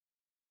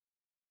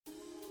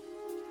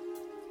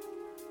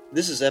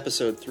This is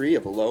episode 3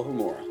 of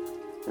Alohomora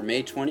for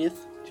May 20th,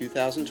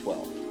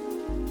 2012.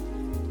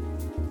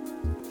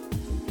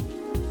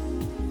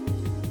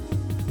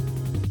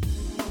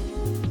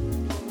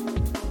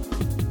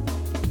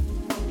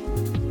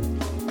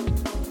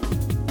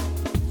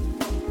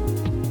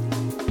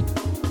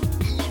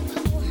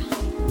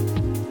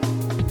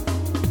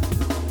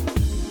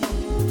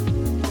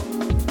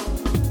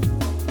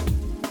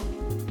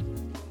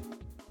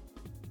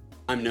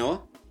 I'm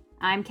Noah.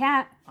 I'm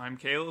Kat. I'm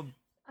Caleb.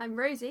 I'm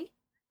Rosie,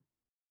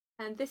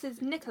 and this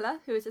is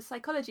Nicola, who is a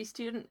psychology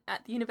student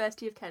at the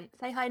University of Kent.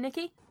 Say hi,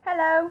 Nikki.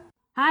 Hello.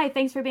 Hi,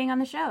 thanks for being on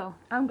the show.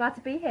 I'm glad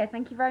to be here.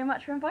 Thank you very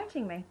much for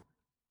inviting me.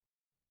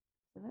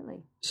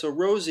 Absolutely. So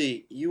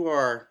Rosie,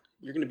 you're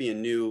going to be a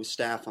new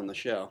staff on the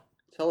show.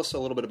 Tell us a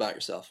little bit about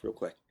yourself, real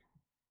quick.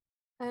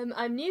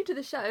 I'm new to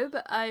the show,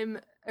 but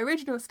I'm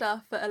original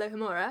staff for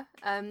Alohomora.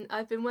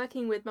 I've been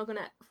working with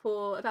MuggleNet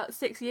for about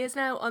 6 years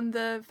now on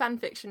the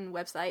fanfiction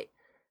website,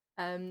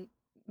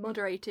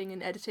 moderating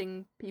and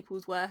editing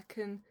people's work,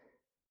 and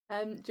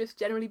just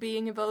generally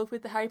being involved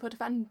with the Harry Potter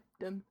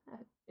fandom.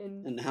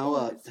 And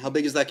how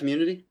big is that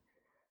community?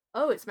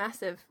 Oh, it's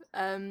massive.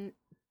 I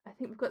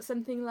think we've got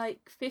something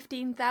like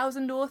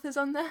 15,000 authors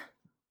on there.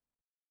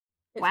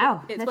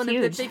 Wow, it's that's one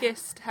huge. of the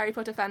biggest Harry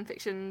Potter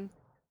fanfiction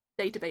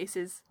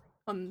databases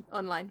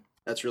online.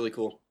 That's really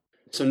cool.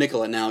 So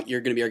Nicola, now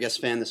you're going to be our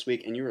guest fan this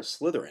week, and you're a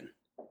Slytherin,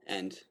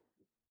 and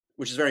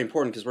which is very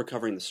important because we're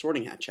covering the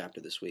Sorting Hat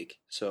chapter this week.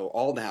 So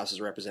all the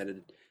houses are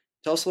represented.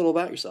 Tell us a little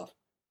about yourself.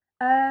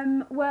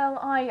 Well,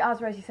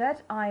 as Rosie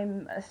said,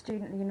 I'm a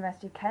student at the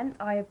University of Kent.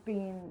 I have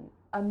been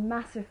a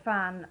massive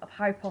fan of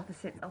Harry Potter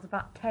since I was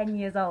about 10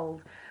 years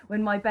old,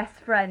 when my best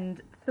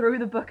friend threw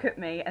the book at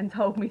me and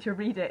told me to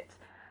read it.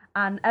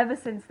 And ever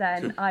since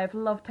then, I have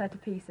loved her to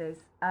pieces,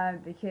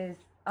 because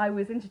I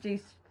was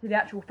introduced to the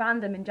actual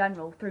fandom in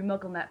general through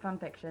MuggleNet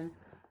fanfiction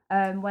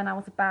when I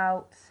was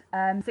about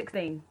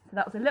 16. So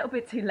that was a little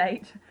bit too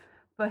late,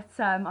 but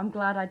I'm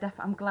glad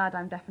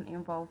I'm definitely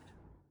involved.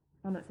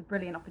 And it's a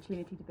brilliant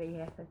opportunity to be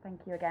here, so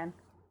thank you again.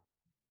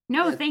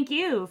 No, thank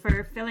you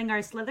for filling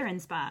our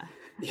Slytherin spot.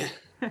 Yeah,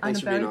 I'm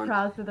thanks a for being very on.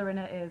 proud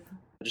Slytherin it is.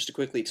 Just to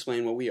quickly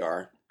explain what we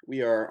are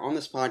on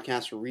this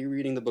podcast, we're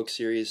rereading the book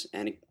series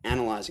and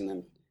analyzing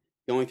them,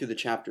 going through the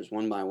chapters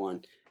one by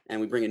one, and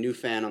we bring a new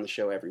fan on the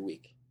show every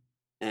week.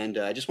 And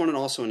I just wanted to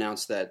also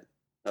announce that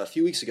a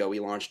few weeks ago we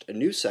launched a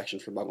new section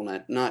for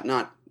MuggleNet, not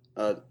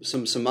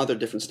some other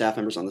different staff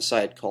members on the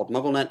site, called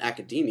MuggleNet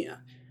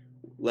Academia,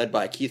 led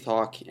by Keith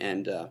Hawke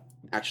and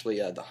actually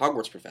the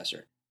Hogwarts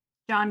professor.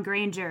 John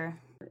Granger.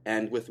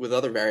 And with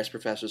other various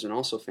professors and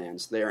also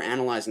fans. They are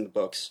analyzing the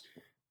books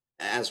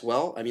as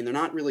well. I mean, they're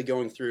not really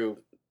going through,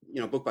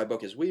 book by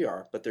book as we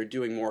are, but they're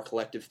doing more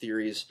collective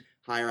theories,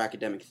 higher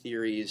academic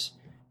theories,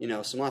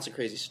 some lots of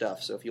crazy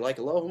stuff. So if you like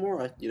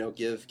Alohomora,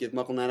 give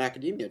MuggleNet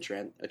Academia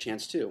a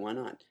chance too. Why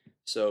not?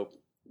 So,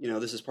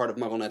 this is part of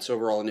MuggleNet's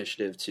overall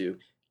initiative to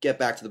get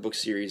back to the book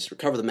series,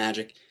 recover the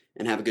magic,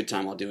 and have a good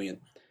time while doing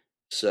it.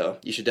 So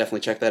you should definitely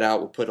check that out.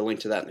 We'll put a link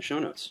to that in the show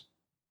notes.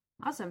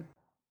 Awesome.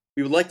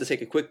 We would like to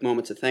take a quick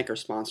moment to thank our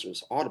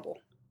sponsors,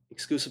 Audible,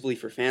 exclusively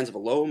for fans of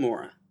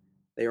Alohomora.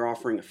 They are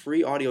offering a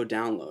free audio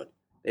download.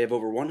 They have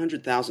over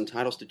 100,000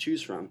 titles to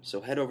choose from,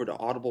 so head over to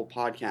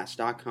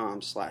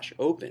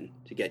audiblepodcast.com/open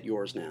to get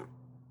yours now.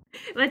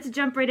 Let's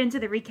jump right into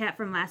the recap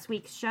from last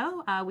week's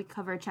show. We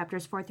covered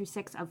chapters 4 through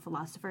 6 of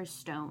Philosopher's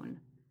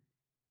Stone.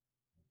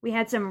 We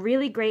had some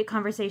really great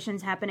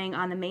conversations happening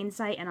on the main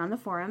site and on the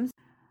forums.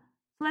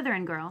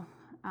 Slytherin Girl.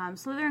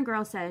 Slytherin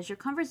Girl says, your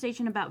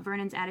conversation about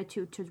Vernon's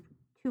attitude to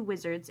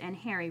wizards and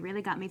Harry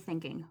really got me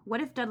thinking. What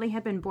if Dudley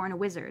had been born a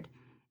wizard?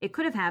 It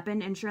could have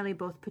happened, and surely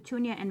both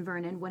Petunia and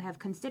Vernon would have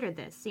considered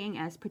this, seeing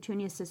as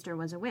Petunia's sister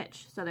was a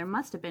witch, so there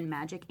must have been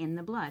magic in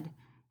the blood.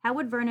 How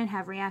would Vernon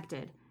have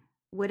reacted?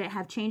 Would it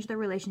have changed their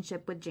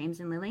relationship with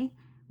James and Lily?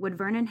 Would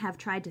Vernon have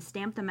tried to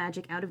stamp the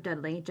magic out of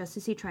Dudley, just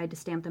as he tried to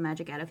stamp the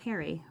magic out of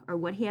Harry, or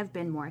would he have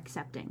been more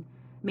accepting?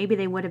 Maybe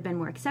they would have been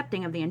more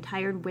accepting of the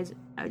entire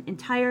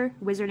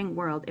wizarding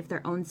world if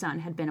their own son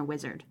had been a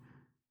wizard.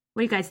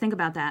 What do you guys think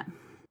about that?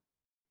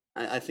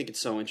 I think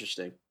it's so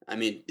interesting. I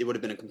mean, it would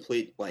have been a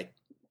complete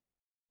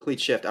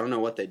shift. I don't know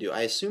what they do.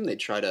 I assume they'd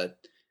try to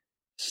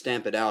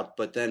stamp it out,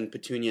 but then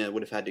Petunia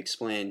would have had to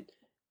explain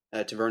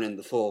to Vernon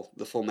the full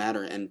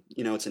matter, and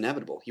it's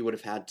inevitable. He would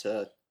have had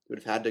to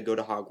go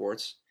to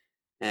Hogwarts,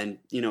 and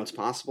it's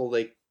possible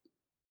they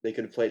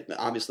could have played.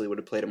 Obviously, would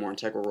have played a more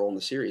integral role in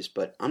the series,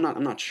 but I'm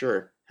not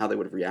sure how they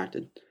would have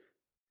reacted.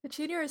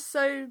 Petunia is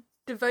so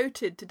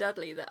devoted to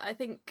Dudley that I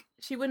think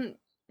she wouldn't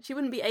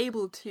be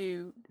able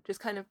to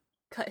just kind of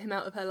cut him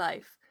out of her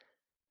life.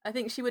 I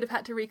think she would have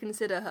had to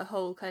reconsider her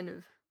whole kind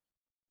of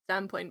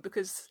standpoint,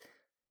 because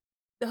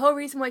the whole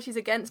reason why she's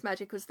against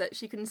magic was that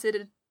she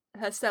considered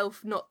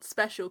herself not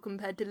special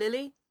compared to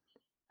Lily.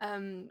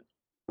 So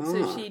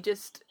she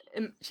just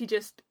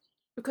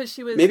because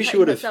she was maybe she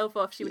would have herself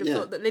off, she would have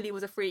thought that Lily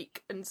was a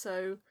freak, and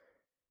so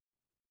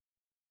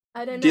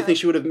I don't know. Do you think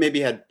she would have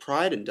maybe had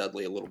pride in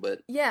Dudley a little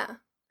bit? Yeah.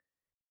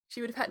 She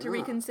would have had to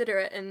reconsider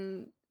it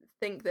and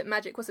think that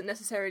magic wasn't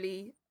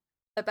necessarily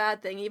a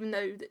bad thing, even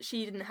though that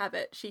she didn't have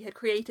it. She had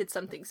created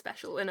something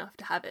special enough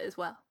to have it as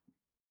well.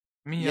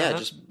 I mean, yeah,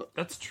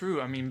 that's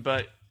true. I mean,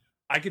 but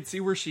I could see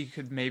where she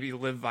could maybe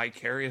live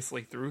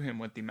vicariously through him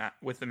with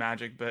the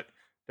magic, but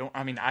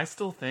I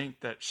still think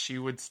that she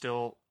would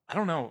still, I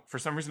don't know, for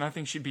some reason I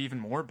think she'd be even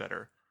more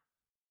bitter.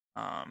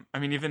 I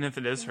mean, even if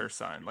it is her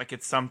son, like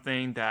it's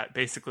something that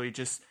basically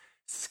just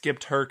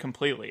skipped her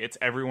completely. It's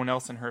everyone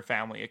else in her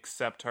family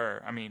except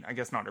her. I mean, I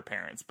guess not her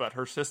parents, but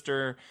her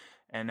sister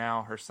and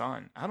now her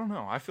son. I don't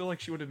know. I feel like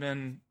she would have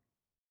been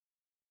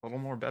a little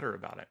more better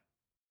about it.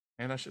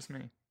 And that's just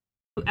me.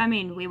 I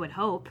mean, we would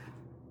hope.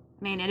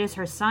 I mean, it is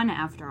her son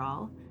after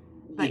all.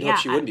 But You'd hope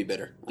she wouldn't be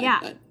bitter.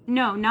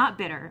 No, not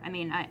bitter. I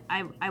mean,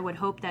 I would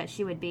hope that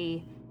she would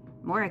be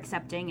more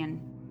accepting and,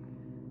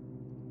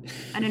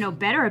 I don't know,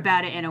 better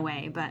about it in a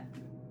way, but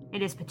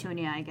it is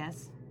Petunia, I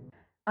guess.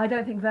 I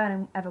don't think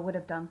Vernon ever would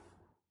have done.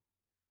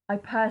 I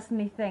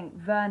personally think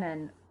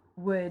Vernon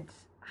would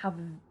have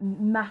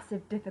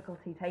massive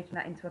difficulty taking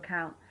that into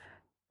account.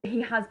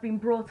 He has been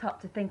brought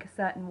up to think a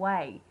certain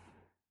way,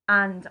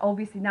 and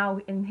obviously now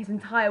in his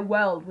entire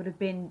world would have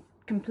been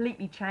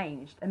completely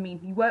changed. I mean,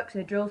 he works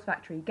in a drills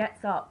factory, he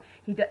gets up,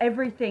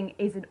 everything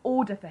is in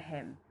order for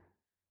him.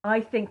 I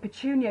think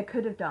Petunia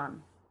could have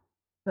done,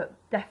 but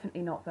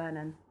definitely not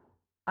Vernon.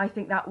 I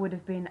think that would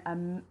have been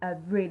a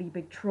really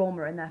big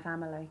trauma in their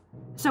family.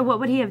 So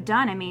what would he have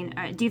done? I mean,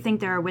 do you think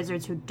there are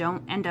wizards who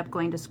don't end up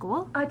going to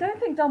school? I don't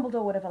think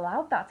Dumbledore would have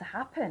allowed that to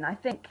happen. I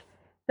think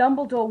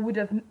Dumbledore would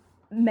have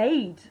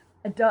made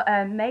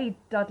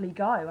Dudley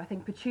go. I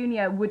think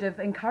Petunia would have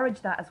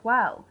encouraged that as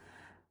well.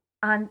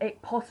 And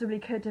it possibly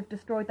could have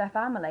destroyed their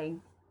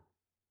family.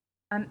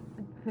 And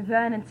for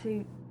Vernon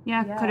to...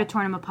 Yeah, could have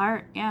torn them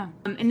apart, yeah.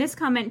 And this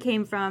comment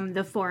came from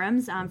the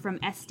forums, from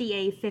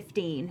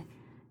SDA15.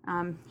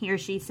 He or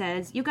she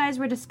says, you guys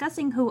were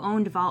discussing who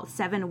owned Vault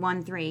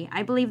 713.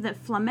 I believe that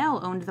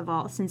Flamel owned the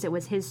vault since it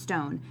was his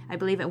stone. I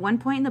believe at one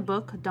point in the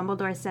book,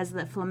 Dumbledore says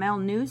that Flamel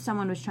knew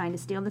someone was trying to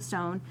steal the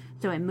stone,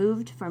 so it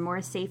moved for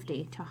more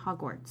safety to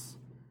Hogwarts.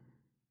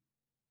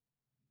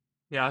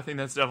 Yeah, I think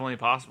that's definitely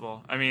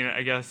possible. I mean,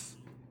 I guess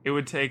it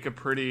would take a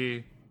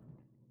pretty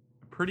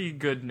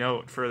good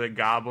note for the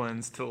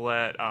goblins to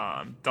let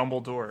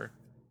Dumbledore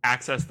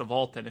access the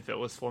vault, and if it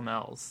was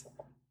Flamel's.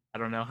 I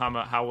don't know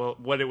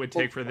what it would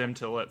take for them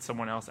to let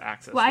someone else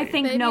access. Well, I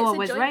think maybe Noah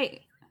was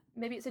right.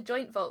 Maybe it's a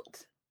joint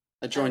vault,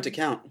 a joint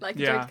account, like a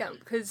joint account,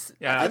 because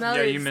Flamel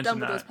is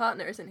Dumbledore's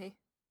partner, isn't he?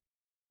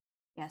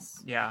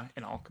 Yes. Yeah,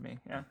 in alchemy.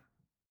 Yeah.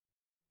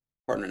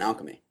 Partner in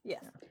alchemy.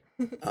 Yes.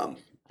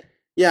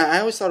 Yeah, I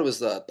always thought it was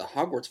the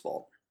Hogwarts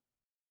vault.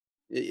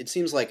 It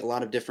seems like a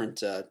lot of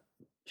different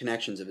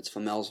connections if it's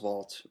Flamel's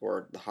vault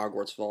or the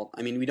Hogwarts vault.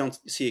 I mean, we don't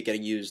see it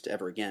getting used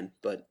ever again,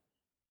 but...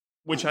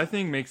 Which I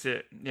think makes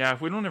it... Yeah,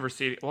 if we don't ever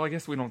see... Well, I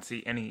guess we don't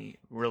see any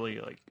really,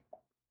 like,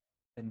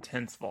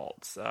 intense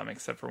vaults,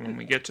 except for when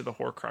we get to the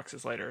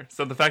Horcruxes later.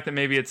 So the fact that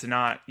maybe it's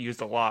not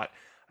used a lot,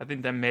 I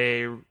think that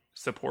may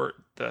support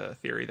the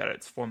theory that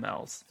it's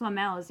Flamel's.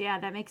 Flamel's, yeah,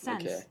 that makes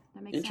sense. Okay,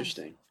 that makes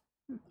interesting.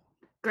 Sense.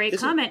 Great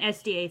comment,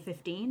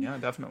 SDA15. Yeah,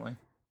 definitely.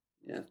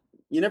 Yeah,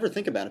 you never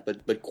think about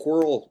it, but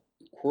Quirrell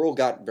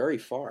got very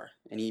far,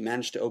 and he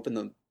managed to open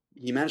the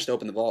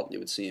vault. It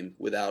would seem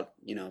without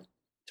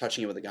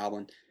touching it with a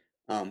goblin.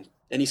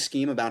 Any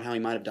scheme about how he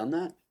might have done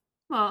that?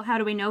 Well, how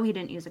do we know he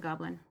didn't use a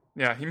goblin?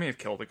 Yeah, he may have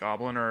killed a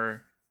goblin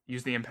or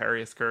used the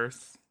Imperious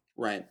Curse.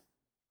 Right.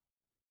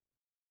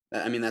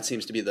 I mean, that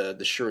seems to be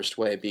the surest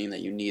way, being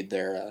that you need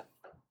their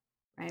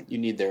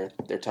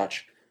their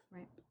touch.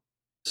 Right.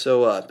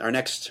 So our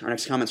next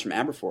comment's from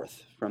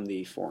Aberforth from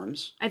the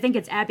forums. I think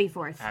it's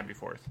Aberforth.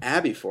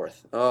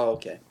 Aberforth. Oh,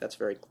 okay. That's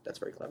very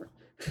clever.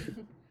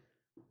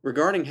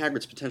 Regarding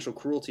Hagrid's potential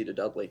cruelty to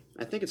Dudley,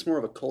 I think it's more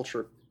of a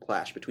culture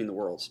clash between the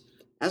worlds.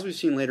 As we've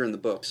seen later in the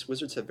books,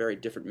 wizards have very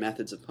different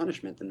methods of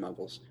punishment than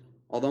muggles.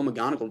 Although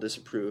McGonagall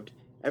disapproved,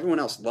 everyone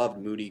else loved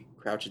Moody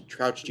Crouch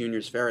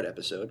Jr.'s ferret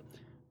episode.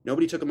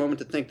 Nobody took a moment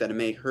to think that it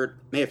may have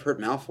hurt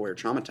Malfoy or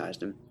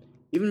traumatized him.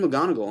 Even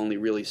McGonagall only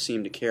really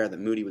seemed to care that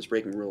Moody was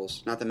breaking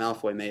rules, not that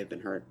Malfoy may have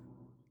been hurt.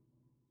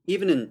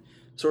 Even in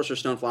Sorcerer's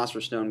Stone,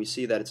 Philosopher's Stone, we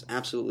see that it's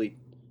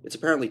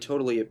apparently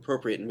totally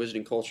appropriate in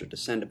wizarding culture to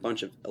send a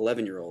bunch of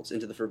 11-year-olds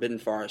into the Forbidden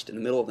Forest in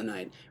the middle of the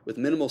night with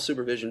minimal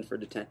supervision for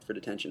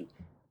detention.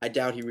 I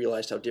doubt he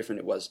realized how different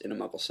it was in a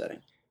Muggle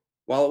setting.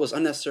 While it was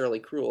unnecessarily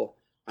cruel,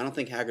 I don't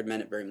think Hagrid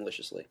meant it very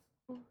maliciously.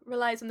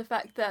 Relies on the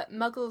fact that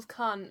Muggles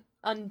can't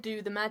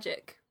undo the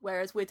magic,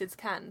 whereas wizards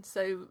can.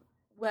 So,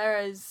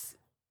 whereas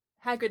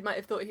Hagrid might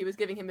have thought he was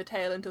giving him a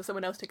tail until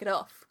someone else took it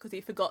off, because he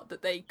forgot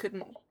that they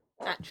couldn't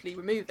actually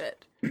remove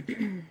it.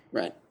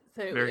 Right.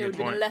 So it would have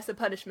been a lesser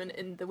punishment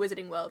in the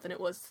wizarding world than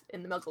it was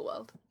in the Muggle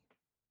world.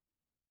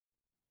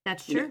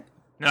 That's true.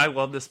 Now, I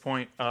love this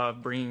point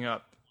of bringing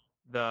up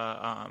the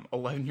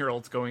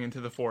 11-year-olds going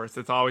into the forest.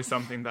 It's always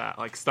something that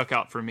stuck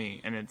out for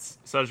me, and it's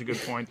such a good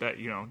point that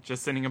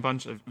just sending a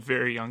bunch of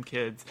very young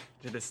kids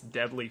to this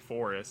deadly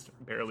forest,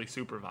 barely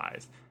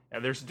supervised. Yeah,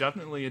 there's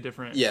definitely a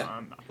different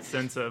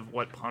sense of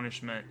what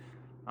punishment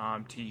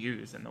to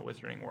use in the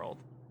wizarding world.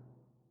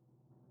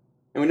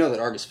 And we know that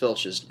Argus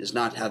Filch is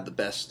not had the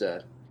best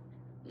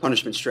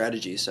punishment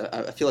strategies.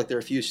 I feel like there are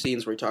a few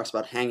scenes where he talks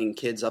about hanging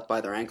kids up by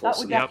their ankles That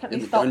would in definitely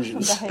the stop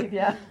dungeons. some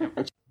behaviour.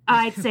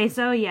 I'd say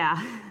so,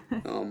 yeah.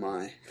 Oh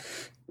my.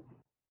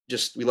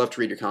 We love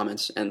to read your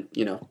comments and,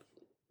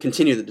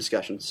 continue the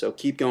discussion. So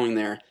keep going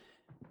there.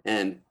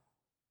 And,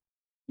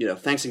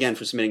 thanks again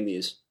for submitting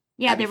these.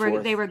 Yeah, Happy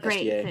they were 4th,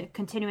 great. SDA.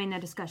 Continuing the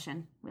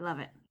discussion. We love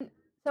it.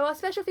 So our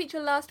special feature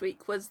last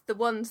week was the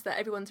ones that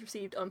everyone's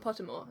received on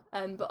Pottermore,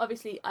 but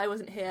obviously I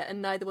wasn't here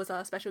and neither was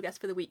our special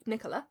guest for the week,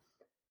 Nicola.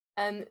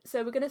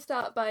 So we're going to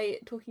start by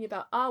talking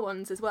about our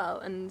ones as well,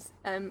 and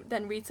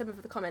then read some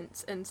of the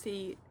comments and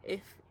see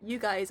if you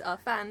guys, our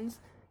fans,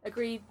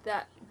 agreed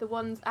that the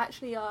ones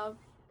actually are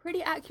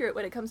pretty accurate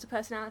when it comes to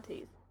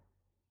personalities.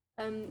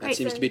 That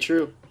seems to be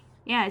true.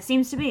 Yeah, it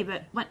seems to be,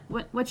 but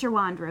what's your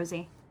wand,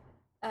 Rosie?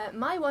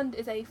 My wand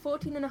is a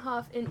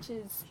 14.5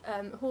 inches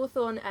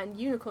hawthorn and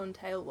unicorn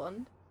tail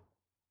wand,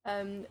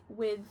 and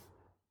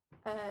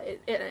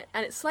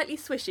it's slightly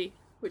swishy,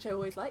 which I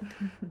always like.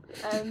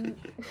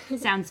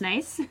 Sounds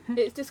nice.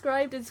 It's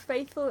described as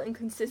faithful and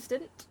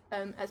consistent,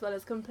 as well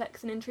as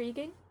complex and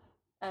intriguing,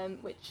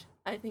 which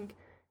I think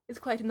is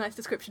quite a nice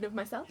description of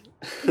myself.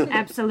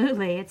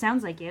 Absolutely, it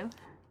sounds like you.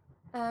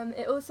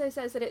 It also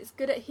says that it's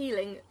good at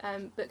healing,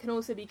 but can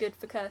also be good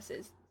for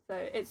curses. So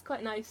it's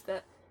quite nice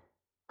that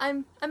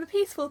I'm a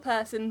peaceful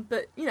person,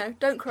 but,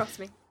 don't cross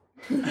me.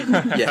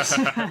 Yes.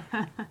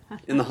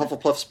 In the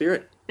Hufflepuff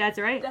spirit. That's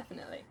right.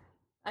 Definitely.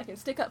 I can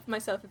stick up for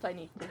myself if I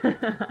need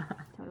to.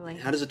 Totally.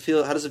 How does it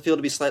feel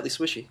to be slightly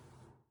swishy?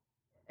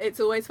 It's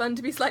always fun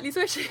to be slightly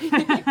swishy.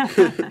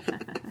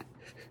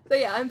 So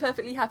yeah, I'm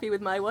perfectly happy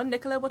with my one.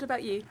 Nicola, what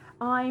about you?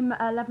 I'm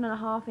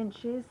 11.5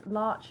 inches,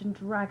 Larch and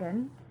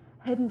Dragon.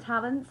 Hidden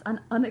talents and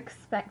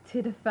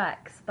unexpected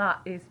effects.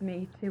 That is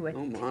me to a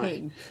Oh my.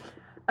 T.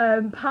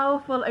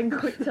 Powerful and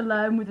quick to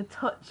learn with a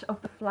touch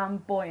of the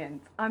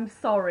flamboyant. I'm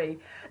sorry.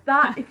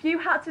 That, if you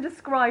had to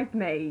describe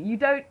me,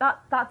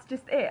 that's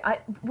just it.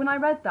 When I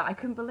read that, I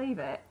couldn't believe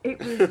it.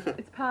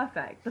 It's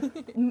perfect.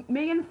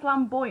 Me and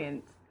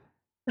flamboyant.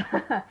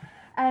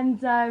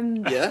 And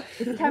Yeah.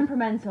 it's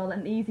temperamental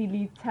and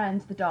easily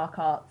turned to the dark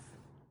arts.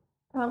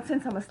 Well,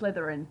 since I'm a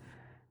Slytherin,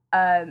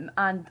 and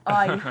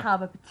I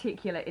have a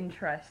particular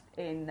interest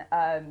in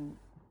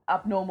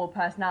abnormal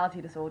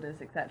personality disorders,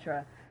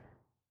 etc.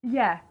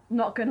 Yeah,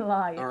 not gonna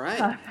lie, All right.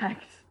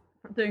 perfect.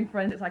 Doing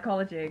forensic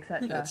psychology,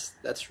 etc.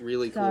 That's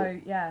really cool. So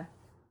yeah,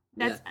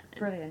 That's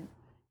brilliant.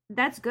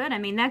 That's good. I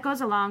mean, that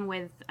goes along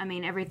with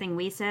everything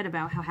we said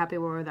about how happy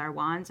we were with our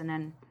wands, and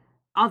then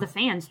all the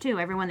fans too.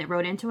 Everyone that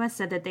wrote into us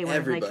said that they were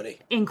Everybody.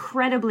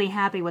 incredibly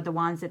happy with the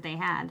wands that they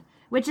had,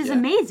 which is Yeah.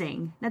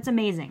 amazing. That's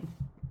amazing.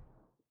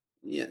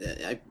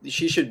 Yeah,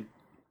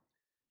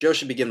 Joe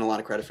should be given a lot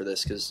of credit for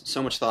this because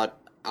so much thought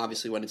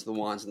obviously went into the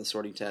wands and the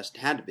sorting test.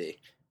 Had to be,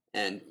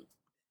 and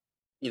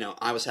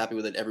I was happy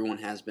with it. Everyone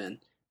has been,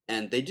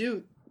 and they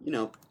do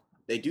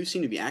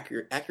seem to be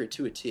accurate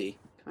to a T.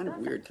 Kind of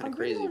weird, kind of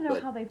crazy, I really want to know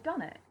but how they've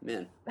done it.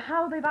 man,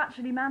 How they've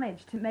actually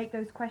managed to make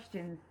those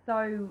questions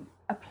so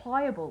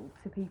applicable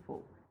to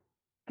people.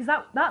 Because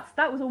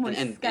that was almost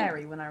And-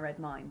 scary when I read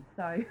mine.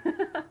 So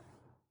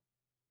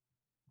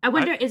I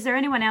wonder, is there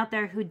anyone out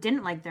there who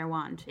didn't like their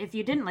wand? If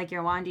you didn't like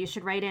your wand, you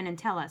should write in and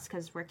tell us,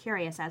 because we're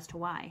curious as to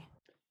why.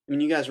 I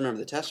mean, you guys remember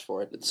the test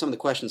for it, but some of the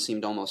questions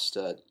seemed almost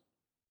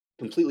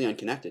completely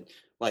unconnected.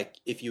 Like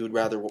if you would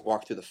rather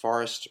walk through the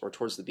forest or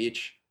towards the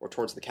beach or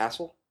towards the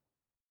castle.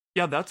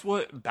 Yeah, that's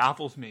what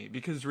baffles me,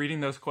 because reading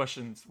those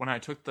questions, when I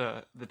took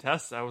the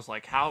test, I was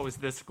like, how is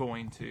this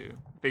going to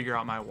figure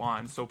out my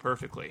wand so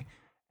perfectly?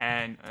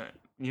 And,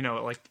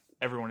 like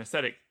everyone has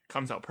said, it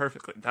comes out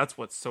perfectly. That's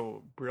what's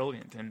so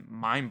brilliant and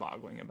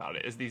mind-boggling about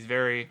it, is these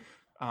very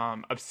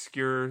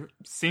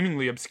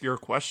seemingly obscure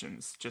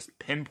questions just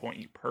pinpoint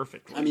you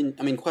perfectly. I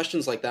mean,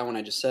 questions like that one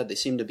I just said, they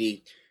seem to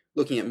be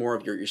looking at more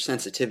of your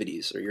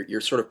sensitivities or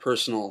your sort of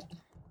personal,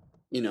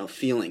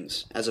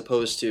 feelings, as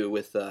opposed to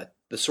with the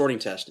sorting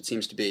test. It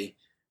seems to be,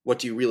 what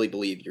do you really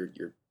believe?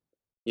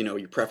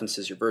 Your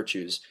preferences, your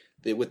virtues.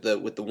 With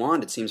the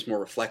wand, it seems more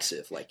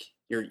reflexive, like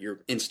your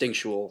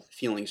instinctual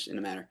feelings in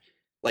a matter.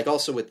 Like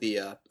also with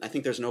the, I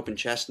think there's an open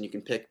chest and you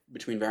can pick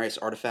between various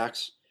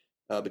artifacts,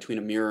 between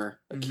a mirror,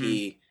 a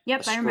key.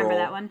 Yep, a I remember scroll.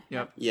 that one.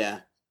 Yep. Yeah,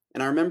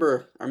 and I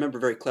remember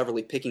very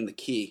cleverly picking the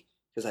key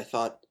because I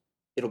thought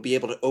it'll be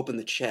able to open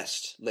the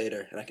chest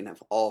later, and I can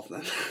have all of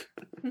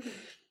them.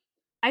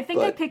 I think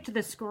I But- picked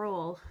the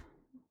scroll.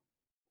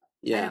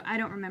 Yeah, I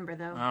don't remember,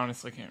 though. I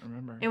honestly can't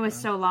remember. It was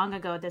so long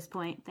ago at this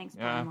point. Thanks,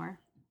 Yeah. Polymore.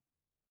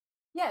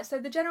 Yeah, so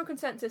the general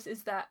consensus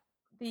is that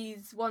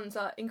these ones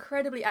are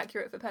incredibly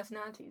accurate for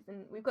personalities,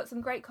 and we've got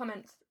some great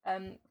comments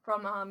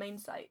from our main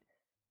site.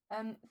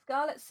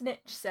 Scarlet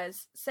Snitch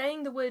says,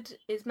 saying the wood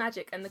is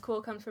magic and the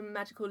core comes from a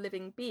magical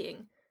living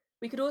being,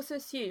 we could also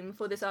assume,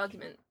 for this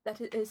argument,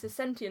 that it is a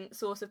sentient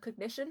source of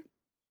cognition.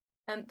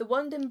 The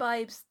wand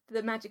imbibes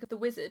the magic of the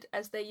wizard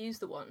as they use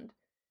the wand,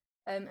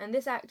 and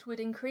this act would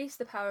increase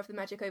the power of the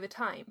magic over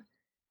time.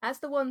 As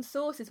the wand's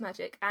source is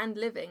magic and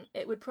living,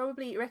 it would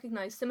probably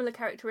recognise similar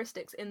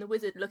characteristics in the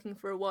wizard looking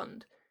for a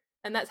wand,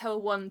 and that's how a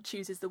wand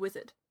chooses the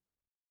wizard.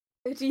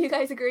 Do you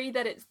guys agree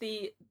that it's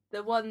the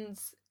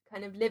wand's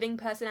kind of living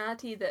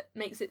personality that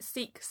makes it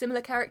seek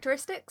similar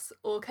characteristics,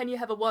 or can you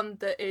have a wand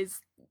that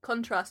is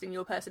contrasting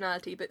your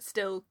personality but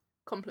still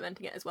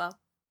complementing it as well?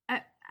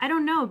 I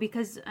don't know,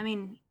 because, I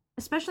mean,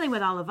 especially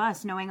with all of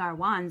us knowing our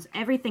wands,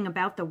 everything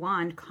about the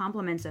wand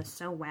complements us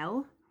so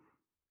well.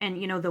 And,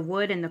 you know, the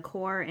wood and the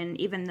core and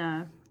even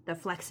the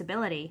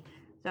flexibility.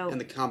 So, and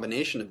the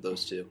combination of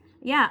those two.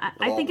 Yeah,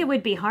 I think it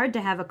would be hard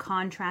to have a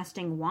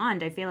contrasting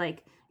wand. I feel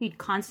like you'd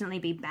constantly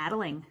be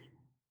battling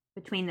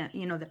between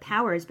the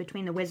powers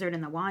between the wizard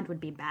and the wand would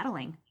be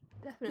battling.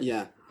 Definitely.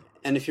 Yeah.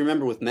 And if you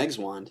remember with Meg's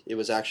wand, it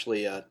was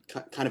actually a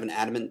kind of an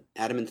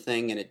adamant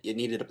thing, and it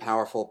needed a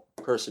powerful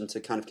person to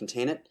kind of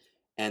contain it,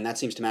 and that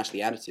seems to match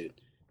the attitude.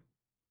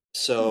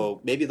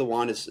 So maybe the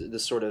wand is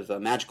this sort of a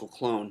magical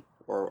clone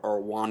or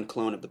a wand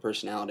clone of the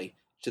personality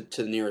to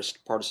the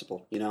nearest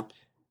participle, you know?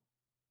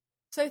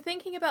 So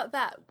thinking about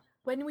that,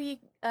 when we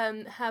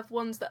have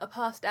wands that are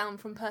passed down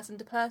from person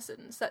to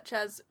person, such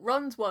as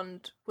Ron's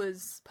wand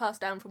was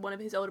passed down from one of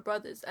his older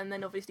brothers, and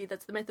then obviously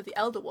there's the myth of the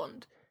Elder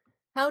Wand.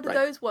 How do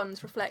those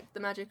wands reflect the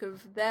magic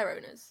of their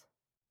owners?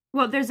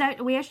 Well,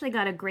 we actually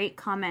got a great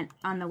comment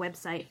on the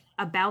website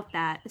about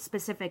that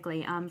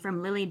specifically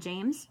from Lily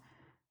James.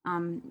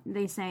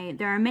 They say,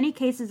 there are many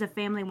cases of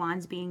family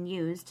wands being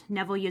used.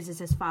 Neville uses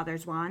his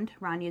father's wand,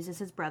 Ron uses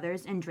his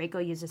brother's, and Draco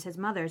uses his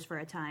mother's for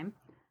a time.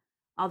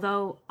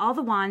 Although all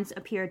the wands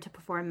appeared to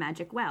perform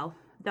magic well,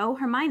 though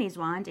Hermione's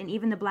wand and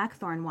even the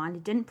Blackthorn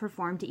wand didn't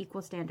perform to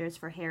equal standards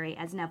for Harry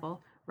as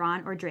Neville,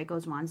 Ron, or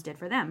Draco's wands did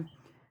for them.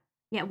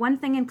 Yet one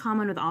thing in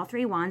common with all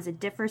three wands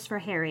that differs for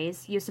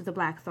Harry's use of the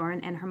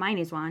Blackthorn and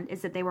Hermione's wand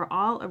is that they were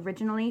all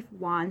originally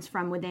wands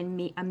from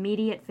within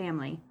immediate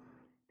family,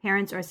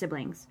 parents or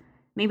siblings.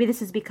 Maybe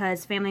this is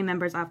because family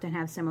members often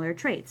have similar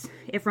traits.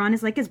 If Ron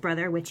is like his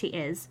brother, which he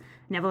is,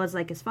 Neville is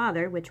like his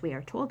father, which we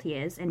are told he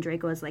is, and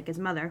Draco is like his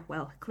mother,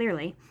 well,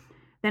 clearly,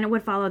 then it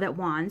would follow that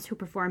wands who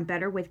perform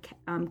better with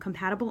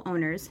compatible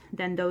owners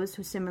than those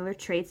whose similar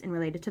traits and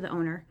related to the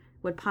owner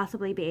would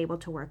possibly be able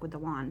to work with the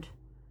wand.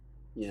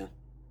 Yeah.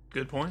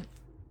 Good point.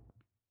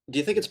 Do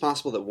you think it's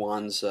possible that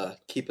wands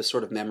keep a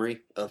sort of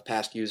memory of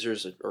past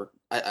users? Or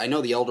I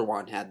know the Elder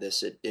Wand had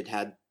this. It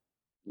had,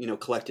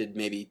 collected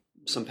maybe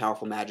some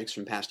powerful magics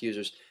from past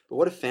users. But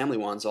what if family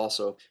wands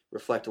also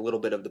reflect a little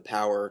bit of the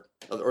power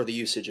or the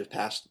usage of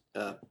past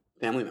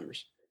family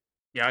members?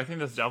 Yeah, I think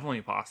that's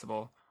definitely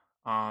possible.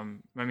 I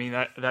mean,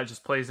 that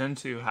just plays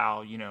into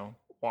how,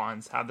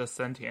 wands have this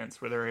sentience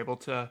where they're able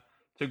to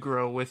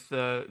grow with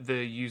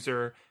the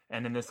user,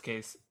 and in this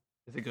case,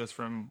 if it goes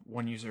from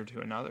one user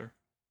to another.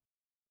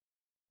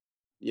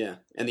 Yeah,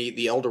 and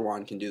the Elder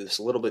Wand can do this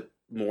a little bit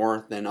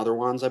more than other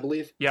wands, I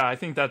believe. Yeah, I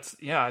think that's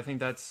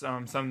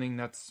something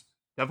that's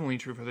definitely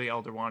true for the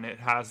Elder Wand. It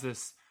has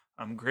this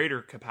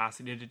greater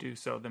capacity to do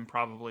so than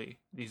probably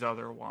these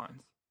other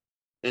wands.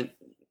 And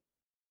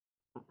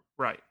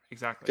right,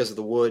 exactly. Because of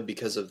the wood,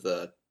 because of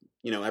the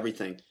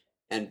everything,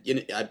 and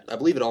I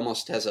believe it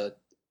almost has a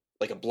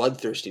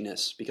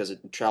bloodthirstiness because it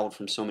traveled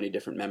from so many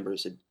different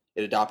members. It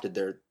adopted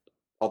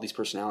all these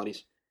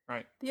personalities.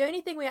 Right. The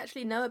only thing we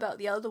actually know about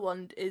the Elder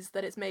Wand is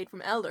that it's made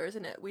from Elder,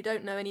 isn't it? We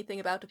don't know anything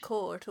about a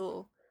core at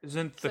all.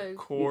 Isn't the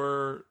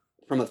core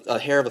from a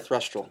hair of a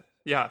thestral?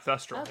 Yeah,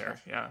 thestral hair.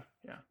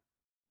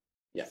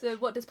 Yeah. So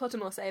what does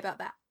Pottermore say about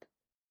that?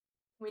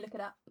 Can we look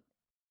it up?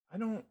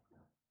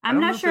 I'm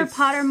not sure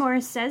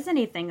Pottermore says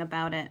anything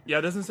about it. Yeah,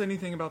 it doesn't say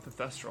anything about the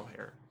thestral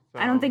hair. So.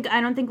 I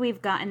don't think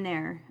we've gotten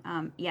there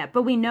yet,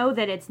 but we know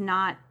that it's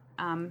not.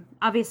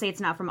 Obviously, it's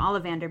not from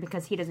Ollivander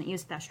because he doesn't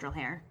use thestral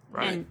hair,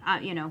 right?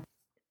 And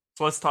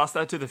So let's toss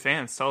that to the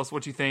fans. Tell us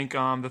what you think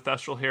the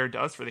thestral hair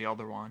does for the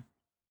Elder Wand.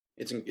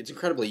 It's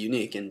incredibly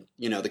unique, and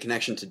the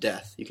connection to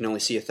death. You can only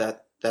see a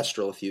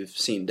thestral if you've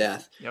seen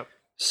death. Yep.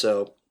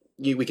 So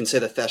we can say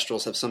that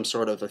thestrals have some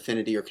sort of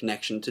affinity or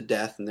connection to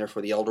death, and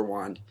therefore the Elder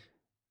Wand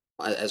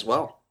as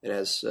well. It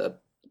has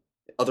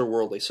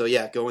otherworldly. So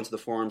yeah, go into the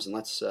forums and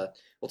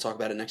we'll talk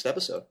about it next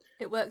episode.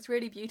 It works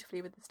really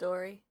beautifully with the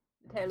story.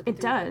 It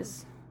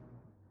does.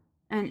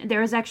 And there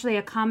was actually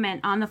a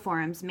comment on the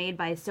forums made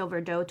by Silver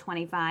Doe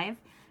 25.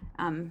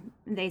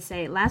 They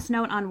say, last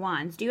note on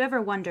wands. Do you ever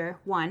wonder,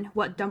 1,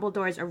 what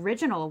Dumbledore's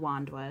original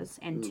wand was?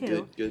 And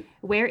 2, good.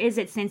 Where is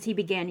it since he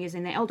began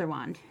using the Elder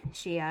Wand?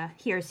 She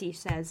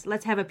says,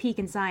 let's have a peek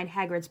inside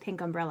Hagrid's pink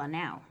umbrella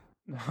now.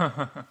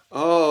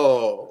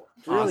 Oh,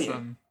 brilliant.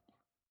 Awesome.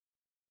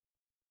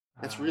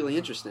 That's really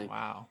interesting.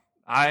 Wow.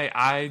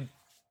 I'm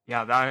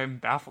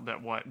baffled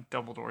at what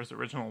Dumbledore's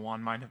original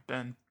wand might have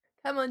been.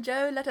 Come on,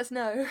 Joe, let us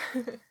know.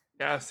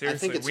 Yeah,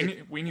 seriously,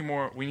 we need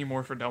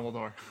more for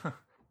Dumbledore.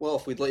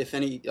 Well, if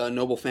any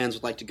noble fans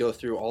would like to go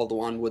through all the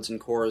wand woods and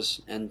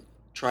cores and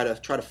try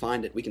to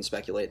find it, we can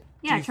speculate.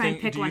 Yeah, try and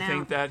pick one out. Do you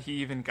think that he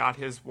even got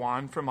his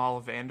wand from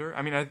Ollivander?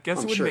 I mean, I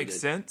guess it would make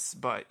sense,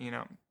 but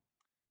yeah,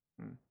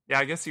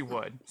 I guess he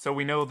would. So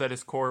we know that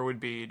his core would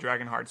be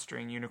dragon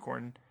heartstring,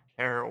 unicorn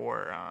hair,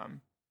 or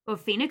Well,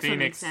 Phoenix would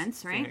make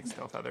sense, right? Phoenix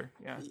tail feather,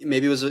 yeah.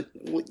 Maybe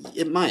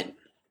it might.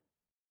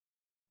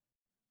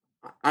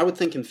 I would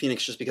think in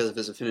Phoenix just because of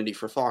his affinity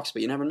for fox,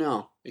 but you never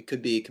know. It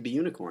could be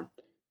unicorn.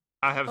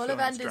 I have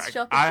Ollivander's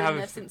shop has been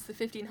there since the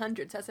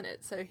 1500s, hasn't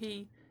it? So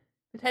he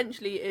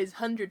potentially is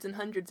hundreds and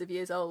hundreds of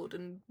years old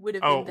and would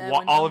have been there.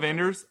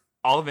 Ollivander's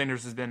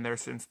has been there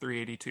since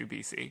 382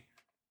 BC.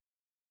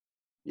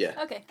 Yeah.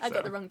 Okay, I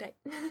got the wrong date.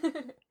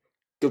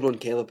 Good one,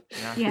 Caleb.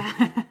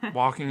 Yeah.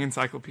 Walking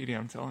encyclopedia,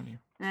 I'm telling you.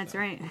 That's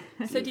right.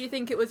 So do you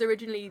think it was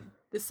originally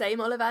the same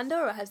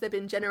Ollivander, or has there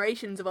been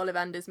generations of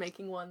Ollivanders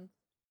making one?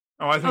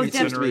 Oh, I think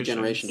it's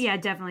generations. Yeah,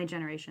 definitely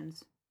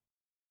generations.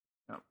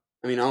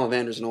 I mean,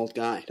 Ollivander's an old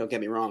guy. Don't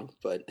get me wrong,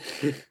 but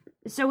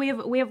so we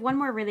have one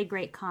more really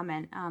great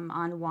comment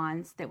on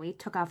wands that we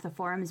took off the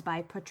forums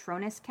by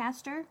Patronus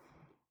Caster.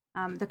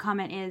 The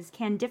comment is,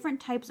 can different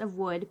types of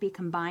wood be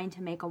combined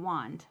to make a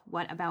wand?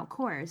 What about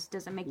cores?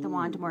 Does it make the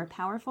wand more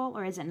powerful,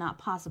 or is it not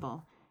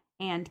possible?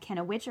 And can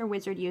a witch or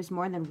wizard use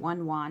more than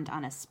one wand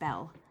on a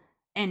spell?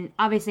 And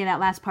obviously that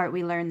last part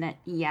we learned that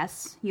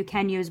yes, you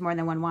can use more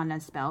than one wand on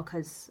a spell,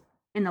 because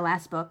in the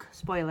last book,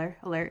 spoiler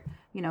alert,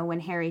 when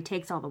Harry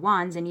takes all the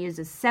wands and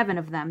uses 7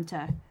 of them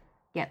to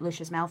get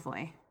Lucius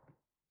Malfoy.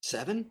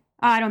 7?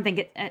 I don't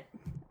think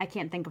I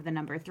can't think of the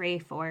number. 3,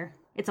 4.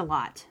 It's a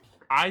lot.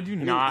 I do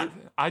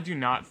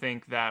not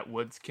think that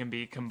woods can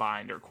be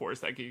combined, or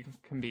cores that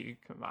can be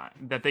combined,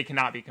 that they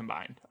cannot be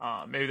combined.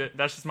 Maybe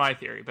that's just my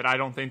theory, but I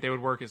don't think they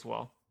would work as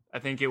well. I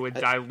think it would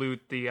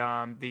dilute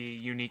the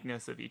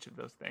uniqueness of each of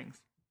those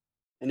things.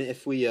 And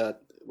if we're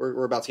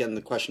about to get in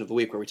the question of the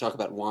week where we talk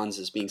about wands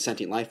as being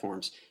sentient life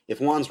forms. If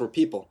wands were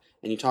people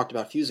and you talked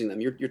about fusing them,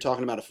 you're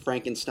talking about a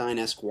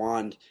Frankenstein-esque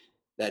wand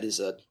that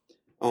is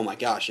oh my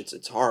gosh,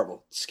 it's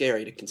horrible. It's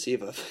scary to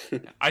conceive of.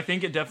 I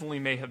think it definitely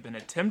may have been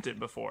attempted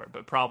before,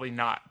 but probably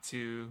not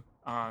to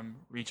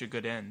reach a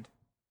good end.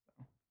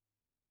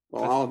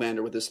 Well,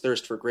 Ollivander, with his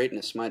thirst for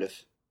greatness, might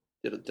have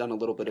done a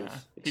little bit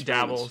of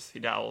experiments. He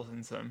dabbles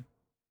in some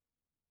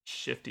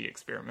shifty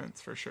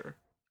experiments for sure.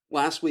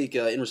 Last week,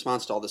 in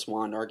response to all this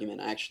wand argument,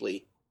 I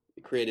actually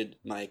created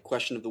my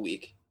question of the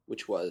week,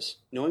 which was,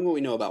 knowing what we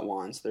know about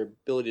wands, their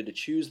ability to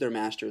choose their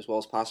master as well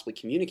as possibly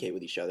communicate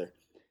with each other,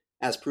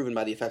 as proven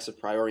by the effects of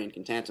priori and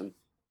contantum,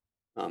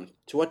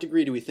 to what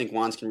degree do we think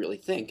wands can really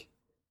think?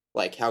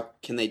 Like, how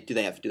can they? Do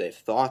they have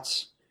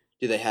thoughts?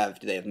 Do they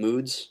have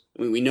moods?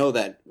 I mean, we know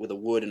that with a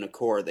wood and a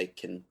core, they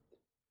can.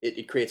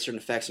 It creates certain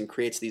effects and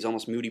creates these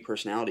almost moody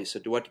personalities. So,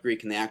 to what degree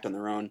can they act on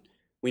their own?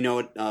 We know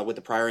it with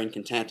the priori and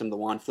contantum. The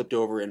wand flipped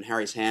over in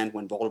Harry's hand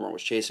when Voldemort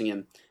was chasing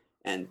him,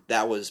 and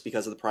that was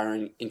because of the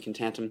priori and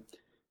contantum.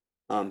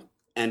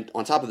 And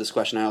on top of this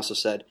question, I also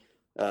said,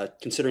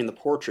 considering the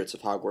portraits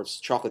of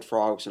Hogwarts, chocolate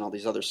frogs, and all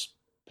these other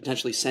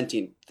potentially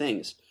sentient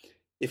things,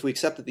 if we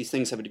accept that these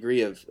things have a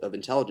degree of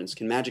intelligence,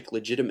 can magic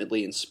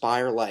legitimately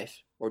inspire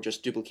life or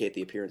just duplicate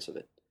the appearance of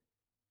it?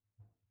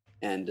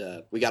 And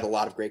we got a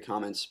lot of great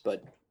comments,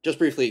 but just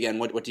briefly again,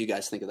 what do you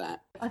guys think of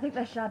that? I think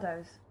they're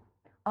shadows.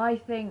 I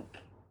think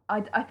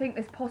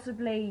there's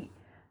possibly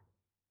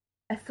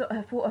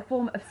a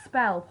form of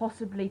spell,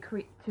 possibly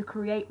to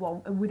create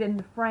one within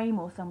the frame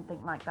or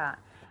something like that,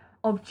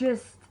 of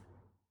just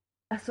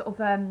a sort of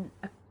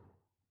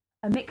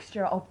a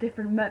mixture of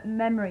different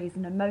memories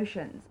and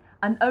emotions,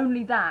 and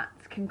only that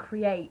can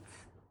create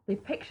the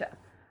picture,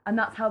 and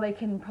that's how they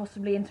can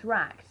possibly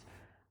interact.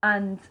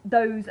 And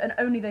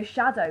only those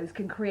shadows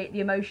can create the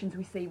emotions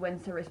we see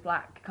when Sirius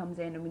Black comes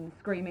in and when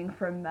screaming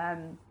from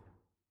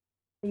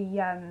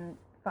the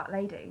fat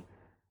lady.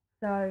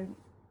 So,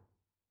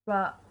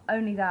 but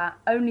only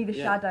the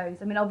shadows.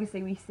 I mean,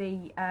 obviously we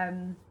see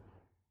I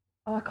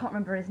can't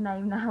remember his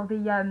name now.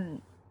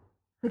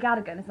 The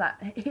Gadigan, is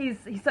that he's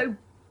so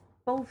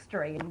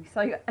bolstery and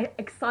so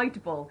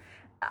excitable.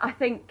 I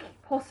think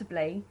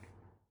possibly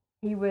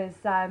he was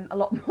a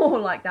lot more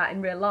like that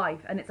in real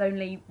life, and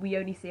we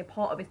only see a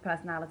part of his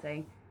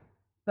personality,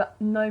 but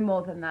no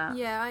more than that.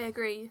 Yeah, I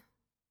agree.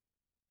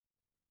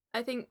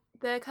 I think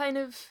they're kind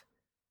of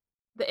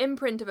the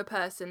imprint of a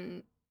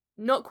person,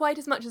 not quite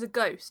as much as a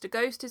ghost. A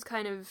ghost is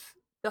kind of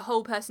the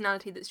whole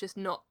personality that's just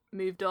not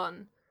moved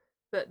on,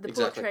 but the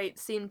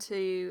portraits seem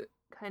to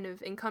kind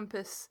of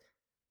encompass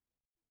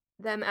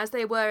them as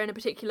they were in a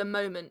particular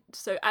moment,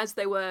 so as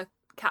they were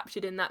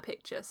captured in that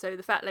picture. So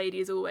the fat lady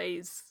is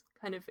always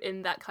kind of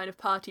in that kind of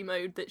party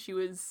mode that she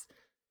was,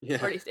 or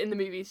at least in the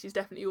movies, she's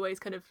definitely always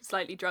kind of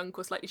slightly drunk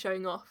or slightly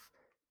showing off.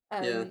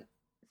 The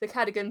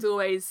Cadigan's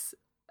always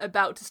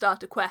about to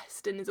start a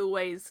quest and is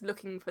always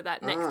looking for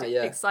that next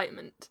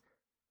excitement.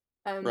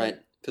 Right,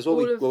 because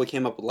what we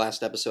came up with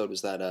last episode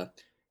was that a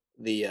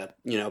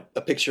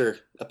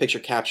picture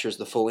captures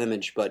the full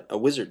image, but a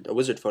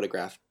wizard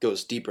photograph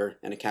goes deeper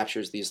and it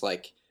captures these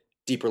like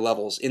deeper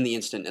levels in the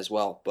instant as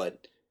well,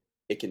 but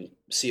it can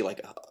see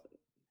like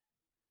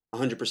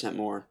 100%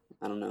 more.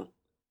 I don't know.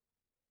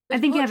 I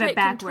think you have it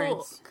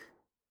backwards.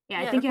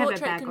 Yeah, I think you have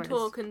it backwards. The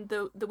portrait can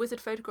talk and the wizard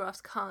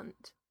photographs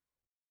can't.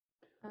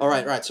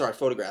 Right. Sorry,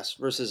 photographs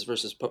versus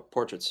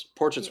portraits.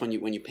 Portraits, when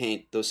you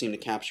paint, those seem to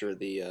capture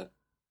the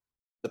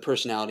the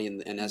personality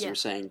and as you were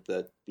saying,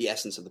 the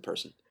essence of the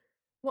person.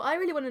 What I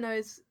really want to know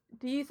is,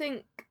 do you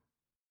think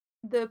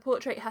the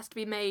portrait has to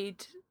be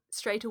made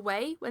straight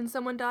away when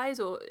someone dies,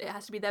 or it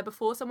has to be there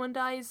before someone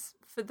dies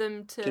for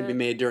them to... It can be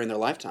made during their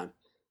lifetime.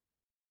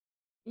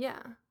 Yeah.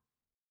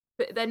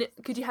 But then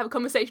could you have a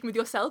conversation with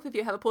yourself if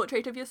you have a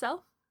portrait of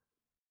yourself?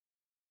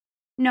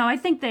 No, I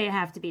think they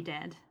have to be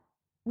dead.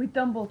 With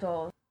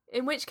Dumbledore.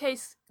 In which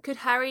case, could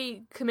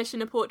Harry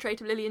commission a portrait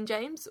of Lily and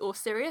James, or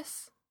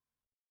Sirius?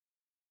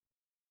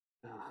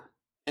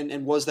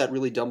 And was that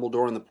really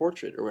Dumbledore in the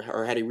portrait,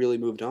 or had he really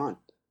moved on?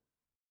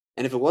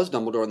 And if it was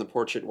Dumbledore in the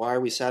portrait, why are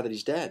we sad that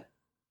he's dead?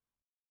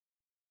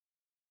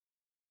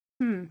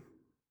 A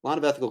lot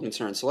of ethical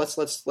concerns. So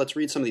let's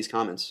read some of these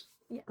comments.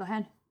 Yeah, go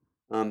ahead.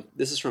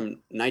 This is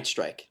from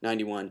Nightstrike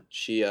 91.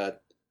 He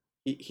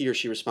or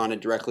she responded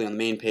directly on the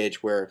main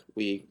page where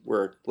we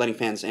were letting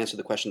fans answer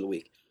the question of the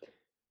week.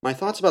 My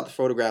thoughts about the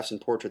photographs and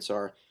portraits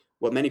are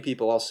what many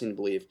people also seem to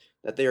believe,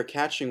 that they are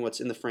catching what's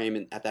in the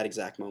frame at that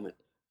exact moment.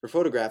 For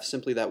photographs,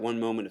 simply that one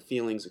moment of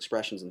feelings,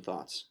 expressions, and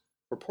thoughts.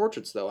 For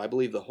portraits, though, I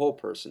believe the whole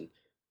person,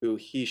 who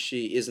he,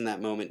 she is in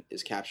that moment,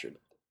 is captured.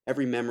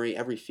 Every memory,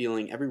 every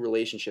feeling, every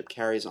relationship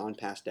carries on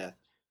past death.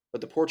 But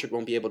the portrait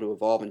won't be able to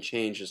evolve and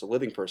change as a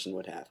living person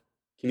would have.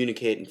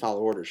 Communicate and follow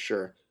orders,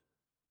 sure.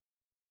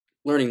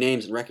 Learning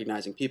names and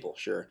recognizing people,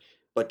 sure.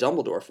 But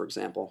Dumbledore, for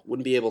example,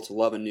 wouldn't be able to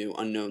love a new,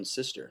 unknown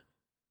sister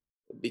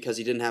because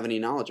he didn't have any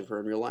knowledge of her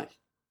in real life.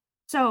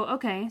 So,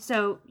 okay,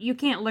 so you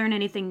can't learn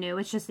anything new.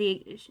 It's just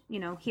he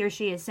or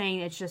she is saying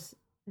it's just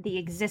the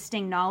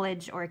existing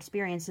knowledge or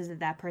experiences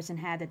that person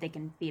had that they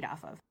can feed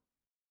off of.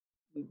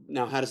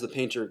 Now, how does the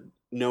painter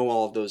know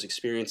all of those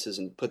experiences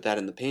and put that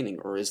in the painting,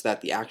 or is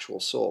that the actual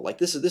soul? Like,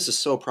 this is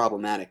so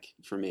problematic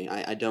for me.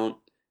 I don't...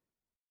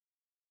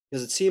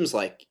 Because it seems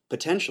like,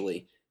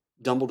 potentially,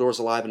 Dumbledore's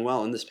alive and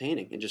well in this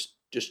painting and just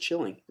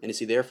chilling. And is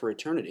he there for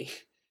eternity?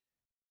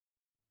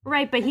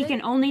 Right, but he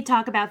can only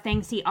talk about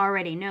things he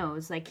already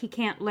knows. Like, he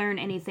can't learn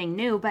anything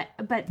new, but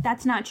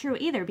that's not true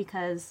either,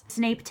 because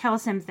Snape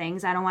tells him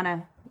things. I don't want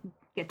to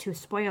get too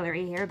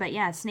spoilery here, but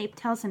yeah, Snape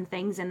tells him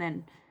things, and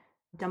then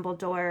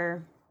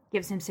Dumbledore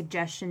gives him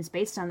suggestions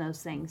based on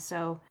those things,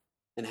 so...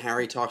 And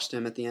Harry talks to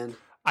him at the end?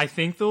 I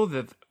think, though,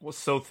 that...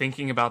 So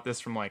thinking about this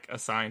from, like, a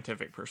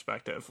scientific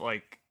perspective,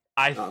 like,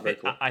 very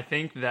cool. I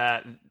think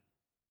that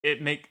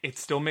it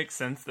still makes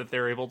sense that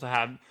they're able to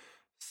have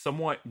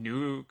somewhat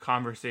new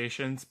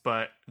conversations,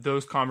 but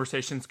those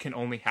conversations can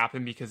only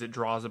happen because it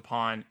draws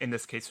upon, in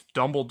this case,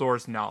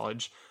 Dumbledore's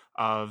knowledge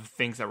of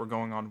things that were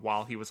going on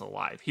while he was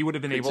alive. He would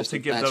have been able to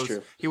give those.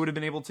 True. He would have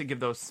been able to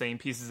give those same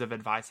pieces of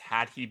advice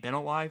had he been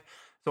alive.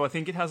 So I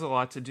think it has a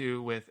lot to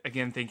do with,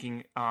 again,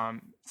 thinking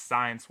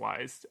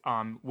science-wise,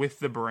 with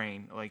the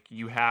brain. Like,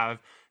 you have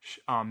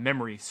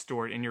memories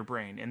stored in your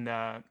brain, in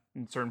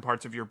certain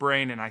parts of your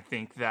brain, and I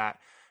think that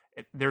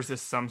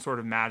there's some sort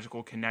of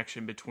magical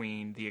connection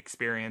between the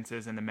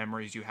experiences and the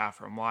memories you have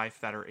from life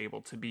that are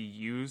able to be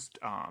used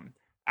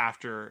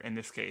after, in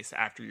this case,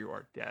 after you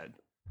are dead.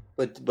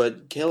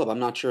 But Caleb, I'm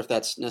not sure if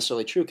that's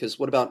necessarily true, because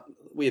what about,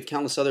 we have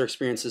countless other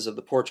experiences of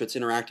the portraits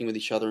interacting with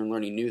each other and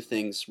learning new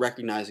things,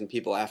 recognizing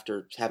people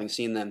after having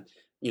seen them.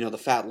 You know, the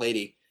fat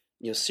lady,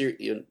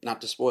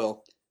 not to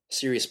spoil,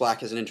 Sirius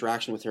Black has an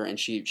interaction with her and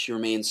she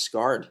remains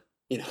scarred.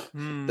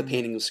 The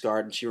painting was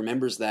scarred and she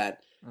remembers that.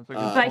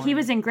 But he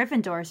was in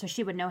Gryffindor, so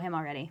she would know him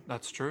already.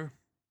 That's true.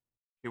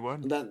 He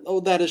would.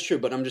 That is true,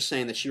 but I'm just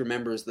saying that she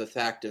remembers the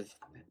fact of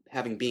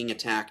being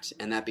attacked,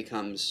 and that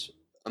becomes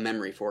a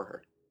memory for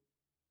her.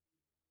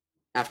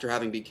 After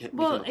having become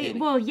a painting.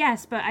 Well,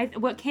 yes, but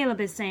what Caleb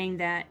is saying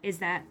is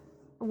that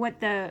what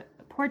the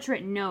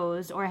portrait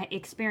knows or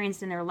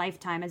experienced in their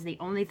lifetime is the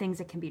only things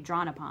that can be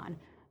drawn upon.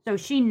 So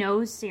she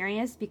knows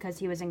Sirius because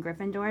he was in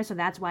Gryffindor, so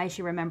that's why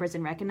she remembers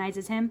and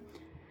recognizes him.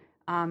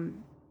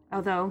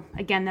 Although,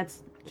 again,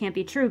 that's can't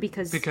be true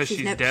because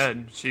she's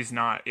dead. She's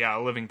not,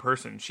 a living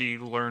person. She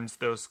learns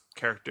those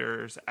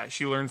characters.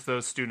 She learns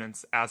those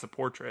students as a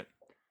portrait.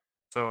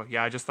 So,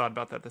 I just thought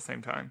about that at the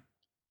same time.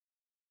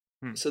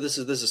 So this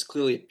is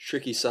clearly a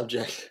tricky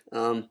subject.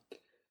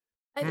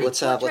 Let's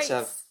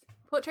have.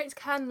 Portraits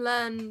can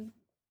learn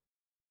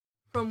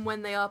from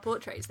when they are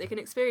portraits. They can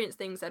experience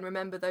things and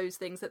remember those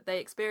things that they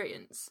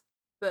experience,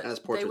 but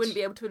they wouldn't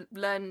be able to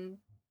learn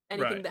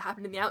anything that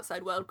happened in the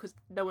outside world because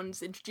no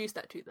one's introduced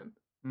that to them.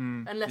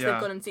 Unless they've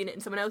gone and seen it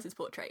in someone else's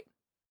portrait.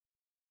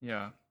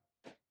 Yeah.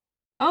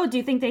 Oh, do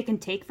you think they can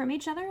take from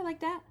each other like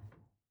that?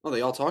 Well,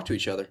 they all talk to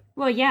each other.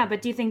 Well, yeah,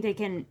 but do you think they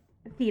can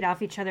feed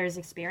off each other's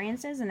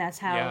experiences, and that's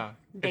how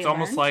they it's learn?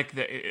 Almost like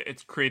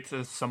it creates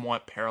a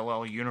somewhat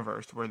parallel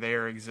universe where they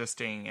are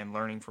existing and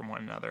learning from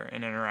one another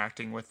and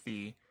interacting with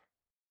the,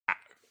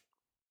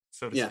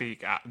 so to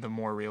speak, the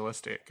more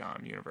realistic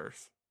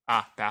universe.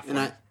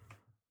 Baffling.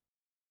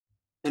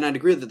 And I'd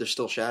agree that they're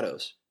still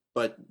shadows,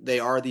 but they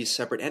are these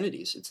separate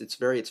entities. It's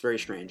very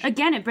strange.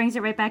 Again, it brings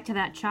it right back to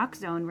that chalk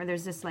zone where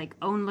there's this like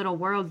own little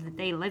world that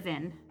they live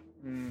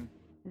in.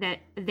 That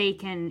they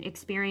can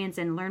experience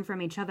and learn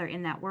from each other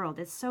in that world.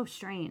 It's so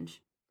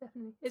strange.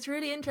 Definitely. It's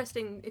really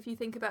interesting if you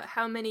think about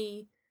how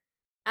many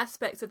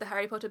aspects of the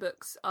Harry Potter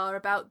books are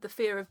about the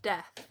fear of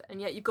death, and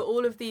yet you've got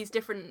all of these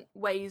different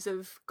ways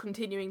of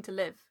continuing to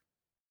live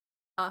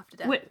after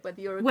death,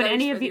 whether you're a ghost,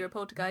 whether you're a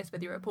poltergeist,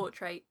 whether you're a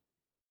portrait.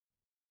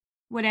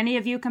 Would any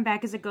of you come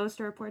back as a ghost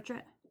or a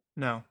portrait?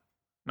 No,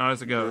 not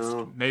as a ghost.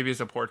 No. Maybe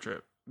as a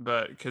portrait,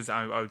 but because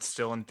I would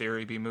still, in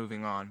theory, be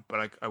moving on.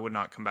 But I would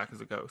not come back as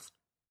a ghost.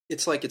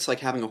 It's like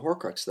having a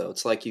Horcrux, though.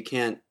 It's like you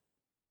can't,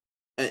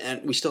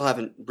 and we still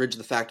haven't bridged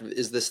the fact of,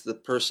 is this the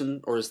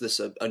person or is this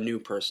a new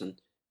person?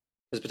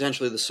 Because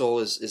potentially the soul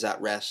is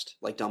at rest,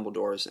 like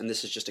Dumbledore's, and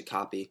this is just a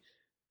copy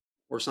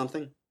or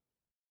something.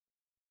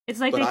 It's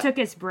like they took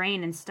his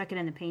brain and stuck it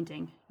in the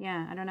painting.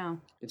 Yeah, I don't know.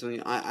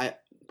 I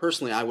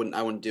personally, I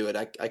wouldn't do it.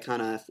 I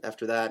kind of,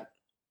 after that,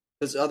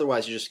 because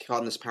otherwise you're just caught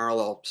in this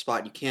parallel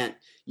spot.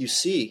 You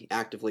see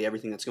actively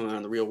everything that's going on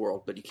in the real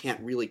world, but you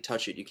can't really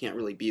touch it. You can't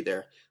really be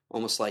there.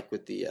 Almost like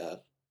with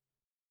the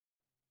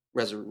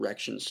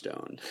Resurrection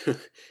Stone.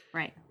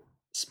 Right.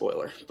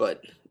 Spoiler,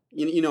 but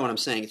you know what I'm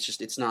saying.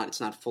 It's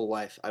not full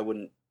life. I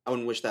wouldn't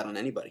wish that on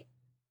anybody.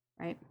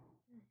 Right.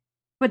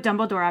 But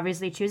Dumbledore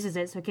obviously chooses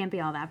it, so it can't be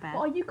all that bad.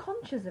 But are you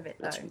conscious of it,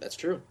 though? That's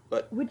true,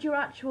 but... Would your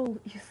actual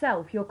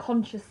self, your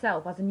conscious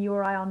self, as in you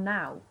or I are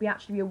now, be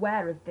actually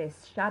aware of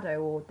this shadow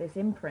or this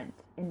imprint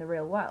in the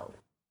real world?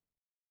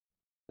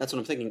 That's what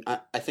I'm thinking.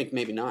 I think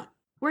maybe not.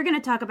 We're going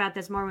to talk about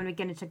this more when we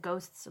get into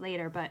ghosts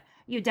later, but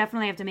you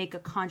definitely have to make a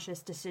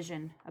conscious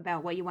decision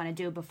about what you want to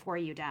do before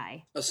you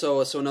die.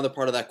 So another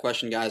part of that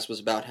question, guys, was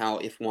about how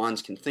if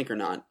wands can think or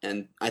not,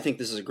 and I think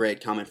this is a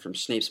great comment from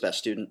Snape's best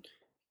student,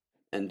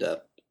 and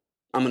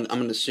I'm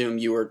gonna assume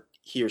you or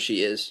he or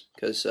she is,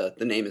 because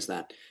the name is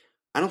that.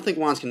 I don't think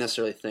wands can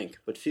necessarily think,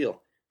 but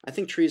feel. I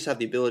think trees have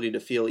the ability to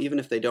feel even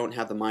if they don't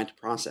have the mind to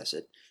process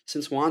it.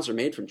 Since wands are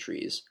made from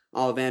trees,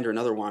 Ollivander and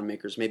other wand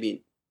makers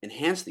maybe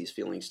enhance these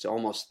feelings to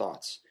almost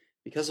thoughts.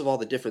 Because of all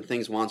the different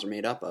things wands are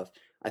made up of,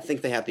 I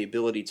think they have the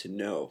ability to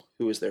know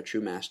who is their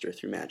true master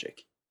through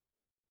magic.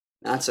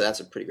 That's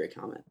a pretty great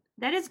comment.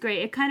 That is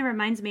great. It kind of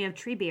reminds me of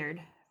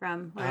Treebeard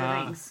from Lord of the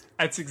Rings.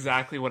 That's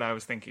exactly what I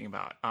was thinking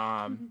about.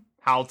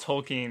 How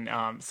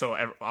Tolkien, so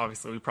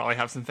obviously we probably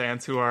have some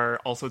fans who are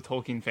also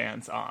Tolkien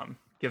fans,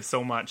 give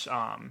so much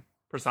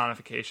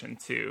personification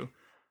to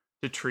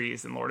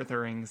trees in Lord of the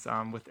Rings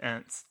with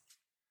Ents.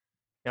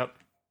 Yep.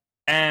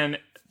 And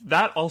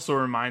that also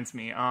reminds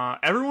me,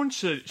 everyone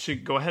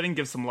should go ahead and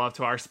give some love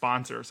to our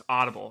sponsors,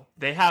 Audible.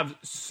 They have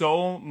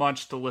so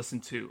much to listen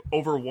to,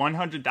 over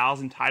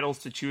 100,000 titles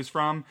to choose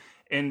from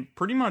in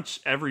pretty much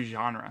every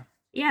genre.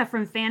 Yeah,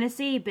 from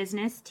fantasy,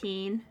 business,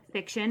 teen,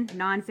 fiction,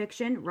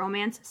 nonfiction,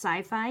 romance,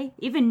 sci-fi,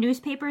 even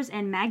newspapers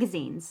and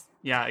magazines.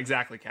 Yeah,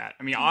 exactly, Kat.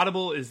 I mean,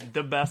 Audible is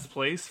the best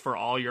place for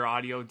all your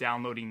audio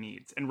downloading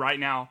needs. And right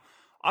now,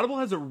 Audible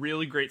has a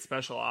really great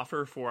special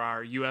offer for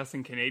our US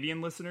and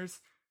Canadian listeners.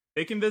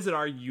 They can visit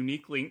our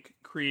unique link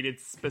created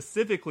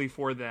specifically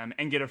for them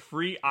and get a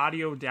free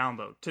audio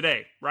download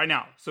today, right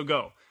now. So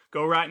go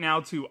right now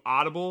to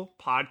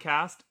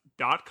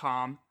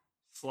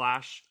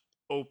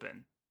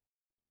audiblepodcast.com/open.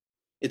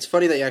 It's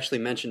funny that you actually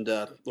mentioned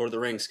Lord of the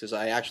Rings, because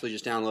I actually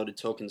just downloaded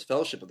Tolkien's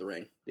Fellowship of the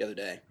Ring the other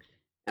day.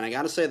 And I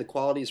gotta say, the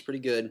quality is pretty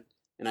good,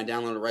 and I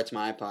downloaded it right to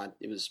my iPod.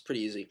 It was pretty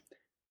easy.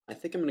 I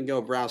think I'm gonna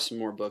go browse some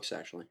more books,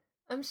 actually.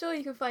 I'm sure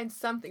you can find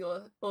something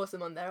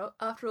awesome on there.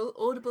 After all,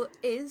 Audible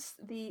is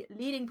the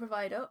leading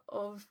provider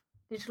of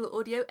digital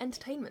audio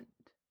entertainment.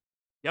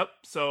 Yep,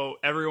 so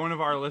every one of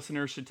our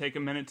listeners should take a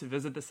minute to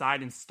visit the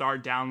site and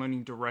start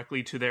downloading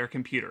directly to their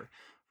computer.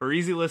 For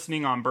easy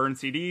listening on burned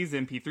CDs,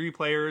 MP3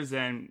 players,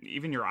 and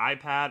even your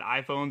iPad,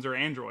 iPhones, or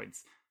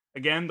Androids.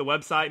 Again, the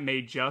website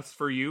made just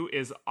for you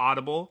is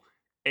Audible,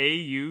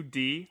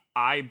 AUDIBLE,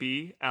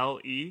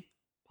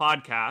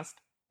 podcast,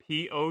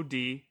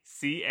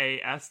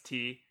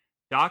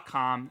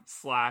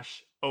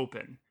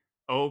 podcast.com/open,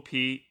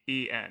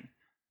 OPEN.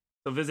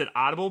 So visit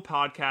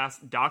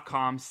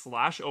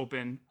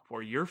audiblepodcast.com/open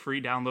for your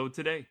free download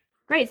today.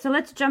 Great, so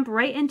let's jump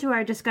right into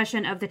our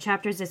discussion of the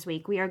chapters this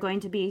week. We are going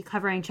to be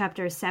covering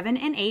chapters 7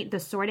 and 8, the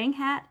Sorting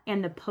Hat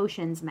and the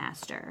Potions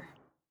Master.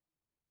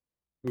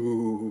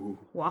 Ooh.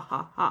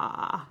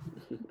 Wahaha.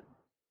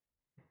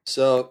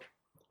 So,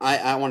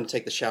 I want to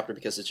take this chapter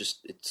because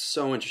it's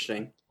so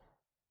interesting.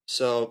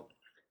 So,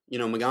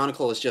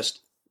 McGonagall has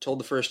just told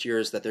the first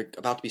years that they're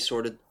about to be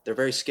sorted. They're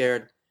very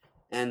scared.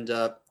 And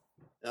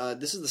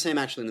this is the same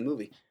actually in the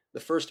movie. The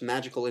first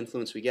magical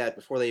influence we get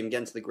before they even get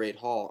into the Great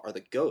Hall are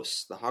the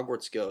ghosts, the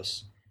Hogwarts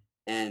ghosts.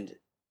 And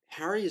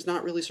Harry is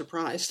not really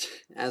surprised,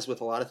 as with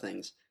a lot of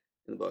things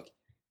in the book.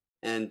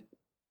 And,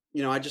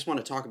 I just want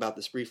to talk about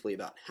this briefly,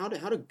 about how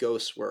do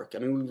ghosts work. I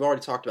mean, we've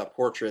already talked about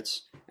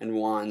portraits and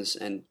wands,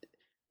 and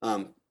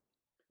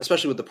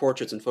especially with the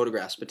portraits and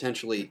photographs,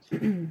 potentially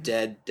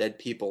dead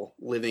people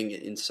living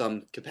in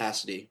some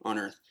capacity on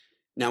Earth.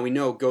 Now, we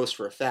know ghosts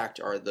for a fact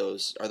are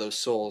those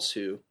souls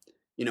who,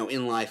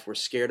 in life were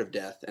scared of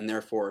death and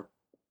therefore,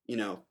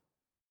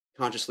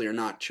 consciously or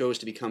not, chose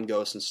to become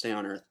ghosts and stay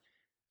on Earth.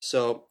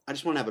 So I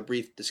just want to have a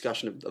brief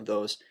discussion of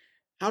those.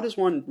 How does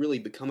one really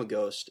become a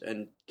ghost,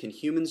 and can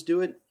humans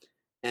do it?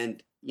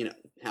 And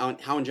how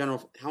in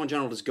general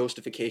does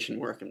ghostification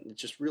work? And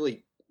it's just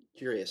really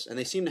curious. And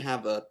they seem to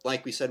have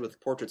like we said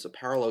with portraits, a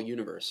parallel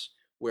universe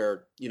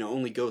where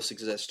only ghosts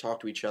exist, talk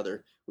to each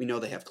other. We know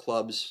they have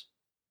clubs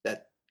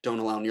that don't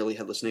allow Nearly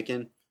Headless Nick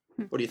in.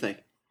 What do you think?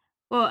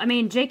 Well, I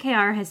mean,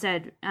 JKR has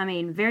said,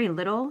 very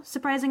little,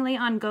 surprisingly,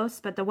 on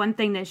ghosts, but the one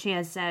thing that she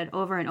has said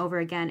over and over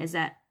again is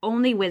that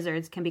only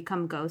wizards can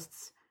become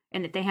ghosts,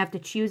 and that they have to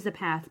choose the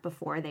path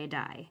before they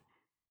die.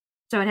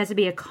 So it has to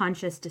be a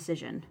conscious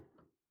decision.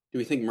 Do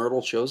we think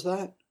Myrtle chose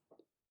that?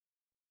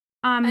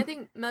 I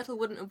think Myrtle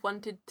wouldn't have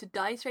wanted to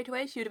die straight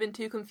away. She would have been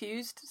too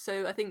confused,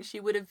 so I think she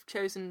would have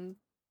chosen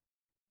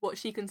what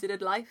she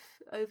considered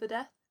life over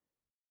death.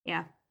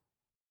 Yeah.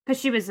 Because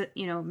she was,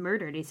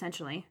 murdered,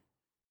 essentially.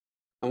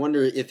 I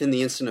wonder if in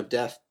the instant of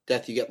death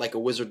you get like a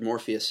wizard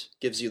Morpheus,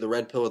 gives you the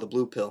red pill or the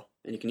blue pill,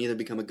 and you can either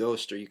become a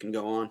ghost or you can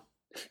go on.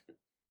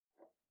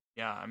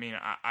 Yeah, I mean,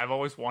 I've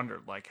always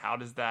wondered, like, how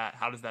does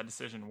that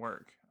decision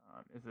work?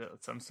 Is it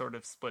some sort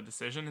of split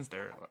decision? Is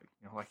there,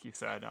 like you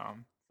said,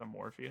 some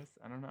Morpheus?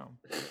 I don't know.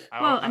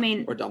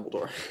 Or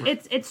Dumbledore.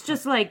 it's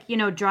just like,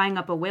 drawing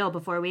up a will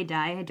before we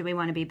die. Do we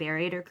want to be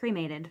buried or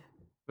cremated?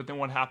 But then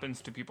what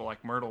happens to people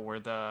like Myrtle, where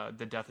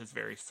the death is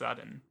very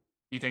sudden?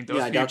 Do you think those?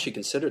 Yeah, I doubt she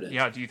considered it.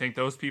 Yeah, do you think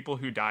those people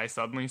who die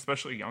suddenly,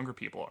 especially younger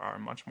people, are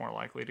much more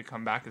likely to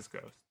come back as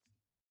ghosts?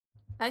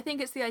 I think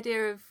it's the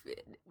idea of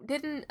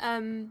didn't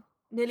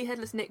Nearly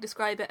Headless Nick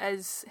describe it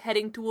as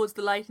heading towards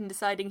the light and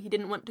deciding he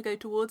didn't want to go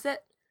towards it?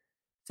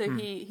 So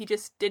he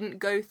just didn't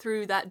go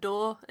through that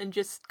door and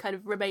just kind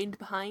of remained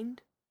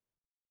behind?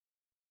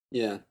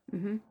 Yeah.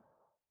 Mm-hmm.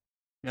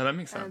 Yeah, that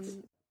makes sense.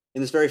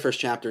 In this very first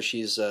chapter,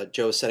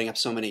 Jo's setting up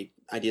so many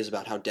ideas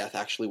about how death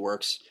actually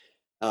works.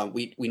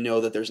 We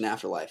know that there's an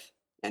afterlife,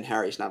 and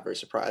Harry's not very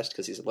surprised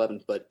because he's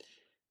 11, but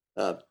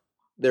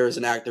there's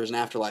an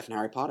afterlife in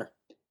Harry Potter.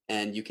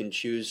 And you can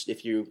choose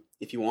if you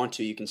want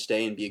to, you can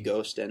stay and be a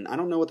ghost. And I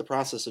don't know what the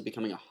process of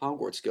becoming a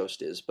Hogwarts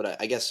ghost is, but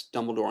I guess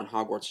Dumbledore and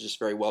Hogwarts are just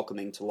very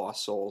welcoming to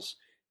lost souls.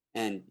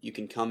 And you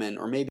can come in,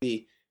 or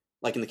maybe,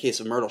 like in the case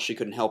of Myrtle, she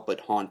couldn't help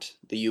but haunt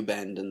the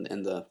U-Bend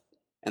and the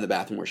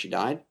bathroom where she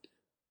died.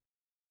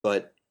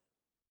 But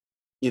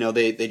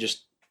they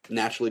just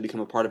naturally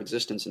become a part of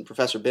existence. And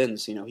Professor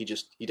Binns, he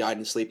died in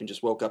his sleep and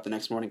just woke up the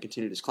next morning and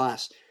continued his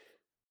class.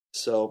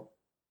 So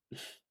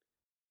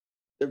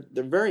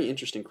they're very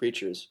interesting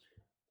creatures.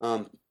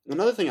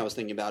 Another thing I was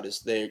thinking about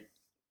is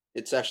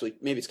it's actually,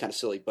 maybe it's kind of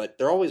silly, but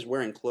they're always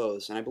wearing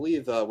clothes. And I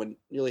believe when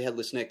Nearly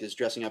Headless Nick is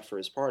dressing up for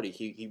his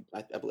party,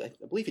 I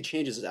believe he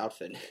changes his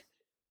outfit.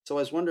 So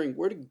I was wondering,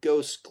 where do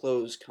ghost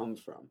clothes come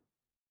from?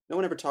 No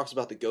one ever talks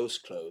about the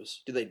ghost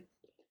clothes.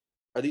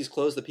 Are these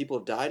clothes that people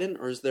have died in,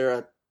 or is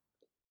there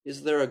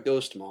a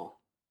ghost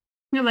mall?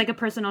 You're like a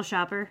personal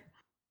shopper.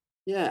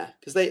 Yeah,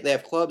 because they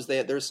have clubs.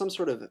 There's some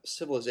sort of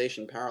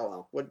civilization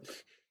parallel. What?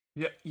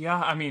 Yeah.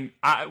 I mean,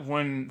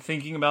 when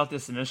thinking about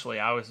this initially,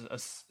 I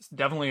was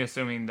definitely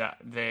assuming that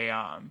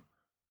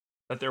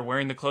they're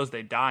wearing the clothes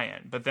they die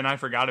in. But then I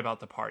forgot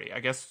about the party. I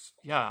guess,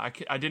 yeah,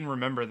 I didn't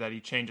remember that he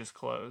changes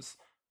clothes.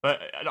 But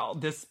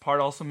this part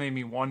also made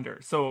me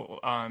wonder. So,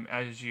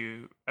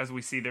 as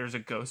we see, there's a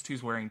ghost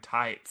who's wearing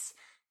tights.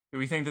 Do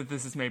we think that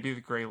this is maybe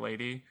the Grey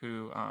Lady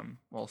who,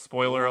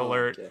 spoiler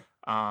alert,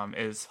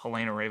 okay, is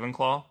Helena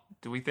Ravenclaw?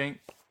 Do we think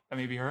that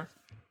may be her?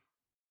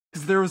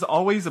 Because there was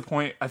always a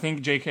point, I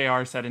think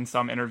JKR said in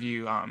some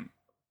interview,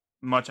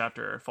 much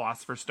after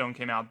Philosopher's Stone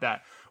came out,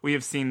 that we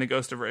have seen the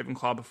ghost of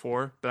Ravenclaw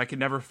before, but I could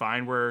never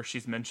find where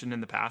she's mentioned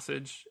in the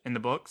passage, in the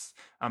books,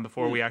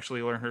 before we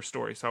actually learn her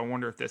story. So I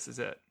wonder if this is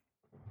it.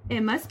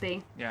 It must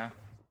be. Yeah.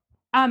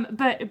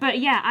 But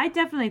yeah, I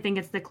definitely think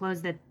it's the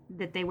clothes that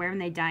they wear when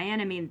they die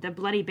in. I mean, the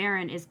Bloody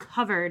Baron is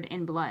covered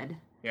in blood.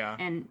 Yeah.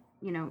 And,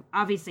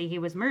 obviously he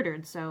was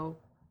murdered, so...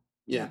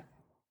 Yeah.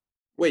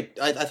 Wait,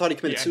 I thought he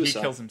committed suicide.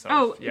 He kills himself.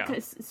 Oh, yeah.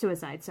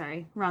 Suicide,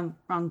 sorry. Wrong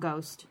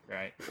ghost.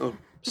 Right. Oh,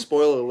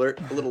 spoiler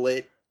alert, a little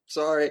late.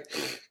 Sorry.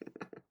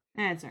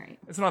 That's all right.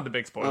 It's not the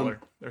big spoiler.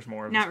 There's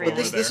more of a not spoiler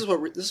really. This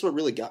is what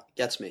really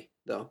gets me,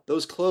 though.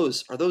 Those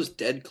clothes, are those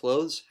dead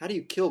clothes? How do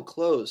you kill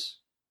clothes?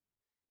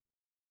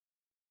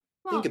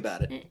 Well, think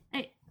about it.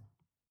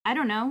 I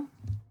don't know.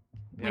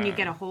 Yeah. When you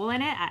get a hole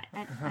in it, I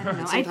don't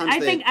know.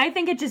 I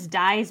think it just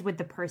dies with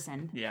the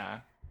person. Yeah.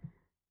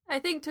 I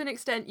think to an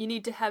extent you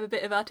need to have a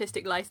bit of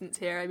artistic license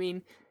here. I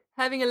mean,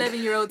 having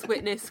 11-year-olds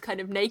witness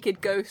kind of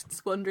naked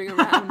ghosts wandering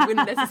around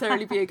wouldn't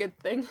necessarily be a good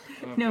thing.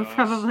 Oh, no, gosh.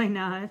 probably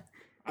not.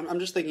 I'm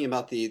just thinking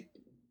about the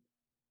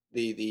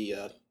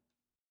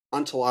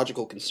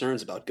ontological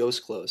concerns about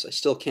ghost clothes. I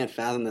still can't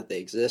fathom that they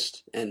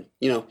exist. And,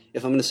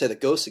 if I'm going to say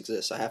that ghosts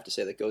exist, I have to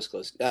say that ghost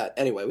clothes...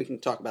 anyway, we can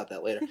talk about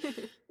that later.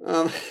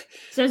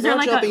 So is there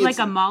like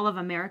a Mall of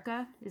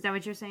America? Is that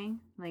what you're saying?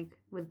 Like,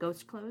 with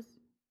ghost clothes?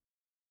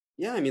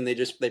 Yeah, I mean,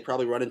 they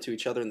probably run into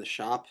each other in the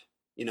shop.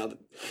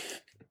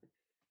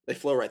 They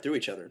flow right through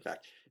each other, in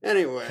fact.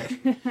 Anyway,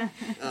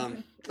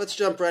 let's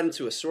jump right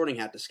into a Sorting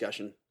Hat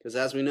discussion, because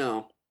as we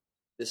know,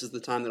 this is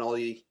the time that all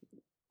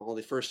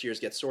the first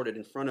years get sorted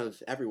in front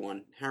of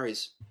everyone.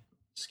 Harry's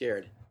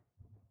scared.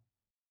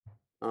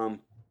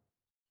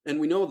 And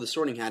we know of the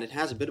Sorting Hat, it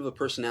has a bit of a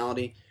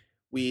personality.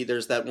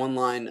 There's that one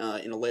line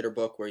in a later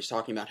book where he's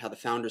talking about how the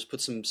founders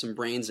put some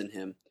brains in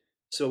him.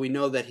 So we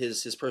know that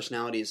his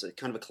personality is a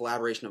kind of a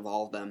collaboration of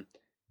all of them.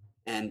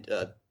 And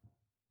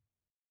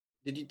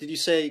did you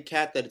say,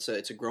 Kat, that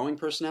it's a growing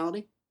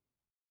personality?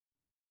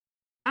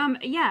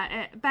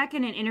 Back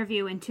in an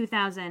interview in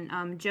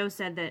 2000, Joe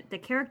said that the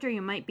character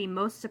you might be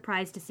most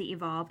surprised to see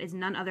evolve is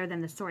none other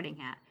than the Sorting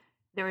Hat.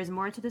 There is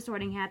more to the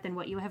Sorting Hat than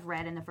what you have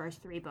read in the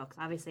first 3 books.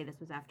 Obviously, this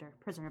was after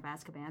Prisoner of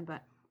Azkaban,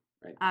 but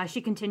right.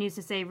 She continues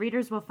to say,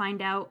 readers will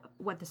find out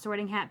what the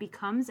Sorting Hat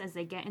becomes as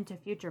they get into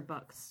future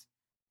books.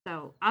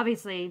 So,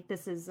 obviously,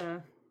 this is...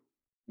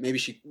 Maybe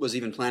she was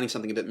even planning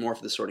something a bit more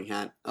for the Sorting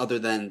Hat, other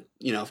than,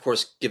 of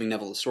course, giving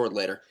Neville the sword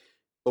later.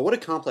 But what a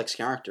complex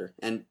character,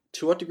 and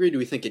to what degree do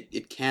we think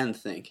it can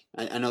think?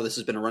 I know this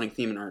has been a running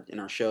theme in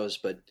our shows,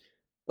 but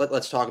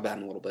let's talk about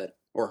him a little bit,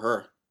 or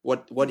her.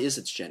 What is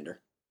its gender?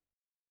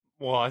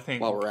 Well, I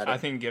think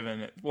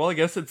given it, I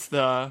guess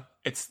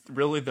it's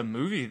really the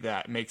movie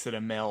that makes it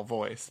a male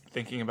voice.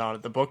 Thinking about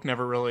it, the book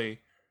never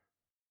really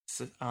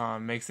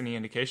makes any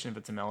indication if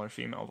it's a male or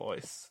female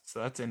voice,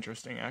 so that's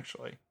interesting,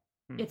 actually.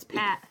 It's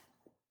Pat.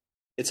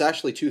 It's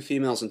actually 2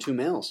 females and 2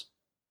 males.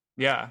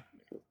 Yeah.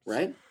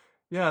 Right?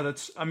 Yeah,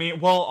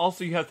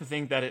 also you have to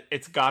think that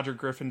it's Godric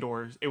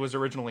Gryffindor's. It was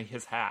originally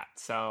his hat,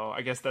 so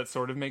I guess that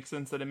sort of makes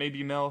sense that it may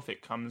be male if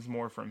it comes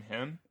more from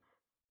him.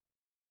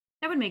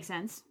 That would make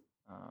sense.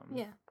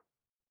 Yeah.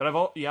 But I've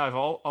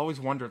always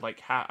wondered,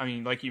 like, how,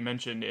 like you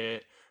mentioned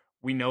it,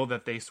 we know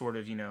that they sort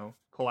of,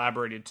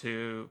 collaborated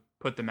to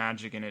put the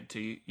magic in it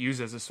to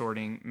use as a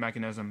sorting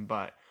mechanism,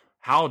 but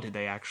how did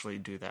they actually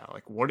do that?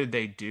 Like, what did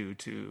they do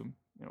to,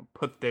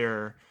 put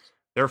their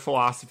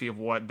philosophy of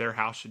what their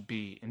house should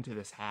be into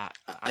this hat?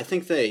 I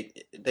think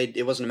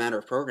it wasn't a matter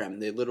of programming.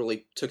 They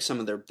literally took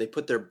they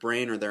put their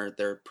brain or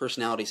their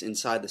personalities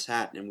inside this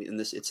hat, and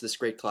it's this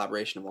great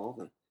collaboration of all of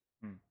them.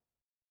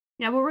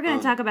 Yeah, well, we're going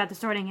to talk about the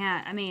Sorting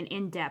Hat,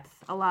 in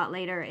depth a lot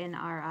later in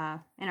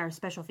our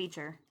special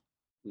feature.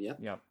 Yep.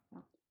 Yep.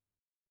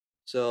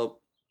 So,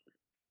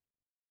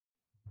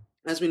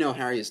 as we know,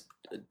 Harry is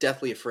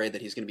deathly afraid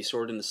that he's going to be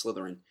sorted into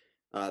Slytherin.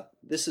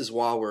 This is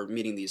while we're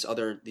meeting these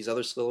other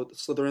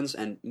Slytherins,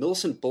 and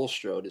Millicent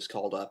Bulstrode is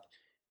called up,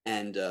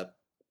 and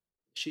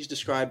she's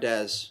described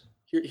as,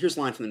 here's a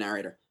line from the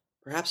narrator,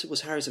 perhaps it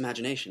was Harry's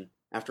imagination,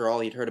 after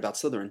all he'd heard about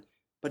Slytherin,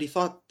 but he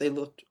thought they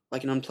looked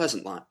like an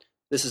unpleasant lot.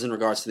 This is in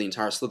regards to the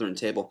entire Slytherin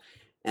table.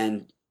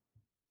 And,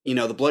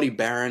 the Bloody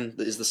Baron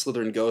is the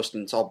Slytherin ghost,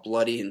 and it's all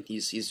bloody, and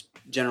he's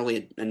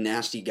generally a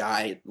nasty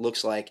guy, it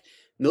looks like.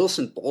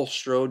 Millicent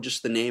Bulstrode,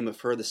 just the name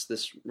of her,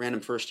 this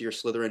random first-year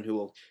Slytherin who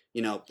will,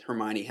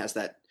 Hermione has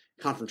that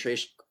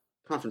confrontation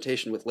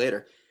with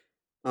later.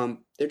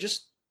 They're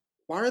just,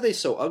 why are they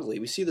so ugly?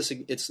 We see this,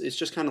 it's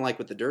just kind of like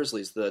with the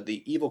Dursleys.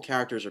 The evil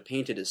characters are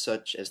painted as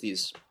such as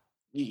these,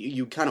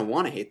 you kind of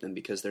want to hate them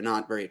because they're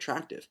not very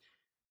attractive.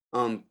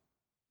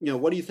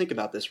 What do you think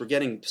about this? We're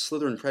getting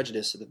Slytherin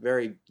prejudice at the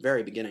very,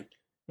 very beginning.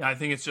 Yeah, I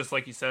think it's just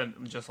like you said,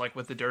 just like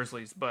with the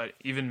Dursleys, but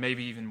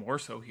maybe even more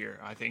so here.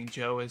 I think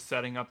Joe is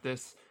setting up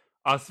this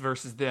us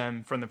versus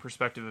them from the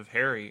perspective of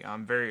Harry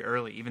very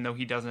early, even though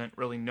he doesn't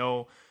really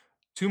know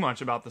too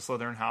much about the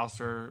Slytherin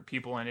house or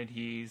people in it.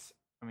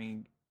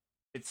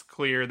 It's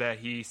clear that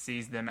he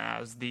sees them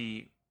as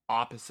the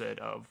opposite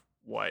of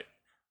what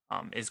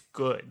is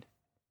good.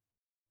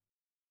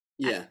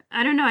 Yeah.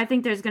 I don't know. I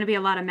think there's going to be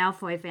a lot of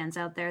Malfoy fans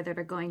out there that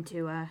are going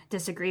to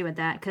disagree with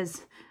that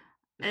because,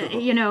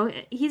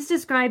 he's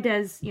described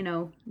as,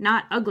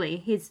 not ugly.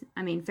 He's,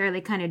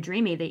 fairly kind of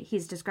dreamy. That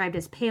he's described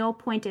as pale,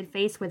 pointed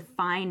face with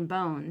fine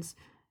bones.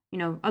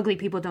 Ugly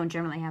people don't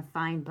generally have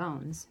fine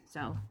bones.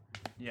 So.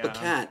 Yeah.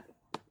 But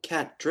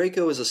Kat,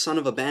 Draco is a son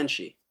of a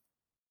banshee.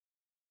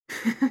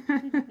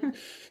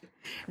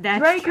 That's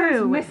Draco's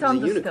true.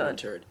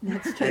 Misunderstood.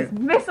 That's true.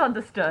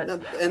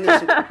 Misunderstood. And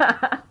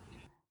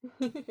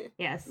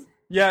Yes.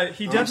 Yeah,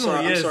 he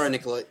definitely is. I'm sorry,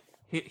 Nicola.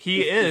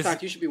 He is. In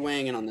fact, you should be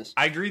weighing in on this.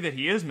 I agree that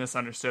he is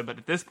misunderstood, but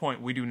at this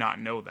point, we do not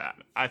know that.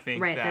 I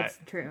think that that's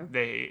true.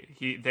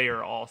 They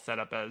are all set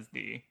up as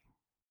the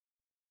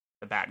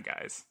bad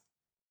guys.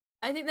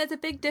 I think there's a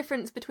big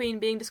difference between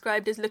being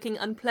described as looking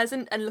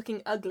unpleasant and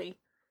looking ugly.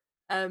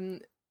 They're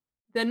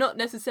not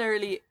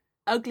necessarily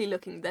ugly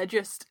looking; they're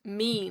just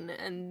mean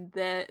and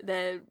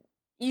they're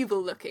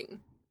evil looking.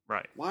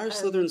 Right. Why are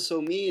Slytherins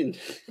so mean?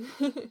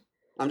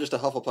 I'm just a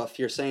Hufflepuff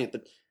here saying it,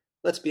 but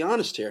let's be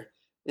honest here.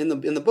 In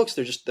the books,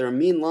 they're a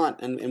mean lot,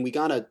 and we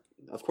gotta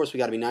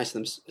be nice to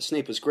them.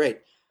 Snape was great,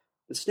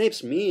 but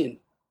Snape's mean,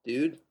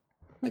 dude.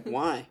 Like,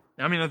 why?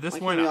 At this why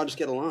point, can't we all just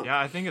get along? Yeah,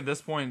 I think at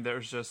this point,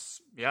 there's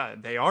just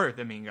they are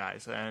the mean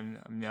guys, and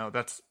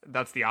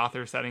that's the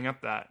author setting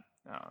up that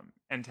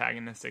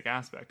antagonistic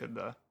aspect of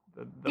the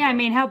yeah,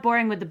 book. how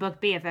boring would the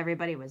book be if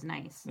everybody was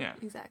nice? Yeah,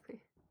 exactly.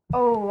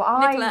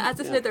 Nicola, as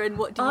a Slytherin,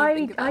 what do you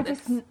think about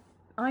this?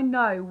 I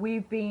know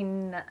we've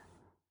been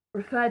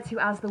referred to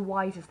as the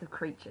wisest of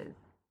creatures.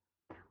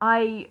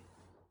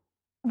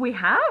 We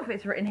have,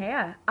 it's written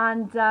here,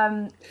 and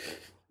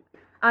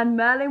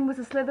Merlin was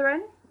a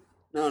Slytherin,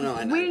 No,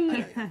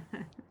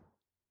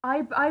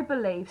 I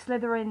believe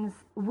Slytherins,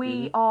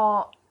 we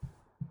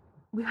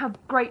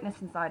have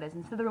greatness inside us,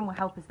 and Slytherin will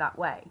help us that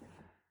way.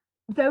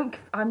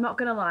 I'm not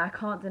gonna lie, I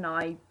can't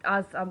deny,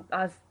 as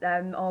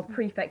our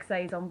prefect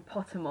says on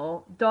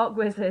Pottermore, dark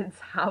wizards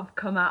have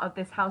come out of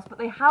this house, but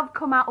they have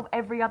come out of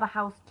every other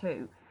house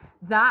too.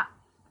 That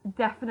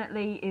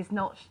definitely is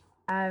not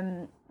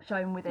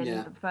shown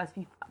within the first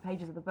few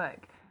pages of the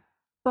book.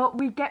 But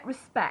we get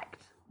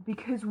respect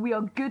because we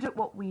are good at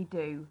what we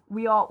do.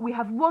 We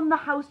have won the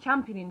house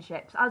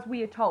championships, as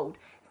we are told,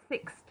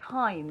 6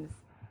 times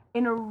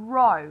in a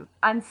row,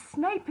 and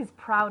Snape is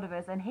proud of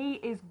us, and he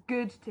is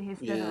good to his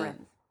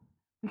Slytherins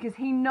because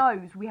he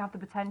knows we have the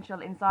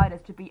potential inside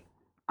us to be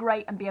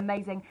great and be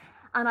amazing.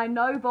 And I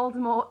know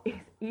Voldemort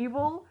is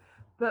evil,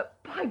 but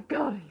by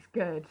God, he's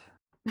good.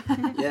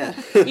 Yeah.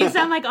 You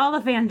sound like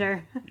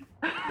Ollivander.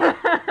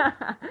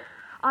 I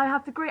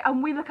have to agree,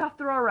 and we look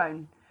after our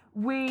own.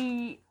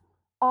 We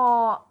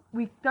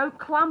don't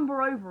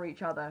clamber over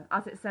each other,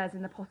 as it says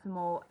in the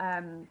Pottermore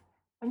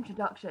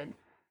introduction.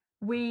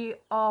 We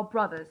are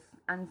brothers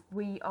and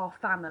we are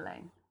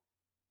family.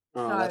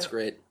 Oh, so that's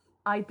great.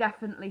 I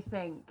definitely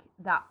think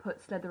that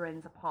puts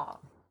Slytherins apart.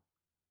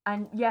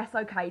 And yes,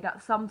 okay,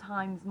 that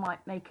sometimes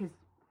might make us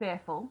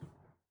fearful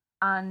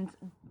and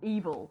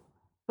evil,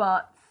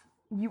 but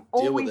you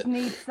always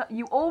need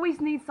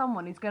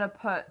someone who's going to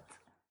put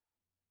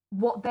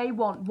what they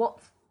want, what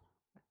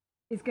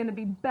is going to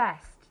be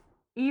best,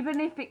 even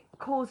if it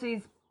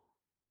causes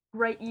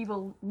great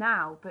evil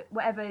now, but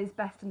whatever is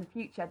best in the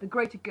future, the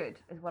greater good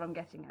is what I'm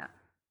getting at.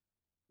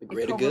 The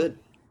greater good.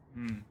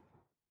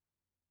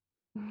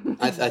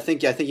 I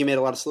think you made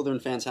a lot of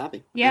Slytherin fans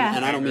happy. Yeah,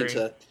 and I don't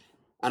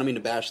mean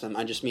to bash them.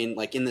 I just mean,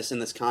 like, in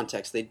this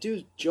context,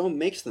 Joe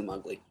makes them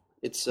ugly.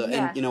 It's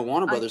and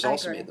Warner Brothers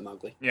also made them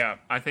ugly. Yeah,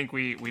 I think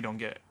we don't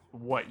get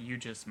what you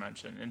just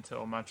mentioned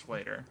until much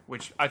later,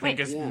 which I think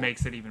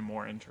makes it even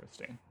more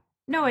interesting.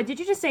 Noah, did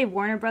you just say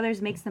Warner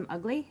Brothers makes them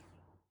ugly?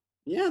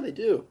 Yeah, they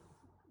do.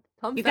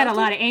 You've got a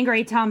lot of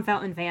angry Tom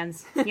Felton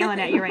fans yelling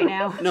at you right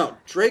now. No,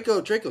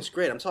 Draco's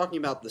great. I'm talking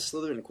about the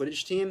Slytherin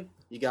Quidditch team.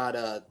 You got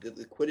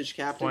the Quidditch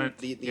captain, Flint,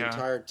 the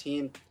entire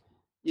team.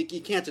 You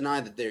can't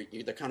deny that they're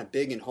kind of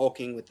big and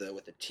hulking with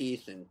the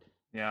teeth and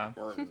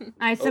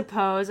I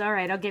suppose. All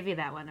right, I'll give you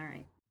that one. All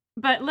right,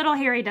 but little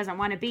Harry doesn't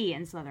want to be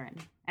in Slytherin,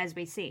 as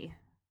we see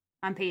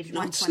on page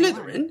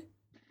 121.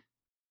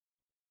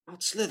 Not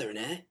Slytherin,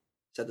 eh?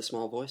 Said the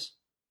small voice.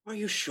 Are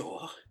you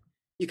sure?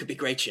 You could be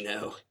great, you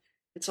know.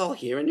 It's all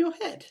here in your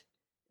head.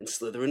 And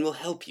Slytherin will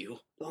help you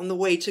on the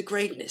way to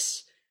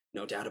greatness.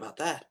 No doubt about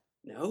that.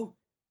 No?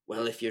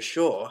 Well, if you're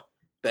sure,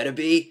 better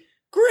be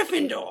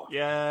Gryffindor.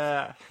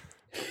 Yeah.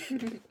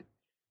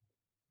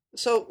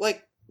 So,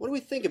 like, what do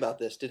we think about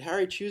this? Did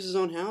Harry choose his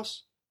own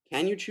house?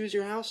 Can you choose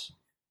your house?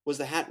 Was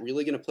the hat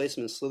really going to place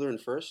him in Slytherin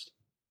first?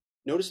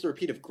 Notice the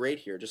repeat of great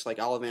here, just like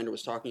Ollivander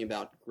was talking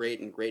about great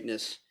and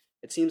greatness.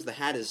 It seems the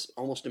hat is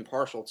almost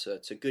impartial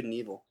to good and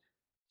evil.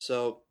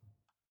 So,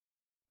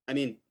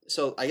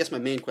 I guess my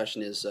main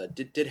question is,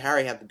 did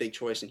Harry have the big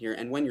choice in here?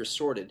 And when you're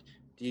sorted,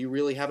 do you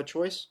really have a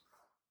choice?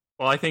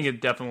 Well, I think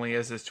it definitely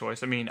is his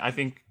choice. I mean, I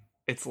think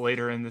it's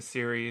later in the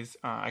series,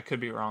 I could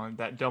be wrong,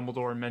 that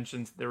Dumbledore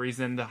mentions the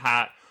reason the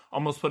hat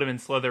almost put him in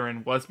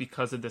Slytherin was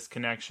because of this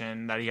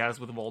connection that he has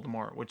with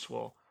Voldemort, which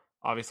will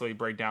obviously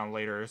break down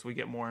later as we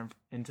get more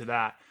into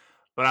that.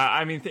 But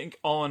I think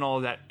all in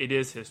all that it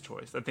is his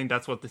choice. I think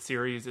that's what the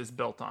series is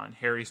built on,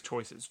 Harry's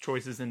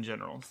choices in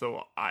general.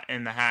 So,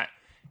 and the hat,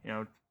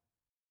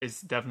 is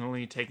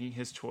definitely taking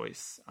his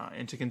choice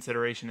into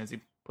consideration as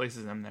he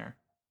places him there.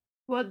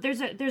 Well,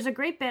 there's a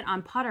great bit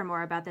on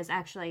Pottermore about this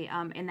actually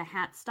in the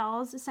hat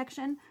stalls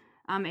section.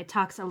 It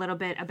talks a little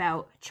bit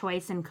about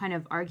choice and kind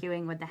of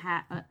arguing with the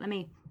hat. I'm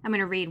going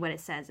to read what it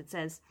says. It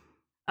says,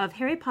 of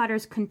Harry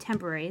Potter's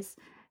contemporaries,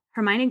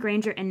 Hermione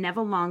Granger and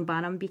Neville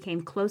Longbottom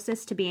became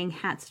closest to being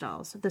hat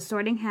stalls. The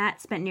Sorting Hat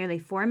spent nearly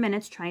 4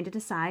 minutes trying to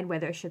decide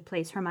whether it should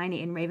place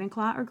Hermione in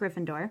Ravenclaw or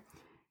Gryffindor.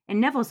 In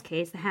Neville's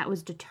case, the hat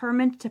was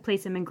determined to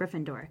place him in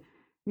Gryffindor.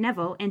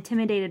 Neville,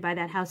 intimidated by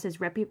that house's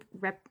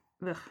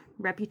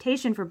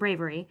reputation for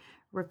bravery,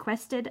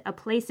 requested a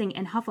placing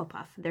in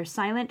Hufflepuff. Their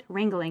silent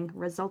wrangling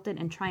resulted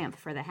in triumph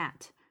for the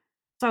hat.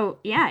 So,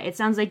 yeah, it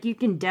sounds like you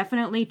can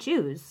definitely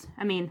choose.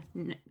 I mean,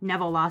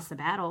 Neville lost the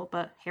battle,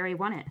 but Harry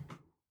won it.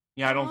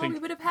 Yeah, I don't think we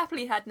would have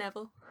happily had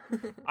Neville.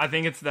 I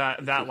think it's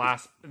that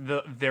last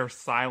their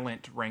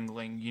silent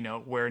wrangling,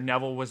 where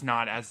Neville was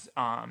not as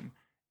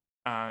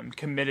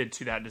committed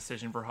to that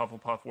decision for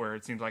Hufflepuff, where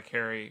it seems like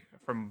Harry,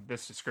 from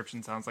this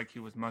description, sounds like he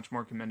was much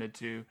more committed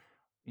to,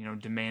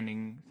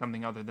 demanding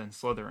something other than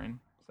Slytherin.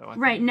 So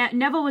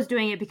Neville was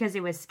doing it because he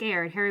was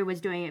scared. Harry was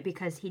doing it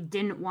because he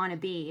didn't want to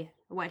be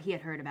what he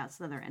had heard about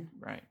Slytherin.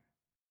 Right.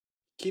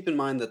 Keep in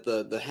mind that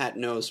the hat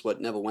knows what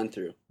Neville went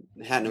through.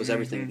 The hat knows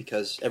everything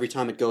because every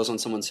time it goes on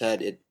someone's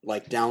head, it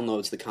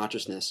downloads the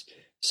consciousness.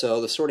 So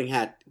the Sorting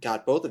Hat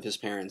got both of his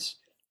parents,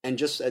 and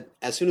just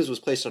as soon as it was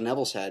placed on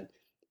Neville's head,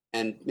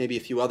 and maybe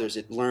a few others,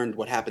 it learned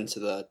what happened to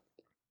the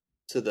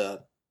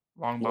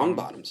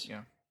Longbottoms.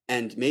 Yeah.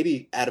 And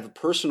maybe out of a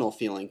personal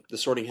feeling, the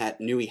Sorting Hat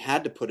knew he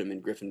had to put him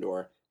in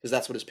Gryffindor because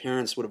that's what his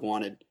parents would have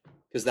wanted,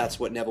 because that's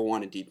what Neville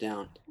wanted deep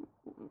down.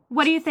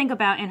 What do you think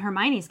about in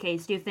Hermione's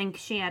case? Do you think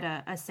she had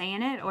a say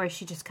in it, or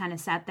she just kind of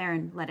sat there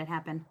and let it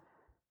happen?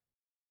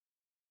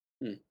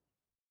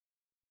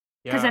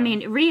 Because, I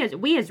mean,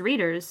 we as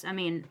readers, I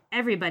mean,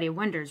 everybody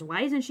wonders,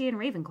 why isn't she in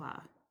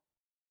Ravenclaw?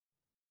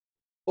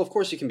 Well, of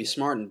course you can be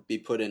smart and be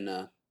put in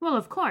Well,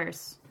 of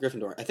course.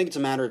 Gryffindor. I think it's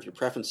a matter of your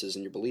preferences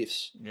and your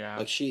beliefs. Yeah.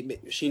 Like, she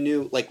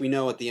knew, like we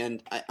know at the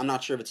end, I'm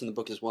not sure if it's in the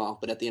book as well,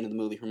 but at the end of the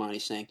movie,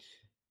 Hermione's saying,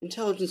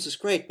 intelligence is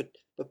great,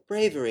 but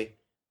bravery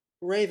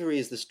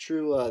is this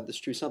true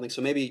something.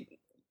 So maybe,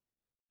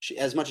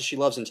 as much as she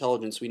loves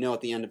intelligence, we know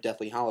at the end of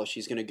Deathly Hallows,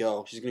 she's going to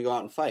go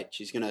out and fight.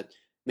 She's going to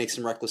make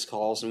some reckless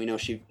calls, and we know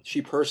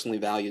she personally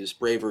values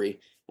bravery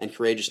and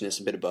courageousness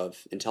a bit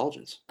above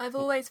intelligence. I've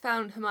always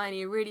found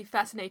Hermione a really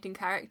fascinating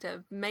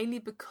character, mainly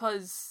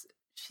because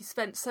she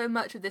spent so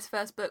much of this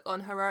first book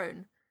on her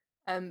own.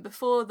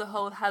 Before the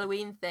whole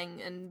Halloween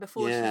thing, and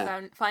before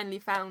she finally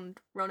found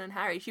Ron and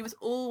Harry, she was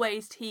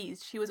always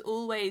teased. She was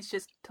always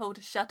just told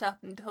to shut up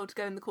and told to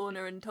go in the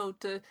corner and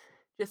told to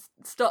just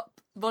stop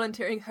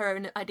volunteering her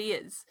own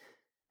ideas.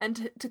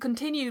 And to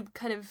continue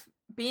kind of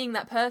being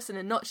that person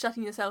and not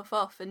shutting yourself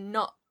off and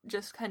not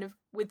just kind of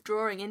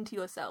withdrawing into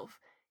yourself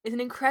is an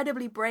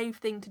incredibly brave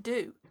thing to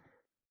do.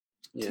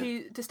 Yeah.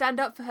 To stand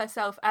up for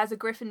herself as a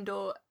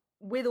Gryffindor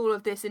with all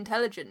of this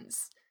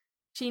intelligence.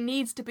 She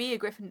needs to be a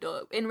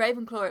Gryffindor. In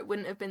Ravenclaw, it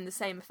wouldn't have been the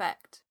same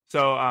effect.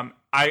 So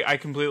I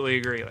completely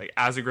agree. Like,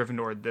 as a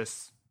Gryffindor,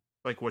 this,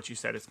 like what you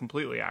said, is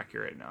completely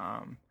accurate.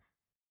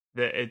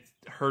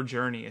 Her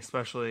journey,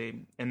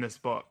 especially in this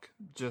book,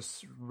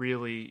 just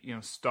really,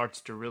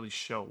 starts to really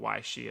show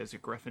why she is a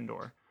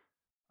Gryffindor.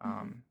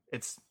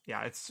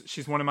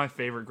 She's one of my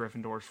favorite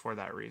Gryffindors for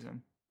that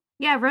reason.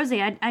 Yeah,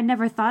 Rosie, I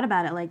never thought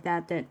about it like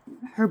that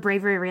her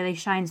bravery really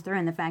shines through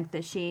in the fact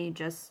that she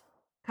just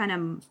kind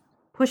of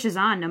pushes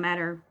on no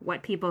matter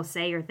what people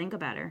say or think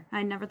about her.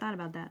 I never thought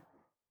about that.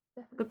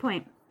 Good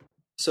point.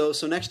 So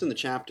next in the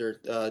chapter,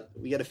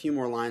 we get a few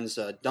more lines.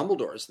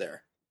 Dumbledore's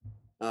there.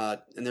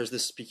 And there's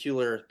this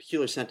peculiar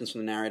sentence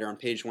from the narrator on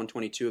page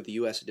 122 of the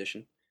U.S.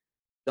 edition.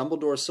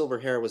 Dumbledore's silver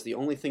hair was the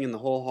only thing in the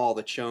whole hall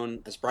that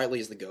shone as brightly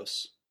as the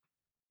ghosts.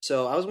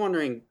 So I was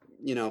wondering,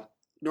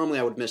 normally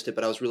I would have missed it,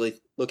 but I was really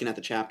looking at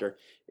the chapter.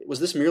 Was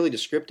this merely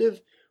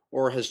descriptive,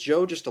 or has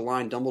Joe just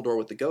aligned Dumbledore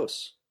with the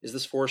ghosts? Is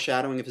this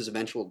foreshadowing of his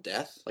eventual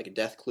death, like a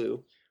death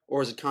clue?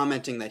 Or is it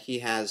commenting that he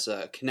has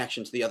a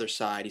connection to the other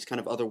side, he's kind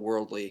of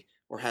otherworldly,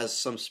 or has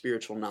some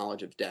spiritual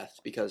knowledge of death?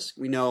 Because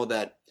we know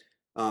that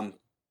in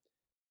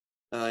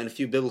a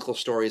few biblical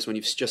stories, when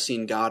you've just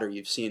seen God or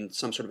you've seen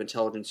some sort of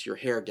intelligence, your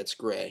hair gets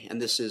gray.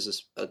 And this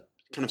is a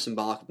kind of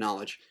symbolic of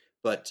knowledge.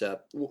 But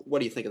what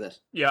do you think of this?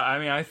 Yeah, I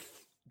mean, I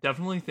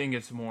definitely think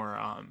it's more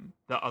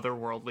the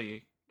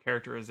otherworldly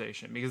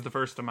characterization, because the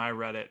first time I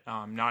read it,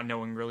 not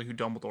knowing really who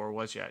Dumbledore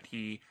was yet,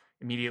 he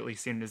immediately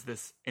seemed as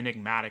this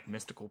enigmatic,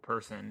 mystical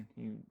person.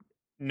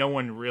 No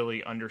one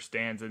really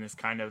understands and is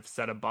kind of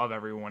set above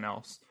everyone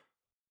else.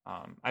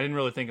 I didn't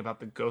really think about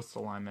the ghost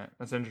alignment.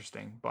 That's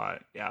interesting,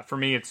 but yeah, for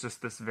me, it's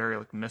just this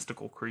very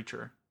mystical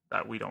creature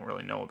that we don't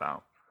really know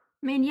about.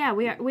 I mean, yeah,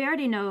 we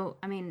already know.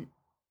 I mean,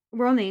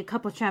 we're only a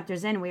couple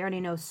chapters in. We already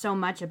know so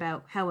much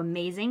about how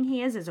amazing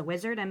he is as a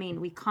wizard. I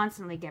mean, we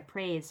constantly get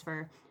praise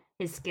for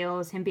his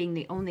skills, him being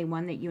the only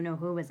one that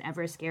who was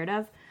ever scared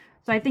of.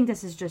 So I think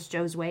this is just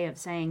Joe's way of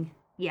saying,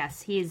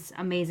 yes, he's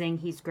amazing,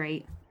 he's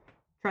great,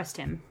 trust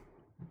him.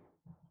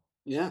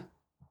 Yeah.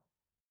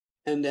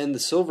 And the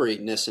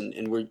silveriness,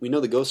 and we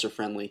know the ghosts are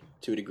friendly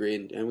to a degree,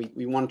 and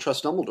we want to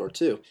trust Dumbledore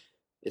too.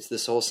 It's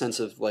this whole sense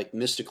of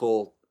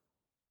mystical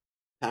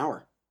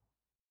power.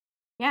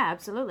 Yeah,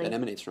 absolutely. That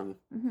emanates from him.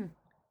 Mm-hmm.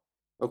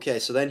 Okay,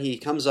 so then he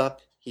comes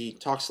up, he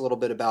talks a little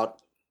bit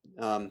about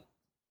the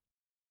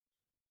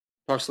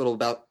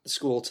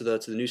school to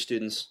the new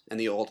students and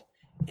the old,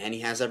 and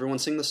he has everyone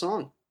sing the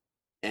song.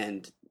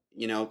 And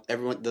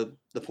everyone,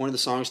 the point of the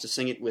song is to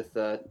sing it with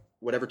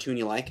whatever tune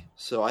you like.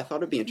 So I thought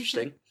it'd be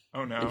interesting.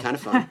 Oh no! And kind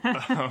of fun.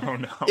 Oh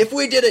no! If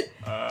we did it.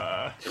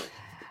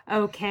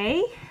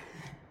 Okay.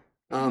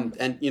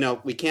 And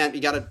we can't.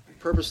 You got to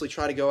purposely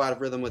try to go out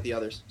of rhythm with the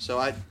others.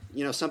 So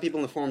some people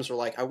in the forums were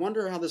like, I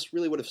wonder how this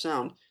really would have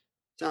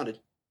sounded.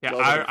 Yeah,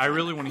 I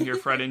really want to hear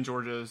Fred and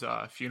George's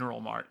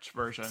funeral march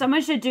version.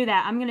 Someone should do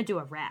that. I'm gonna do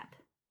a rap.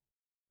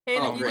 Hey,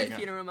 you did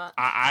funeral march.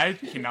 I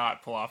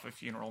cannot pull off a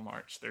funeral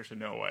march. There's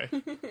no way.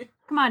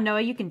 Come on,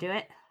 Noah, you can do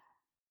it.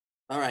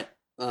 All right.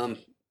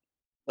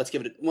 Let's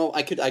give it. Well,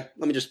 let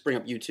me just bring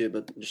up YouTube,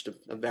 but just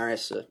a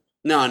various.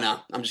 No,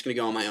 I'm just gonna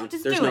go on my own.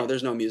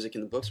 There's no music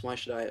in the books. Why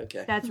should I?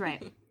 Okay. That's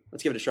right.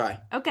 Let's give it a try.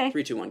 Okay.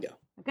 3, 2, 1, go.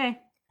 Okay.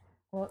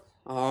 What's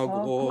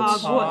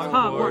Hogwarts,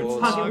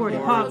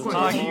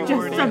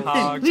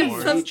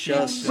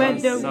 just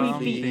something. Whether we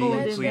be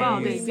old and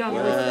bald and young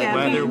and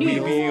scabby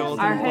new,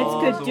 our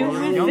heads could do with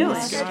filling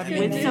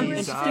with some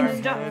interesting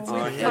stuff.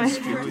 Our heads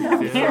could do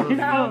with filling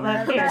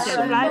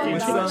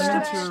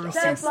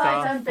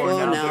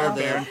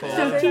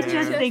So teach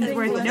us things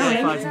worth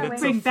knowing.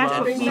 Bring back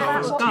what we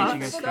forgot.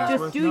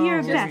 Just do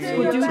your best.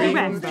 We'll do the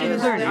rest and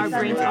learn our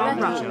brains all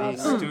rot.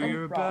 Just do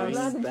your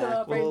best.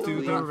 We'll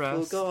do the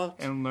rest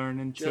and learn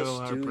until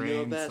our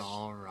brains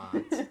all rot.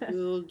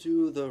 We'll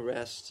do the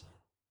rest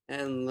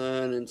and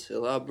learn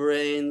until our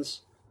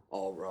brains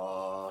all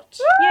rot.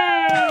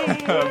 Yay!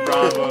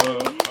 Bravo!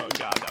 Oh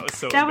god, that was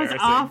so That was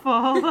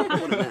awful.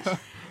 What a mess.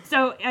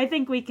 So I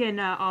think we can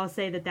all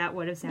say that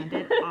would have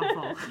sounded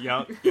awful.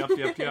 Yep.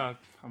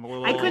 I'm a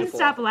little. I couldn't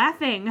stop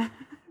laughing.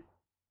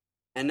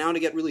 And now to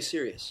get really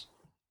serious.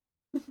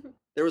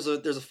 There's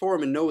a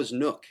forum in Noah's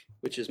Nook,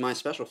 which is my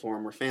special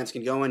forum where fans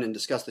can go in and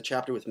discuss the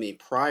chapter with me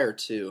prior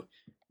to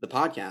the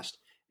podcast.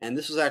 And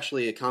this was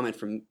actually a comment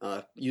from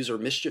user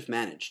Mischief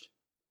Managed.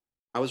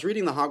 I was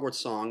reading the Hogwarts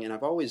song, and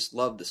I've always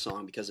loved the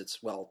song because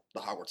it's, well,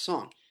 the Hogwarts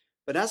song.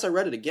 But as I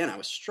read it again, I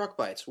was struck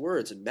by its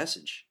words and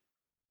message.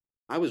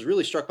 I was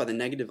really struck by the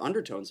negative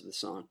undertones of the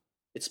song.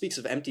 It speaks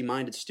of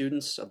empty-minded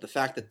students, of the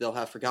fact that they'll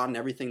have forgotten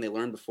everything they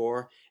learned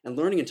before, and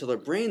learning until their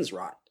brains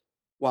rot.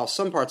 While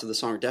some parts of the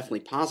song are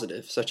definitely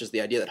positive, such as the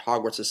idea that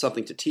Hogwarts is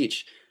something to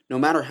teach, no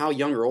matter how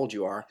young or old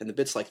you are, and the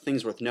bits like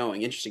things worth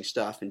knowing, interesting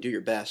stuff, and do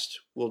your best,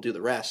 we'll do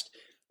the rest,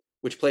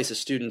 which places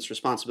students'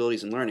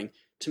 responsibilities in learning,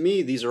 to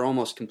me these are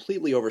almost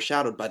completely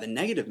overshadowed by the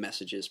negative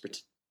messages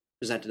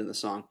presented in the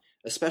song,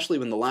 especially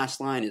when the last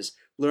line is,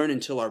 learn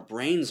until our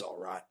brains all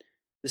rot.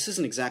 This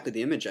isn't exactly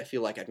the image I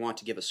feel like I'd want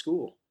to give a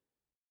school.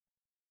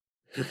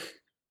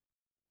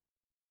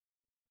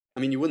 I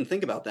mean, you wouldn't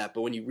think about that,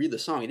 but when you read the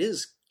song, it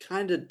is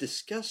kind of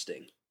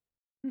disgusting.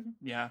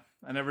 Yeah,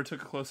 I never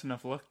took a close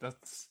enough look.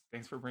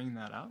 Thanks for bringing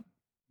that up.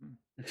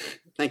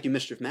 Thank you,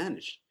 Mischief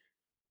Managed.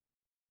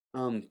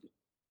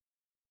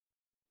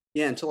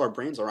 Yeah, until our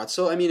brains are rot.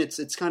 So I mean,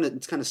 it's kind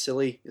of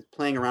silly. It's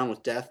playing around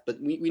with death, but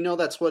we know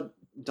that's what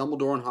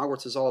Dumbledore and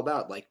Hogwarts is all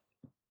about. Like,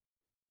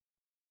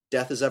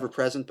 death is ever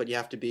present, but you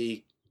have to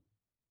be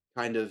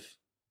kind of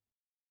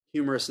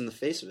humorous in the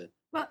face of it.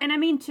 Well, and I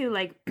mean too,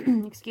 like,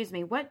 excuse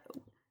me,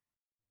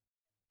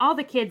 all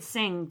the kids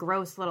sing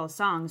gross little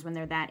songs when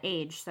they're that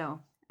age, so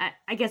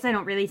I guess I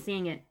don't really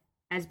seeing it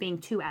as being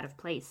too out of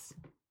place.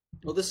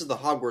 Well, this is the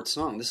Hogwarts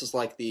song. This is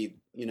like the,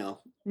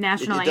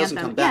 national anthem. It doesn't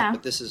come back, yeah.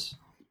 but this is,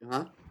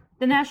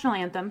 the national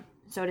anthem,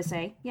 so to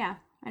say. Yeah,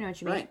 I know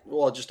what you mean. Right.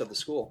 Well, just of the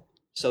school.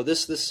 So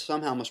this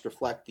somehow must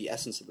reflect the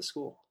essence of the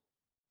school.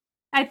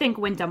 I think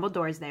when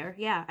Dumbledore's there,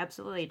 yeah,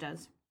 absolutely it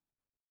does.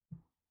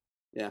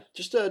 Yeah,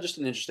 just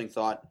an interesting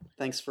thought.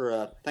 Thanks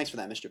for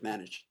that, Mischief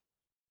Managed.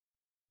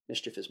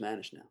 Mischief is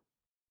managed now.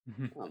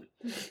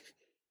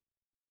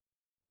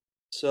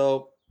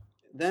 So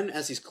then,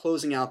 as he's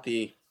closing out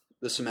the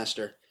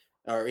semester,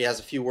 or he has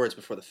a few words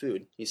before the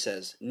food, he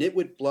says,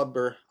 "Nitwit,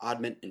 Blubber,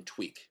 Oddment, and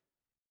Tweak."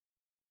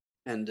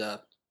 And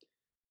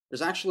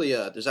there's actually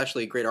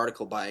a great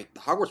article by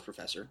the Hogwarts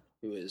professor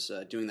who is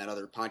doing that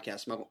other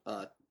podcast,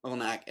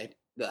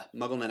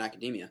 MuggleNet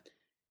Academia,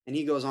 and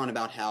he goes on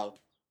about how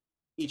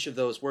each of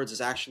those words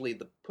is actually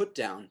the put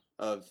down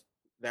of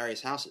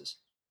various houses.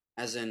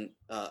 As in,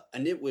 a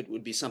nitwit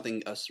would be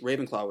something a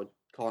Ravenclaw would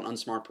call an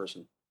unsmart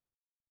person.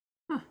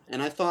 Huh.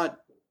 And I thought,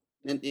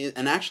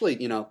 and actually,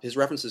 his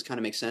references kind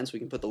of make sense. We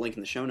can put the link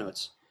in the show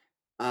notes.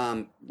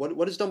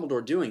 What is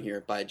Dumbledore doing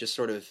here by just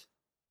sort of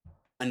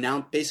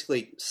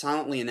basically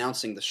silently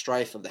announcing the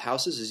strife of the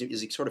houses?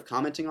 Is he sort of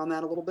commenting on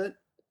that a little bit?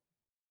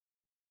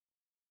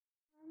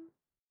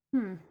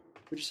 Would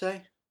you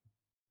say?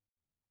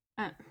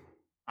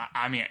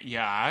 I mean,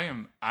 yeah,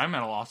 I'm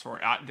at a loss for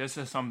it. This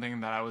is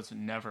something that I was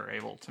never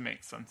able to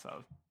make sense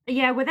of.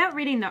 Yeah, without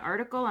reading the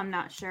article, I'm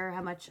not sure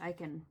how much I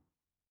can...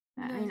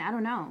 I mean, I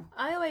don't know.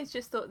 I always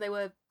just thought they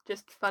were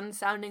just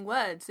fun-sounding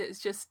words. It's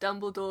just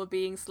Dumbledore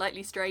being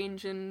slightly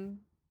strange and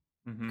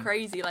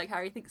crazy like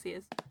Harry thinks he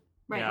is.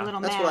 Right, Yeah. a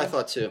little That's mad. what I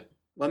thought too.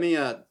 Let me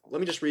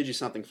just read you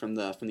something from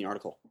the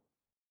article.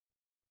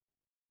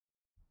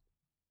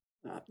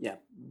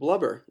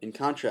 Blubber, in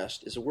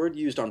contrast, is a word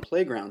used on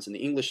playgrounds in the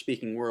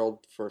English-speaking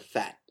world for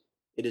fat.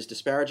 It is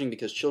disparaging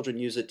because children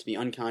use it to be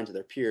unkind to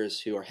their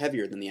peers who are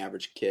heavier than the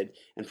average kid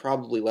and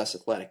probably less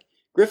athletic.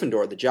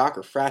 Gryffindor, the jock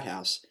or frat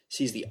house,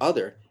 sees the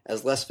other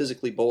as less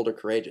physically bold or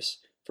courageous,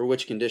 for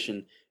which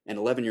condition an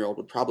 11-year-old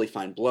would probably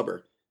find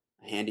blubber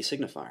a handy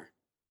signifier.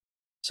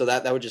 So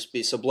that would just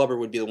be, so blubber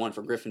would be the one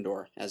for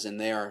Gryffindor, as in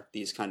they are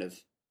these kind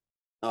of,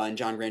 in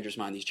John Granger's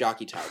mind, these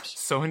jockey types.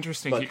 So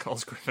interesting. But he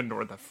calls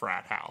Gryffindor the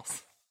frat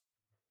house.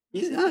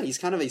 He's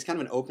kind of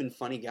an open,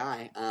 funny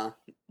guy. I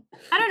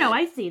don't know,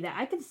 I see that.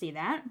 I can see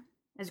that.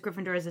 As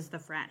Gryffindor's is the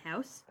frat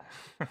house.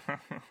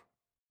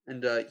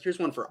 And here's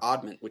one for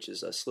oddment, which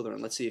is Slytherin.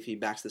 Let's see if he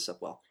backs this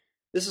up well.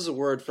 This is a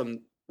word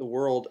from the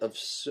world of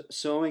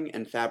sewing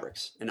and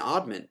fabrics. An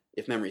oddment,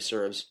 if memory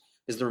serves,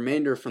 is the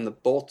remainder from the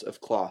bolt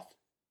of cloth.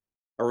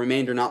 a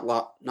remainder not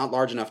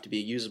large enough to be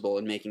usable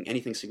in making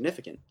anything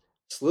significant.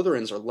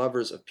 Slytherins are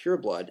lovers of pure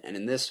blood, and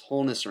in this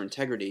wholeness or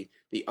integrity,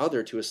 the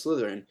other to a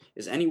Slytherin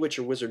is any witch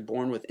or wizard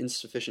born with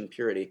insufficient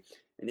purity,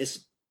 why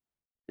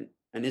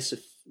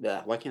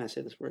can't I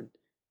say this word?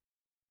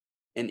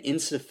 An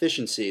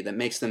insufficiency that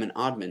makes them an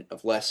oddment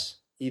of less,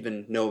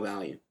 even no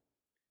value.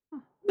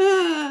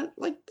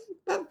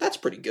 That's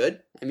pretty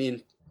good. I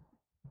mean,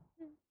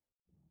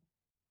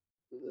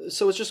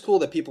 so it's just cool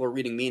that people are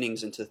reading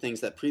meanings into things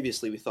that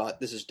previously we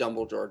thought this is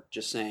Dumbledore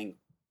just saying,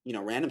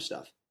 random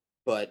stuff.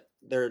 But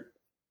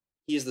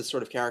he is the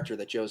sort of character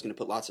that Joe's going to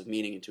put lots of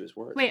meaning into his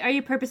words. Wait, are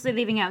you purposely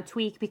leaving out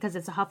Tweak because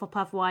it's a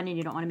Hufflepuff one and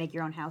you don't want to make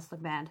your own house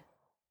look bad?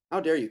 How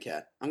dare you,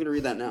 Kat? I'm going to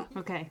read that now.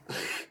 Okay.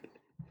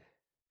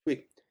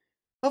 Tweak.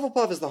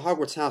 Hufflepuff is the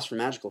Hogwarts house for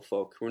magical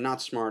folk who are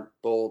not smart,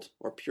 bold,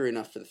 or pure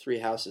enough for the 3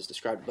 houses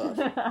described above.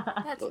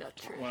 That's not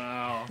true.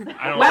 Wow.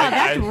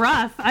 That's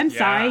rough. I'm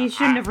sorry. You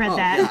shouldn't have read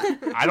that.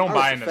 Yeah. I don't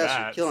buy into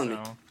that. Killing me.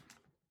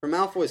 For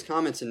Malfoy's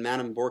comments in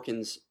Madame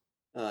Borkin's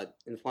in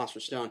the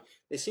Philosopher's Stone,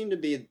 they seem to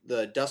be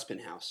the Dustbin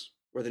House,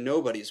 where the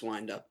nobodies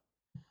wind up.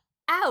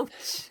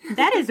 Ouch!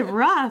 That is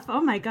rough.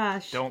 Oh my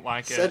gosh. Don't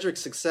like it.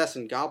 Cedric's success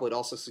in Goblet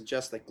also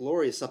suggests that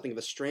Glory is something of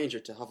a stranger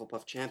to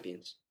Hufflepuff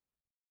champions.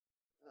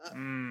 All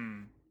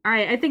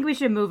right, I think we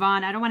should move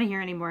on. I don't want to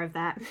hear any more of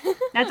that.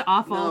 That's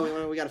awful.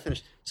 No, we got to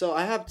finish. So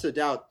I have to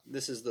doubt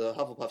this is the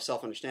Hufflepuff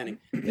self-understanding.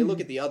 They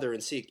look at the other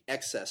and seek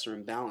excess or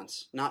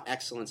imbalance, not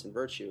excellence and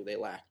virtue they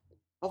lack.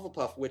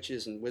 Hufflepuff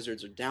witches and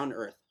wizards are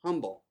down-to-earth,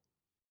 humble,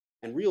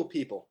 and real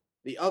people.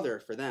 The other,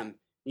 for them,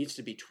 needs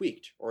to be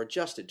tweaked or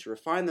adjusted to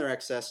refine their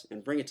excess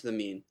and bring it to the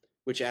mean,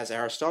 which, as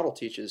Aristotle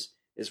teaches,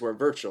 is where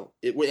virtue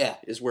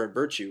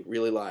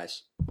really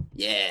lies.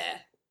 Yeah.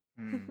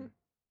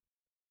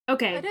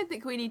 Okay. I don't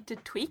think we need to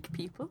tweak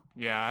people.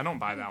 Yeah, I don't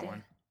buy that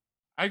one.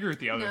 I agree with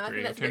the other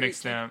 3 to an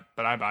extent,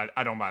 but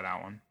I don't buy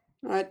that one.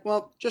 All right,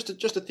 well, just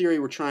a theory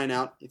we're trying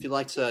out. If you'd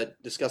like to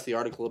discuss the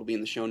article, it'll be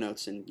in the show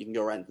notes, and you can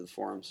go right into the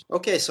forums.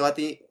 Okay,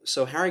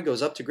 so Harry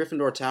goes up to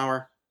Gryffindor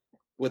Tower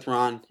with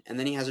Ron, and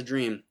then he has a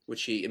dream,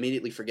 which he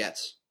immediately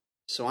forgets.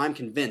 So I'm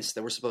convinced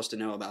that we're supposed to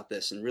know about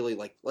this, and really,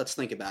 let's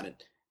think about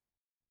it.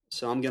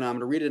 So I'm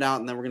gonna read it out,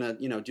 and then we're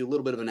gonna, do a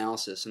little bit of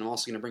analysis, and I'm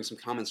also gonna bring some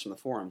comments from the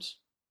forums.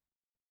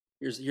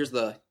 Here's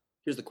the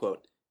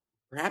quote.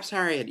 Perhaps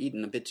Harry had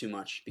eaten a bit too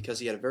much, because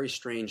he had a very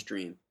strange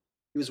dream.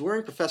 He was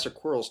wearing Professor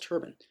Quirrell's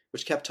turban,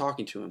 which kept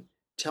talking to him,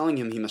 telling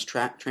him he must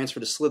transfer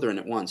to Slytherin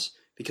at once,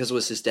 because it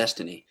was his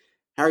destiny.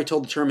 Harry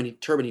told the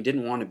turban he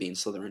didn't want to be in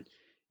Slytherin.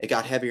 It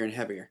got heavier and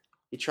heavier.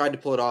 He tried to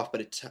pull it off,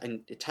 but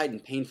it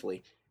tightened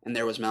painfully, and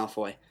there was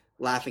Malfoy,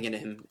 laughing at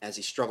him as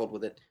he struggled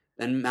with it.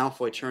 Then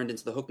Malfoy turned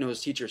into the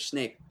hook-nosed teacher,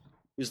 Snape,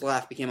 whose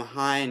laugh became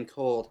high and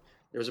cold.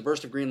 There was a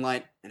burst of green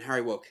light, and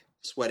Harry woke,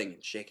 sweating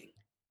and shaking.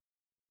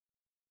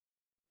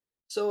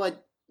 So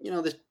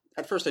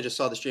at first I just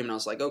saw this dream and I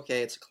was like,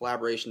 okay, it's a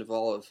collaboration of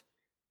all of,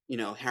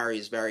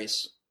 Harry's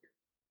various,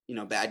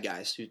 bad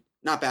guys.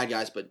 Not bad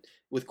guys, but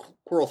with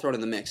Quirrell thrown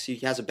in the mix. He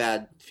has a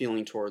bad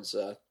feeling towards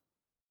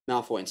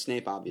Malfoy and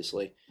Snape,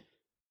 obviously.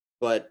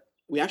 But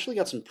we actually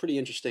got some pretty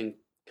interesting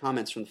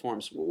comments from the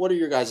forums. What are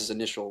your guys'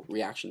 initial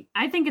reaction?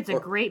 I think it's a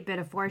great bit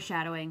of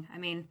foreshadowing. I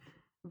mean,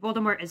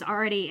 Voldemort is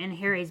already in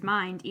Harry's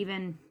mind,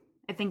 even,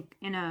 I think,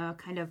 in a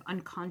kind of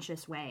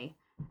unconscious way.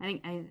 I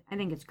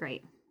think it's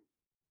great.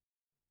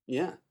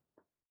 Yeah.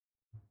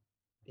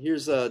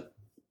 Here's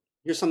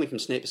something from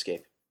Snape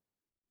Escape.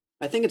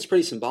 I think it's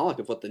pretty symbolic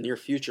of what the near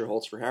future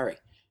holds for Harry.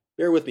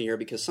 Bear with me here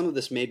because some of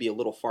this may be a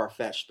little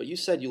far-fetched, but you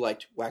said you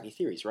liked wacky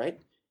theories, right?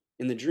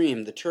 In the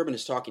dream, the turban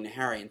is talking to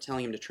Harry and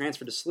telling him to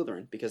transfer to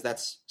Slytherin because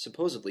that's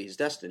supposedly his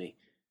destiny.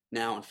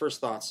 Now, on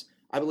first thoughts,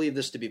 I believe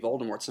this to be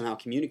Voldemort somehow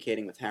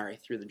communicating with Harry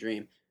through the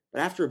dream,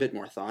 but after a bit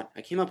more thought,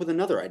 I came up with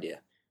another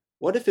idea.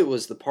 What if it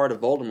was the part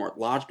of Voldemort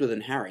lodged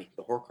within Harry,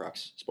 the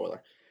Horcrux,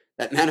 spoiler,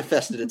 that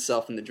manifested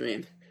itself in the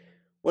dream?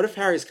 What if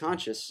Harry's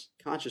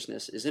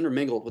consciousness is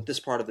intermingled with this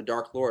part of the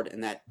Dark Lord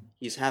and that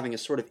he's having a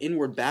sort of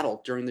inward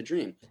battle during the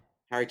dream?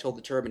 Harry told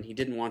the turban he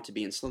didn't want to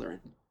be in Slytherin.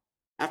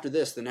 After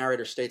this, the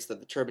narrator states that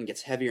the turban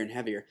gets heavier and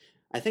heavier.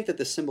 I think that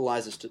this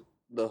symbolizes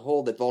the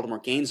hold that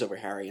Voldemort gains over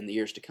Harry in the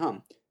years to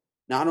come,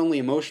 not only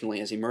emotionally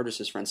as he murders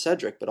his friend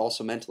Cedric, but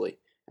also mentally,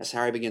 as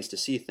Harry begins to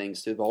see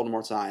things through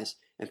Voldemort's eyes,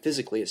 and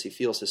physically as he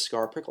feels his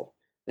scar prickle.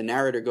 The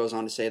narrator goes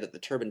on to say that the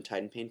turban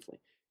tightened painfully.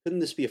 Couldn't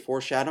this be a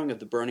foreshadowing of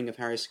the burning of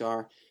Harry's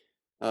scar?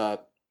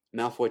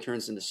 Malfoy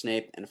turns into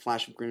Snape, and a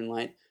flash of green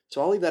light.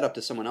 So I'll leave that up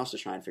to someone else to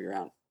try and figure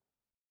out.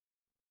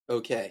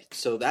 Okay,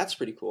 so that's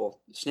pretty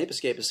cool. Snape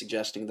Escape is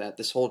suggesting that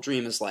this whole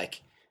dream is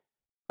like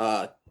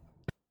a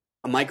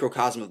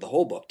microcosm of the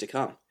whole book to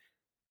come.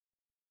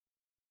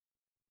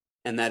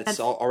 And that it's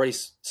already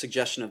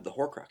suggestion of the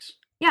Horcrux.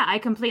 Yeah, I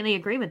completely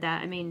agree with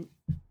that. I mean,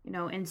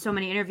 in so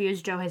many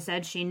interviews, Jo has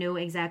said she knew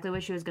exactly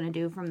what she was going to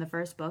do from the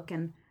first book,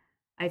 and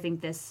I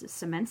think this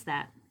cements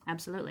that.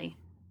 Absolutely.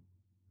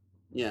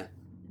 Yeah.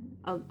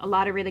 A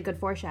lot of really good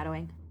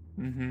foreshadowing.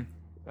 Mm-hmm.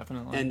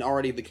 Definitely. And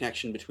already the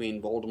connection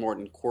between Voldemort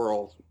and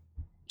Quirrell,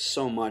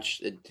 so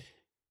much.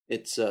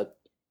 It's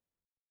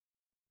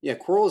Yeah,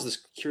 Quirrell is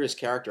this curious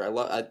character.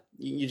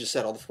 You just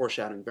said all the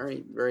foreshadowing.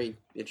 Very, very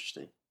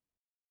interesting.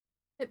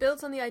 It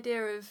builds on the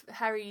idea of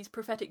Harry's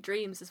prophetic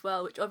dreams as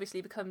well, which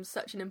obviously becomes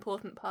such an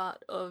important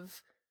part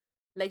of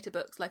later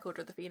books like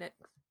Order of the Phoenix.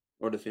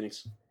 Order of the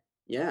Phoenix.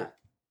 Yeah.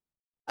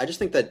 I just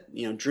think that,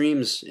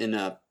 dreams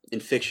in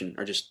fiction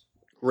are just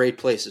great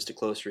places to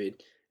close read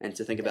and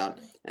to think about.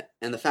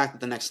 And the fact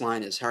that the next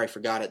line is Harry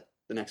forgot it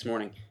the next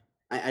morning.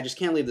 I just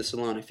can't leave this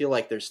alone. I feel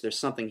like there's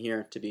something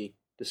here to be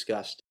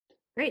discussed.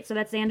 Great, so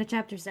that's the end of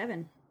chapter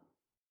 7.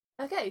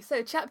 Okay,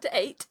 so chapter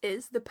 8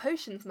 is The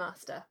Potions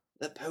Master.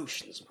 The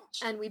Potions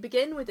Master. And we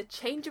begin with a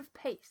change of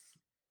pace.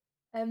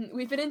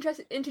 We've been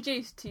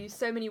introduced to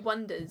so many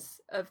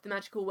wonders of the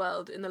magical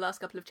world in the last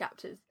couple of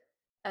chapters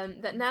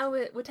that now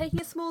we're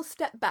taking a small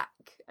step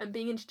back and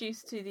being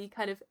introduced to the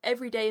kind of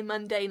everyday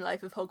mundane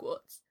life of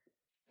Hogwarts.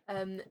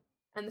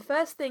 And the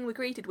first thing we're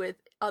greeted with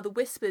are the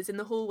whispers in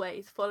the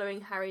hallways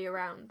following Harry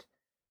around.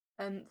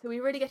 So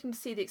we're really getting to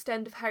see the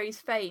extent of Harry's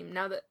fame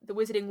now that the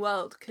wizarding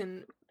world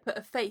can put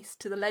a face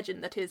to the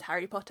legend that is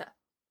Harry Potter.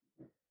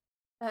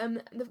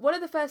 One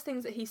of the first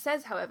things that he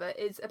says, however,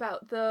 is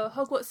about the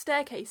Hogwarts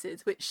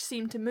staircases, which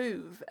seem to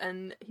move,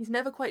 and he's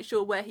never quite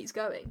sure where he's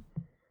going.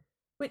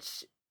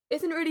 Which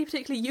isn't really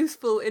particularly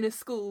useful in a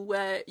school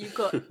where you've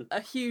got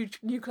a huge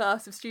new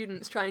class of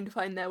students trying to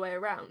find their way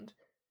around.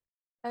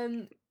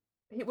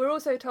 We're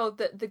also told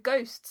that the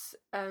ghosts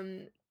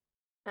and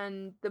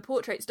the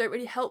portraits don't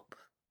really help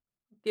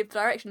give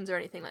directions or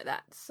anything like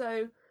that.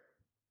 So,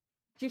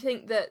 do you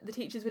think that the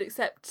teachers would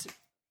accept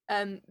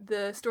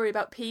the story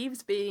about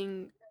Peeves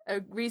being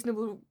a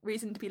reasonable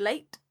reason to be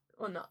late,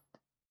 or not?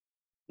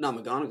 Not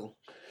McGonagall.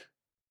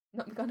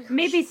 Not McGonagall.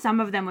 Maybe some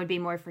of them would be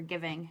more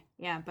forgiving.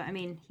 Yeah, but I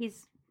mean,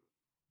 Peeves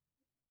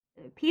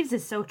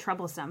is so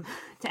troublesome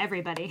to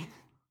everybody.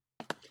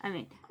 I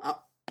mean...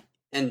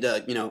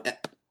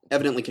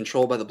 evidently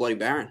controlled by the Bloody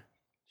Baron,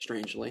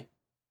 strangely.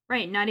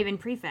 Right, not even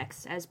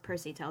prefects, as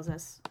Percy tells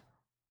us.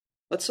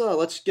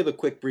 Let's give a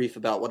quick brief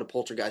about what a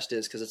poltergeist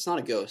is, because it's not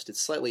a ghost,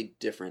 it's slightly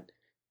different.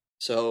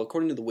 So,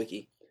 according to the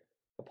wiki,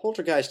 a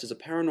poltergeist is a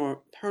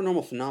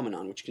paranormal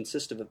phenomenon which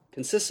consists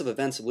of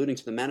events alluding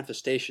to the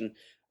manifestation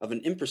of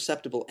an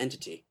imperceptible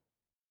entity.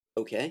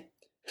 Okay?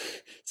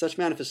 Such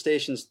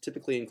manifestations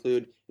typically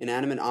include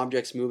inanimate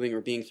objects moving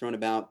or being thrown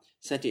about,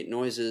 sentient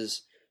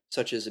noises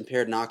such as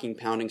impaired knocking,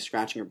 pounding,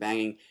 scratching, or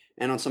banging,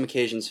 and on some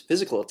occasions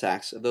physical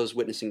attacks of those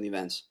witnessing the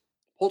events.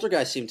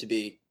 Poltergeists seem to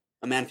be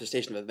a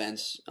manifestation of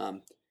events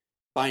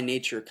by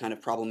nature kind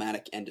of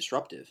problematic and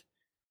disruptive.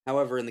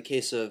 However, in the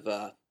case of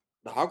the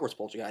Hogwarts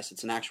poltergeist,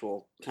 it's an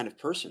actual kind of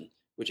person,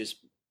 which is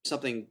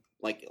something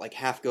like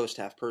half ghost,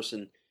 half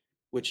person,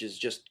 which is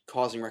just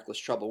causing reckless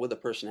trouble with a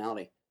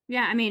personality.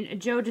 Yeah, I mean,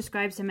 Joe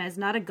describes him as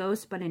not a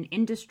ghost, but an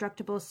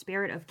indestructible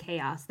spirit of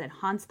chaos that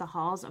haunts the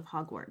halls of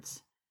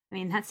Hogwarts. I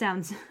mean, that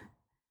sounds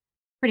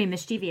pretty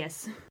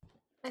mischievous.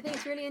 I think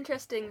it's really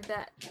interesting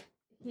that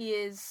he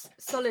is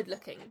solid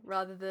looking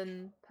rather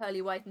than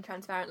pearly white and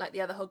transparent like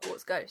the other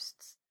Hogwarts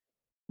ghosts.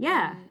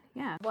 Yeah.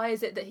 Why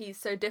is it that he's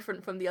so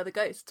different from the other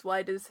ghosts?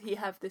 Why does he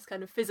have this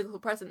kind of physical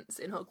presence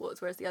in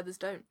Hogwarts, whereas the others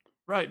don't?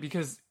 Right,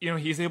 because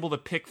he's able to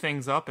pick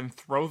things up and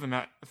throw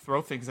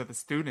things at the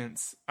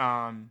students.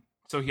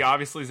 So he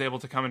obviously is able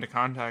to come into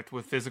contact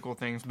with physical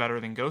things better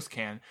than ghosts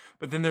can.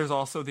 But then there's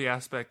also the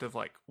aspect of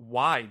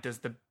why does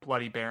the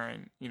Bloody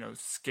Baron,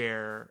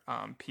 scare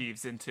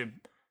Peeves into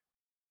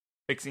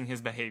fixing his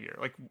behavior?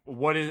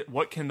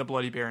 What can the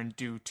Bloody Baron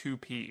do to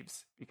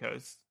Peeves?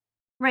 Because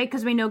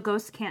we know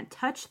ghosts can't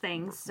touch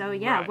things. So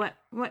yeah, right.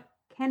 What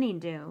can he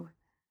do?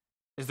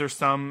 Is there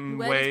some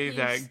way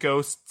that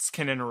ghosts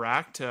can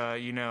interact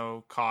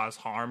to, cause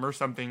harm or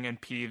something?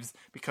 And Peeves,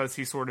 because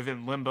he's sort of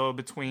in limbo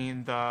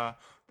between the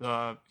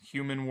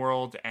human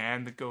world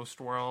and the ghost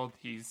world,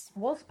 he's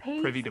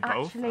privy to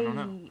both? Was Peeves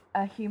actually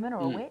a human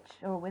or a witch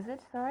or a wizard?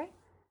 Sorry,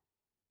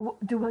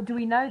 do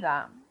we know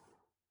that?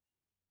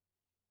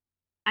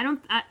 I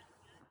don't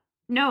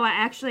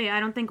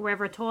think we're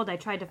ever told. I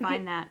tried to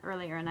find that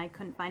earlier and I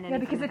couldn't find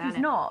anything. Yeah, because if he's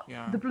it. not,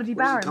 the Bloody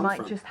Baron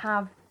might just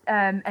have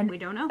we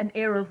don't know. an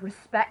air of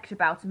respect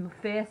about him,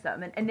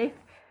 fearsome, and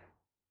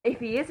if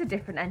he is a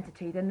different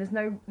entity, then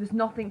there's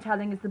nothing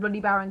telling us the Bloody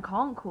Baron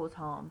can't cause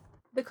harm.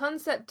 The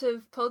concept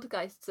of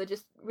poltergeists are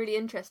just really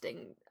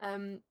interesting.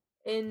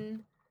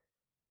 In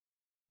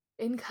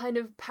kind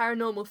of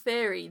paranormal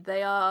theory,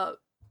 they are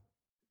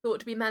thought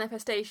to be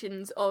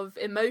manifestations of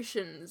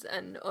emotions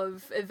and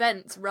of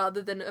events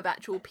rather than of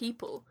actual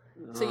people.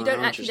 So you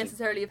don't actually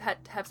necessarily have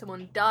had to have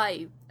someone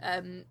die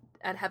and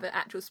have an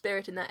actual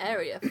spirit in that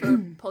area for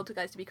a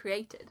poltergeist to be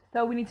created.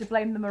 So we need to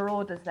blame the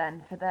Marauders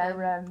then for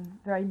their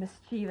very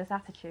mischievous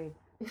attitude.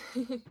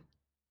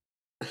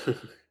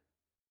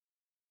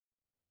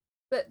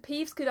 But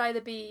Peeves could either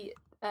be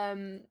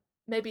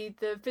maybe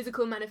the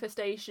physical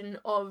manifestation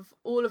of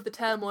all of the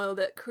turmoil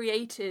that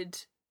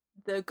created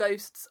the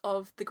ghosts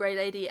of the Grey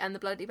Lady and the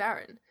Bloody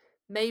Baron.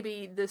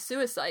 Maybe the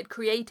suicide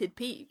created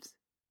Peeves.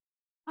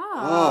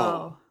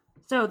 Oh.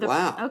 So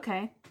wow.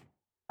 Okay.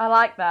 I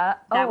like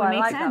that. That would make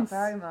I like sense. that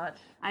very much.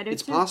 I do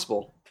It's too.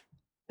 possible.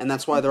 And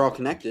that's why they're all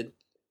connected.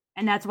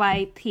 And that's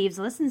why Peeves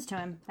listens to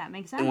him. That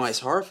makes sense. And why he's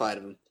horrified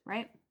of him.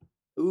 Right.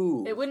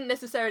 Ooh. It wouldn't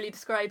necessarily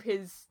describe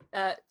his,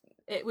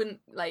 it wouldn't,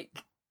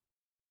 like,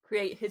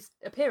 create his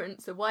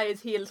appearance. So why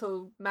is he a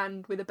little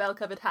man with a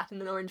bell-covered hat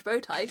and an orange bow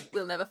tie?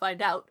 We'll never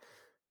find out.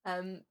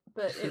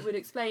 But it would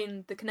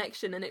explain the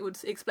connection, and it would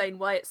explain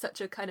why it's such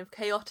a kind of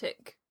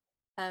chaotic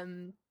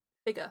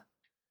figure.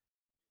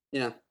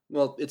 Yeah.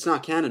 Well, it's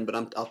not canon, but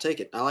I'll take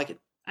it. I like it.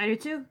 I do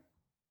too.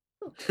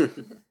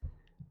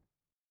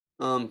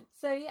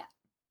 So yeah.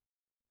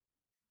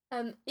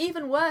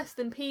 Even worse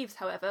than Peeves,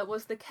 however,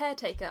 was the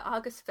caretaker,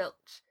 Argus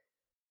Filch.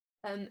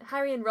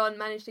 Harry and Ron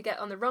managed to get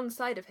on the wrong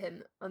side of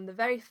him on the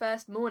very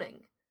first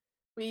morning.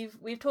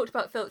 We've talked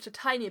about Filch a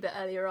tiny bit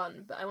earlier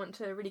on, but I want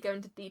to really go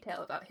into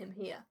detail about him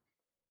here.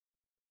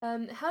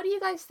 How do you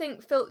guys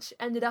think Filch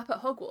ended up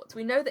at Hogwarts?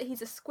 We know that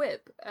he's a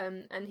squib,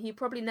 and he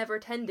probably never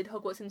attended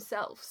Hogwarts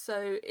himself.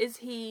 So is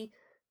he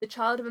the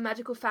child of a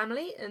magical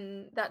family,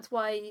 and that's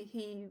why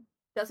he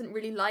doesn't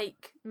really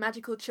like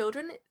magical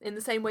children in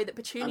the same way that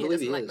Petunia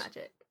doesn't like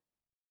magic?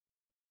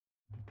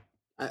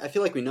 I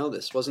feel like we know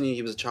this. Wasn't he?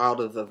 He was a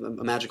child of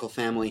a magical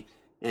family,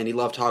 and he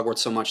loved Hogwarts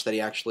so much that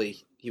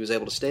he was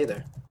able to stay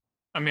there.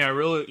 I mean, I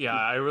really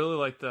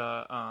like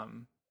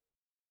the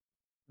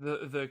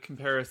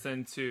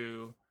comparison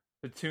to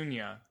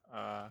Petunia,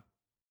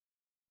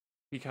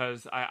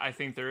 because I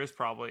think there is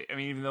probably, I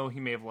mean, even though he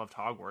may have loved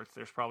Hogwarts,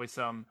 there's probably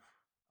some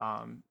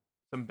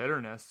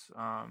bitterness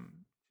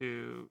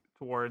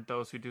toward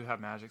those who do have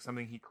magic,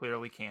 something he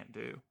clearly can't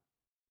do.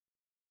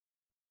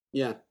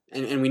 Yeah,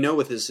 and we know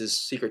with his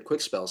secret quick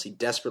spells, he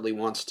desperately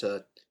wants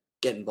to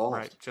get involved.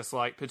 Right, just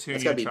like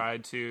Petunia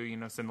tried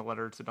to, send a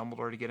letter to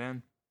Dumbledore to get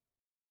in.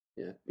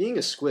 Yeah, being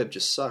a squib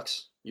just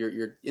sucks.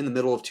 You're in the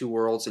middle of two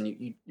worlds,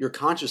 and you're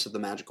conscious of the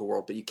magical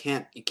world, but you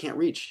can't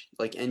reach,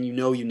 and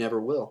you never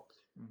will.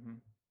 Mm-hmm.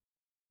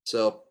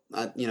 So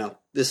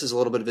this is a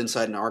little bit of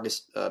insight into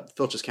Argus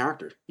Filch's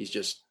character.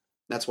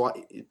 That's why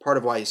part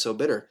of why he's so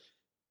bitter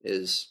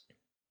is,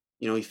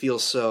 he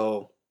feels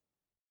so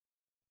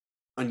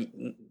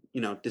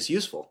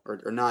disuseful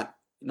or not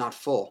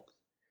full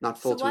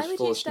to his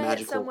fullest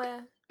magical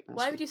capacity.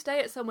 Why would you stay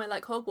at somewhere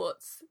like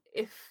Hogwarts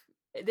if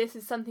this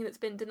is something that's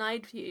been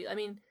denied for you? I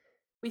mean,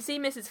 we see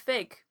Mrs.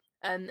 Fig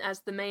as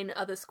the main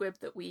other squib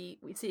that we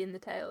see in the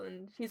tale,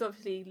 and she's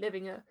obviously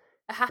living a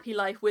happy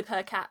life with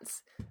her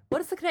cats. What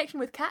is the connection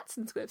with cats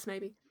and squibs,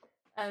 maybe?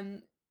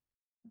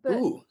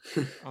 Ooh.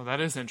 Oh, that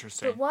is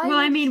interesting. Well,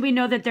 I mean, we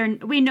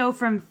know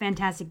from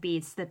Fantastic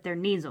Beasts that they're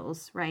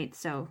Kneazles, right?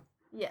 So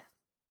yeah,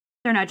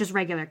 they're not just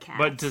regular cats.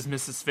 But does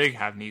Mrs. Fig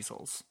have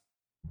Kneazles?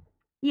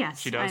 Yes,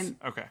 she does.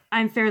 Okay,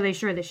 I'm fairly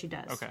sure that she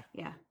does. Okay,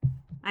 yeah,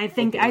 I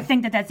think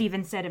that's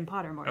even said in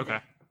Pottermore. Okay.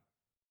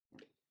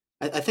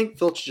 I think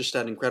Filch just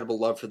had incredible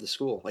love for the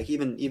school,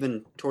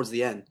 even towards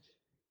the end,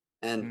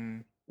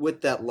 and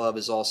with that love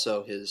is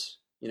also his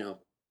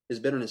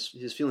bitterness,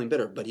 his feeling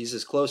bitter. But he's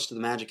as close to the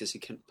magic as he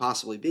can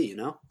possibly be,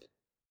 Yeah,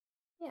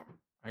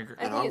 I agree.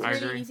 I think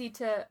it's really easy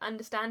to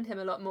understand him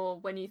a lot more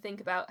when you think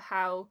about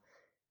how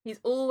he's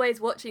always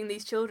watching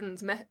these children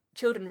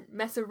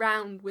mess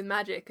around with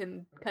magic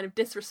and kind of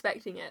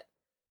disrespecting it.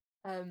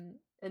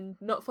 And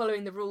not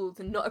following the rules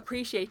and not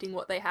appreciating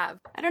what they have.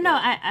 I don't know.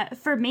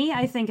 For me,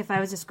 I think if I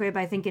was a squib,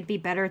 I think it'd be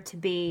better to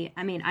be...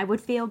 I mean, I would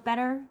feel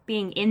better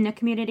being in the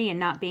community and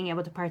not being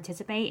able to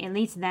participate. At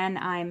least then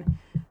I'm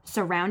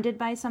surrounded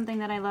by something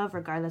that I love,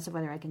 regardless of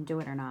whether I can do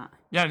it or not.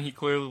 Yeah, and he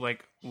clearly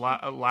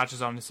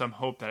latches on to some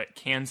hope that it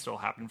can still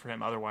happen for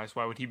him. Otherwise,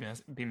 why would he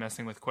be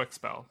messing with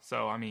Quickspell?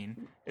 So, I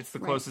mean, it's the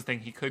closest thing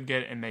he could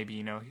get, and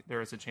maybe,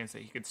 there is a chance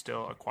that he could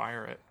still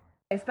acquire it.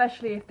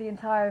 Especially if the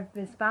entire of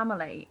his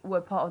family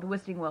were part of the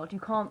Wizarding World, you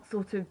can't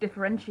sort of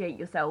differentiate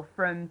yourself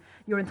from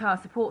your entire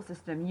support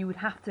system. You would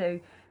have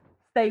to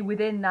stay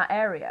within that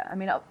area. I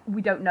mean,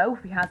 we don't know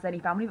if he has any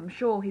family, but I'm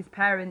sure his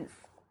parents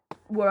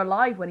were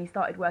alive when he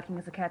started working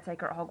as a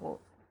caretaker at Hogwarts.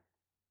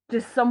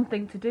 Just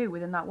something to do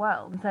within that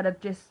world, instead of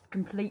just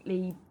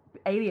completely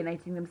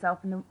alienating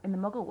themselves in the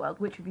Muggle world,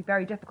 which would be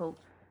very difficult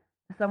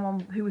for someone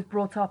who was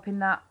brought up in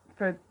that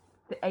for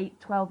the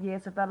 12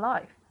 years of their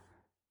life.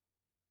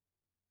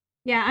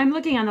 Yeah, I'm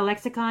looking on the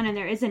lexicon, and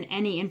there isn't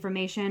any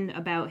information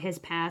about his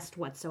past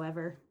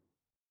whatsoever.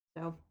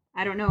 So,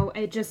 I don't know.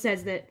 It just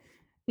says that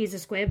he's a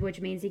squib, which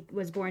means he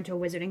was born to a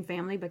wizarding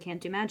family but can't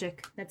do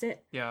magic. That's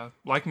it. Yeah,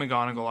 like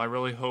McGonagall, I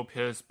really hope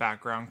his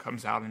background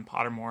comes out in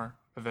Pottermore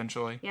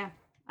eventually. Yeah,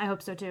 I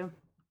hope so too.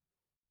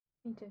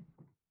 Me too.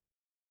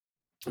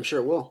 I'm sure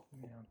it will.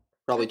 Yeah.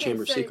 Probably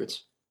Chamber of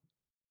Secrets.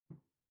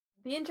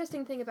 The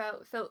interesting thing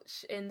about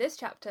Filch in this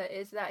chapter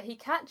is that he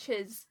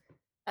catches...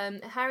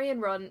 Harry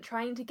and Ron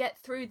trying to get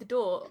through the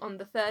door on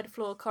the 3rd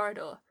floor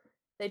corridor.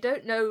 They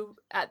don't know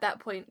at that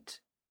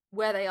point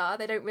where they are.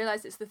 They don't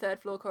realise it's the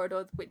 3rd floor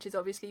corridor, which has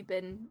obviously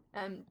been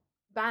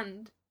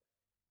banned.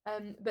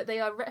 But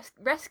they are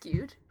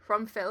rescued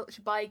from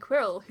Filch by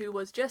Quirrell, who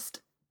was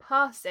just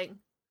passing.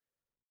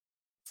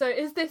 So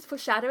is this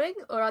foreshadowing,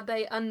 or are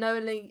they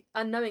unknowingly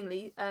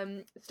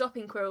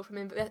stopping Quirrell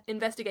from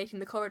investigating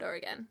the corridor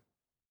again?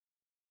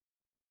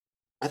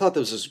 I thought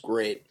this was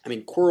great. I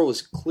mean, Quirrell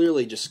was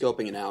clearly just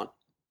scoping it out,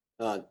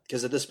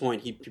 because at this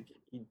point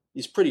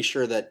he's pretty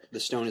sure that the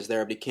stone is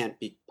there, but he can't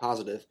be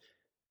positive.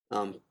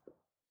 And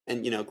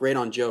great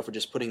on Joe for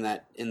just putting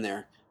that in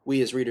there.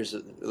 We as readers,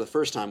 the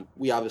first time,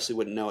 we obviously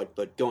wouldn't know it,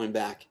 but going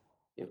back,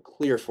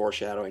 clear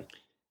foreshadowing.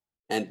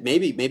 And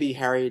maybe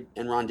Harry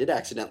and Ron did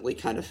accidentally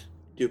kind of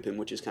dupe him,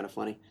 which is kind of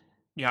funny.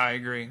 Yeah, I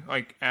agree.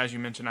 Like, as you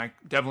mentioned, I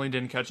definitely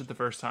didn't catch it the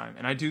first time.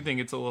 And I do think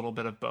it's a little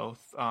bit of both.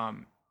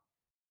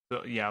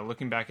 So yeah,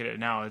 looking back at it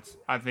now,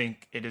 I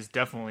think it is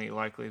definitely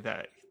likely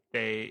that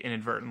they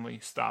inadvertently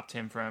stopped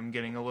him from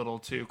getting a little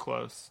too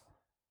close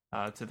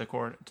to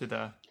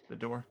the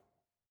door.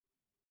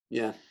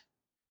 Yeah.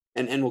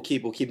 And we'll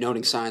keep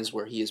noting signs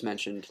where he is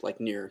mentioned, like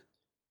near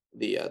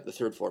the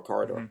third floor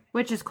corridor, Mm-hmm.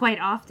 which is quite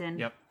often.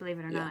 Yep. Believe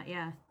it or not,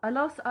 yeah. I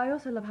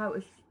also love how it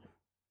was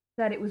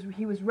said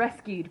he was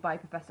rescued by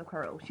Professor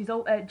Quirrell.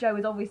 Joe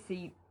is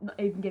obviously not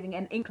even giving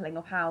an inkling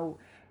of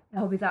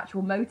his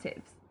actual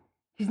motives.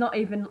 She's not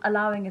even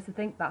allowing us to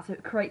think that, so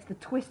it creates the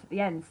twist at the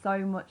end so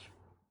much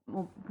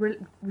more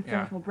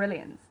much more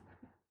brilliance.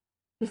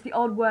 Just the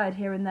odd word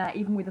here and there,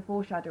 even with the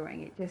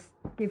foreshadowing, it just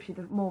gives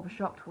you more of a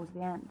shock towards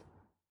the end.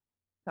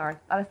 Sorry,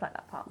 I just like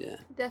that part. Yeah,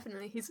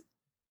 definitely.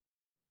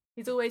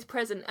 He's always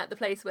present at the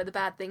place where the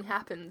bad thing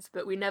happens,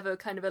 but we never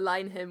kind of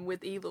align him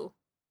with evil.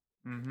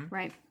 Mm-hmm.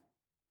 Right.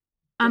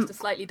 Just a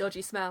slightly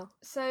dodgy smell.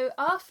 So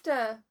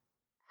after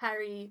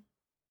Harry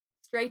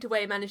straight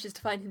away manages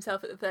to find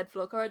himself at the third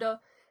floor corridor,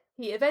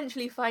 he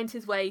eventually finds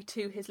his way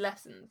to his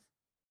lessons,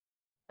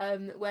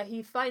 where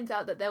he finds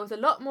out that there was a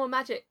lot more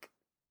magic,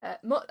 a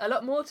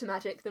lot more to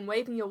magic than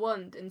waving your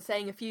wand and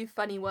saying a few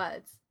funny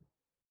words.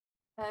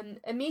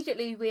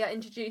 Immediately we are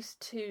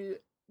introduced to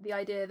the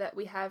idea that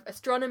we have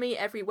astronomy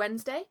every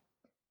Wednesday,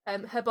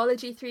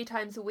 herbology 3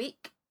 times a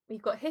week,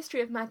 we've got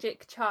history of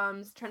magic,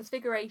 charms,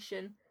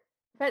 transfiguration,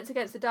 defense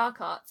against the dark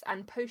arts,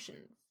 and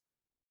potions.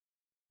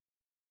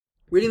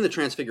 Reading the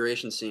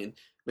transfiguration scene,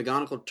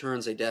 McGonagall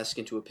turns a desk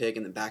into a pig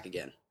and then back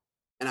again.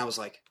 And I was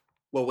like,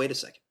 well, wait a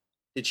second.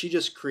 Did she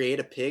just create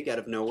a pig out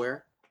of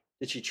nowhere?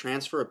 Did she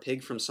transfer a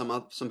pig from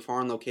some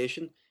foreign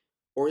location?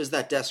 Or is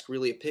that desk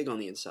really a pig on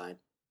the inside?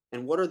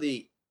 And what are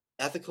the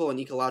ethical and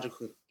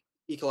ecological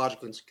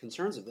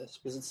concerns of this?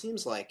 Because it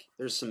seems like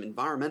there's some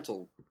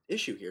environmental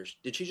issue here.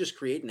 Did she just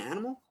create an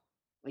animal?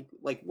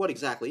 Like what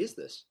exactly is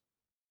this?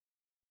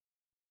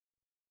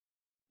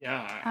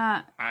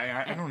 Yeah,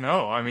 I don't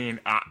know. I mean,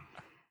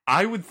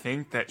 I would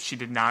think that she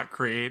did not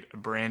create a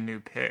brand new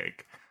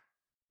pig.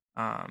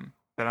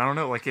 But I don't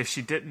know, like if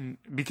she didn't,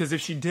 because if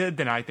she did,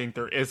 then I think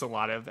there is a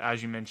lot of,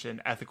 as you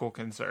mentioned, ethical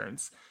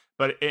concerns.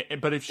 But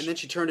if she, and then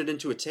she turned it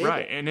into a table,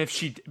 right? And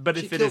if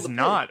if it is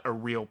not a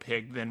real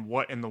pig, then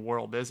what in the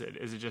world is it?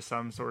 Is it just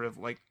some sort of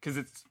like? Because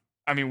it's,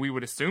 I mean, we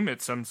would assume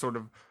it's some sort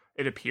of.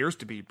 It appears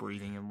to be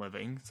breathing and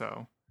living,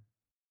 so.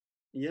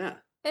 Yeah,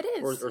 it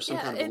is, or some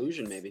kind of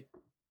illusion, maybe.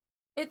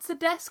 It's a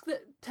desk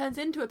that turns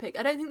into a pig.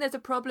 I don't think there's a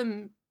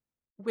problem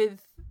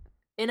with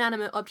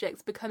inanimate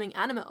objects becoming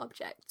animate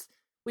objects.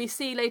 We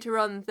see later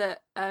on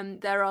that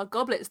there are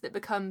goblets that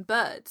become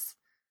birds.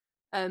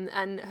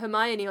 And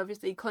Hermione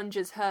obviously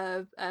conjures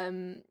her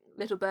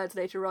little birds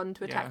later on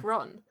to attack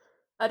Ron.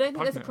 I don't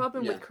think there's a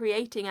problem with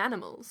creating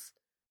animals.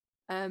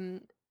 Are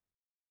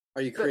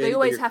you creating? But they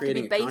always have to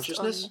be based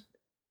consciousness? on.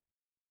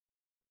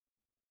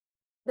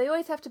 They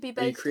always have to be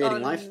based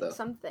on life, though?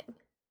 something.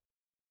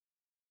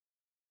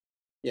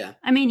 Yeah.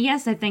 I mean,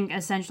 yes, I think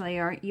essentially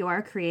you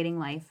are creating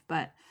life,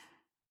 but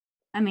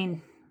I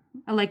mean,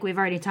 like we've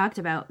already talked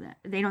about,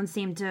 they don't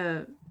seem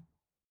to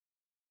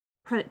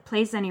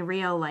place any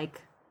real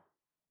like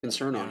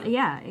concern on it.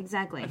 Yeah,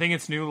 exactly. I think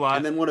it's new life.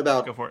 And then what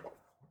about? Go for it.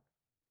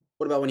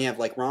 What about when you have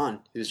like Ron,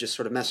 who's just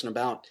sort of messing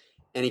about,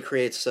 and he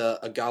creates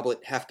a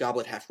goblet,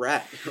 half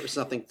rat, or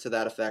something to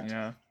that effect?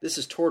 Yeah. This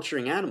is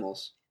torturing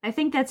animals. I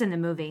think that's in the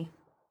movie.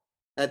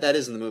 That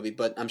is in the movie,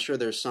 but I'm sure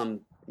there's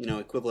some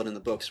equivalent in the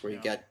books where you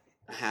get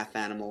a half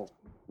animal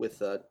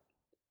with a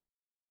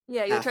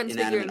you're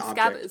transfiguring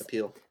Scabbers.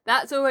 Appeal.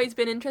 That's always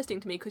been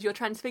interesting to me because you're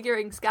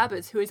transfiguring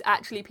Scabbers, who is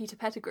actually Peter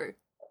Pettigrew.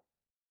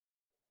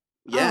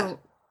 Yeah. Oh,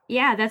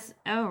 yeah, that's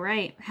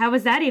right. How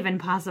is that even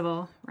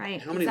possible?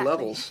 Right. How many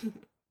levels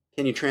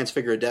can you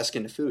transfigure a desk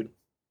into food?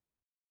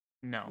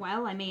 No.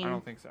 Well, I mean, I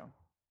don't think so.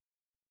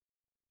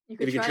 If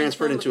you can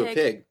transfer it into a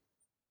pig,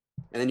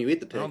 and then you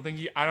eat the pig.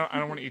 I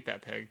don't want to eat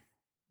that pig.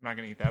 I'm not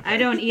going to eat that pig. I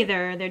don't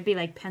either. There'd be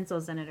like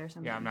pencils in it or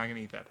something. Yeah, I'm not going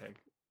to eat that pig.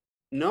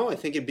 No, I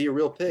think it'd be a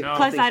real pig. No.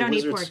 Plus, I don't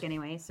eat pork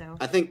anyway, so.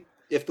 I think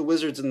if the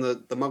wizards and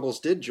the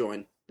Muggles did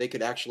join, they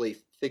could actually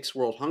fix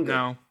world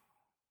hunger.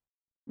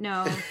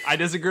 No. I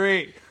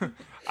disagree.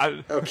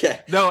 Okay.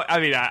 No, I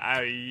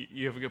mean,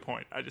 you have a good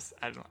point.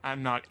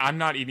 I'm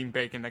not eating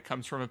bacon that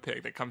comes from a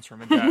pig that comes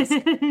from a desk.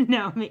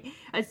 No, me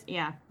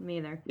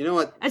either. You know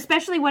what?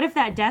 Especially, what if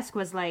that desk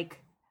was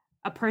like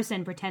a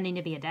person pretending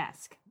to be a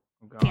desk?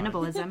 Oh,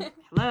 cannibalism.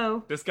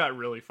 Hello. This got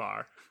really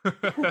far.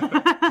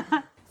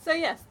 So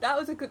yes, that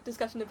was a good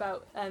discussion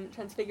about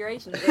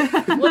transfiguration.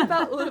 But what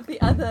about all of the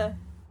other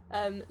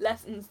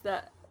lessons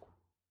that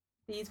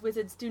these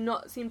wizards do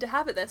not seem to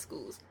have at their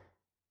schools.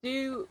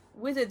 Do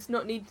wizards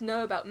not need to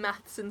know about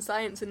maths and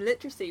science and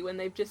literacy when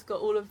they've just got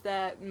all of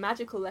their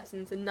magical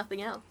lessons and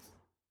nothing else?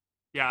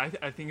 Yeah,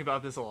 I think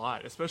about this a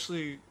lot,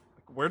 especially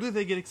where do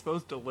they get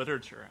exposed to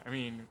literature? I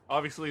mean,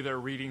 obviously they're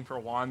reading for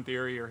wand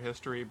theory or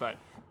history, but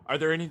are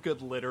there any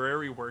good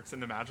literary works in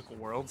the magical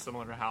world,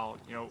 similar to how,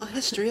 A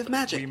history of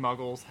magic. we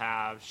muggles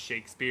have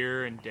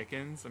Shakespeare and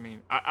Dickens? I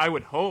mean, I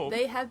would hope.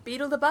 They have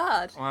Beedle the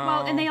Bard.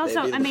 Well, and they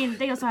also, Maybe.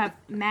 they also have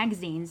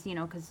magazines,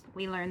 because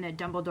we learned that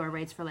Dumbledore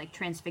writes for, like,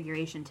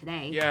 Transfiguration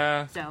today.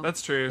 Yeah, So-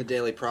 that's true. The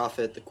Daily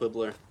Prophet, the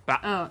Quibbler.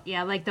 Oh,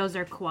 yeah, like, those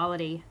are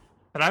quality.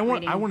 But I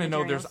want reading to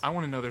know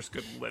materials. there's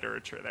good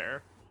literature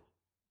there.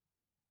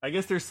 I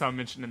guess there's some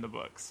mention in the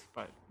books,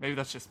 but maybe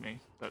that's just me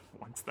that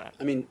wants that.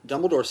 I mean,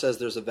 Dumbledore says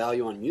there's a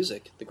value on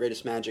music, the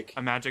greatest magic.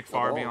 A magic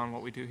far all. beyond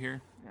what we do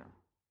here. Yeah.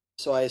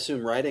 So I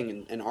assume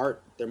writing and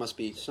art, there must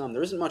be some.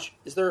 There isn't much.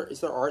 Is there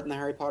art in the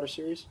Harry Potter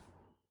series?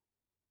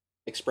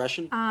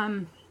 Expression?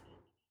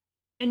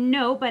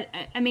 No, but,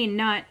 I mean,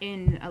 not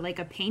in, like,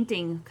 a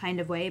painting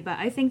kind of way, but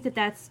I think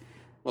that's...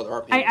 Well, there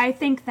are paintings. I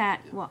think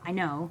that, well, I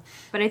know,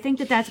 but I think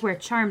that's where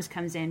charms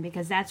comes in,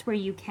 because that's where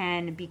you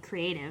can be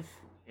creative.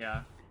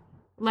 Yeah.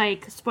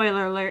 Like,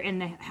 spoiler alert, in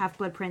the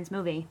Half-Blood Prince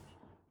movie.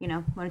 You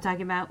know what I'm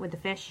talking about with the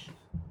fish?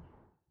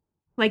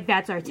 Like,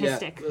 that's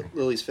artistic. Yeah,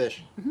 Lily's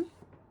fish. Mm-hmm.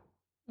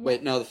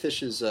 Wait, no, the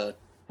fish is, right,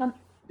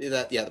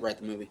 the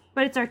movie.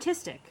 But it's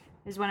artistic,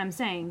 is what I'm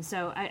saying.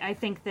 So I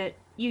think that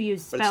you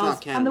use But it's spells.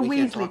 not canon. And the We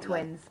can't Weasley talk about it.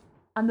 twins.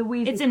 And the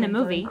Weasley It's in the twins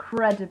are movie.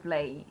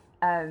 incredibly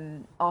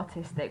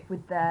artistic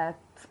with their,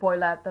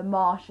 spoiler, the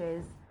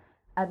marshes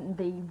and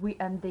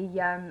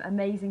the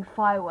amazing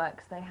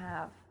fireworks they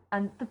have.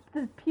 And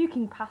the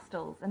puking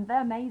pastels, and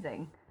they're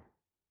amazing.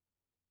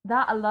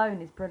 That alone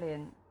is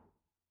brilliant.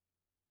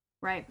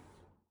 Right.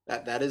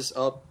 That is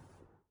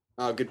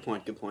good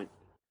point. Good point.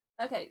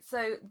 Okay,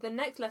 so the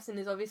next lesson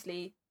is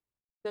obviously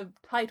the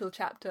title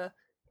chapter.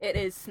 It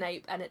is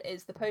Snape, and it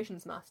is the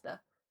Potions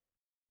Master.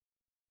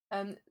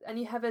 And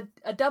you have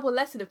a double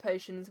lesson of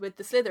potions with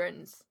the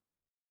Slytherins.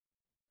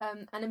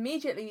 And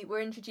immediately we're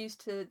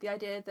introduced to the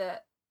idea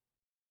that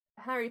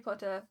Harry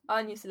Potter,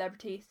 our new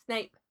celebrity,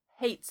 Snape,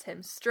 hates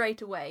him straight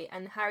away,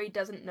 and Harry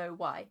doesn't know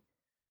why.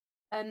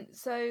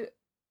 So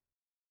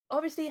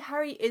obviously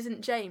Harry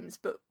isn't James,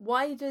 but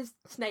why does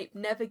Snape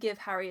never give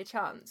Harry a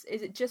chance?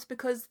 Is it just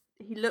because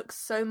he looks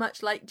so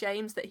much like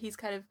James that he's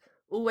kind of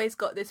always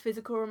got this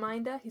physical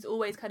reminder? He's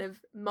always kind of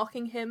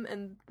mocking him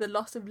and the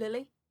loss of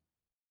Lily?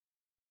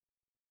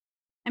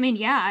 I mean,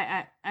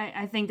 yeah,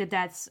 I think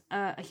that's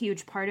a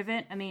huge part of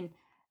it. I mean,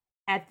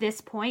 at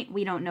this point,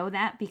 we don't know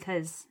that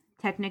because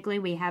technically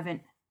we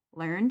haven't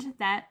learned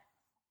that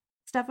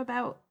stuff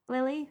about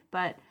Lily.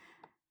 But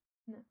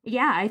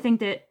yeah, I think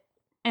that,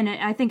 and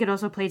I think it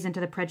also plays into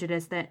the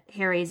prejudice that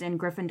Harry's in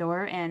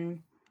Gryffindor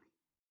and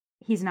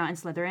he's not in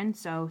Slytherin.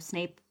 So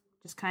Snape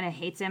just kind of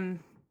hates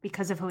him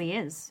because of who he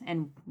is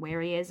and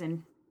where he is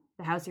and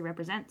the house he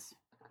represents.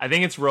 I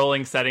think it's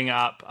Rowling setting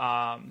up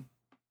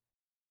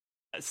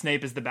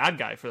Snape is the bad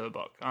guy for the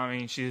book. I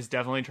mean, she's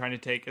definitely trying to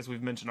take, as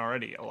we've mentioned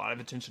already, a lot of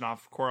attention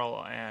off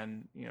Quirrell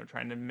and,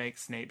 trying to make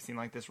Snape seem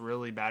like this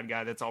really bad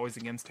guy that's always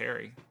against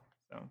Harry.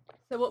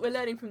 So what we're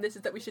learning from this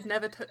is that we should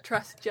never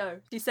trust Jo.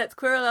 She sets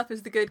Quirrell up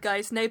as the good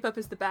guy, Snape up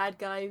as the bad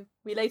guy.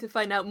 We later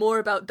find out more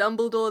about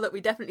Dumbledore that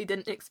we definitely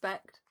didn't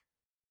expect.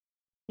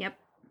 Yep.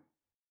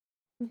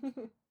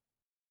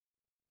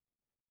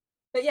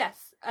 But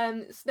yes,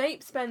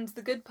 Snape spends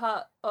the good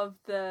part of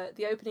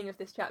the opening of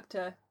this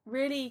chapter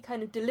really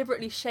kind of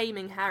deliberately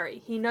shaming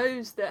Harry. He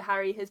knows that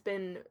Harry has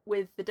been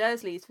with the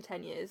Dursleys for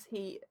 10 years.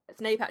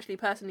 Snape actually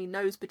personally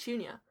knows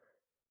Petunia.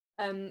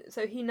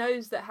 So he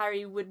knows that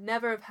Harry would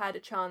never have had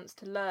a chance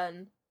to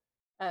learn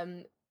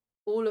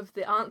all of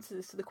the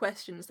answers to the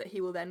questions that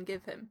he will then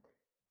give him.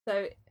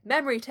 So,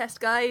 memory test,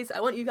 guys. I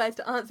want you guys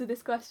to answer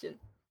this question.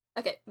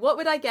 Okay, what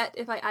would I get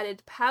if I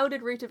added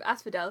powdered root of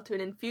asphodel to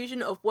an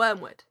infusion of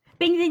wormwood?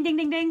 Bing, ding, ding,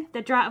 ding, ding.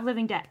 The Draught of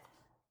Living Death.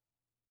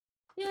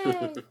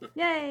 Yay!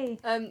 Yay!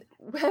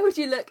 Where would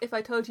you look if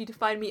I told you to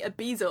find me a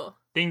Bezoar?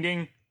 ding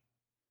ding.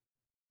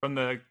 From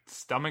the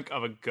stomach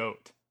of a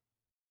goat.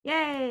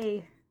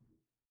 Yay!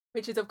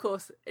 Which is, of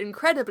course,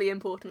 incredibly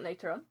important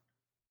later on.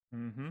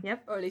 Mm-hmm.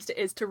 Yep. Or at least it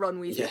is to Ron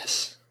Weasley.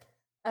 Yes.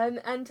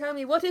 And tell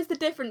me, what is the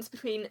difference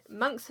between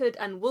Monkshood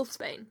and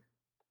Wolfsbane?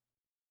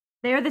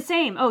 They are the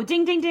same. Oh,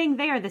 ding, ding, ding.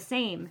 They are the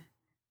same.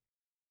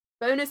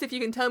 Bonus if you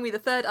can tell me the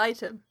third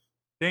item.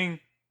 Ding.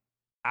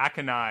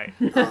 Aconite.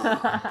 Yay!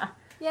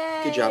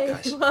 Good job,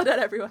 guys. Well done,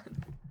 everyone.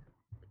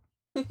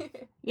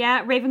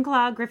 Yeah,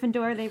 Ravenclaw,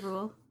 Gryffindor, they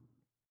rule.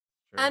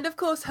 And of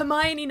course,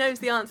 Hermione knows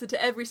the answer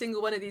to every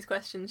single one of these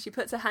questions. She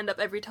puts her hand up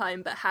every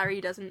time, but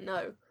Harry doesn't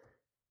know.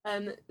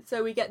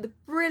 So we get the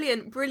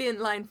brilliant, brilliant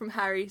line from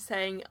Harry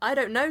saying, "I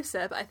don't know,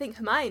 sir, but I think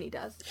Hermione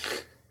does."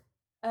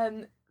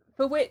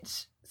 For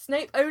which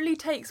Snape only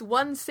takes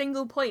one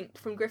single point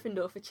from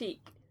Gryffindor for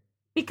cheek.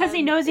 Because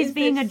he knows he's is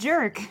being a this-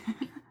 jerk.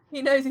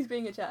 He knows he's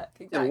being a jerk,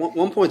 Yeah,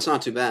 exactly. one point's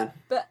not too bad.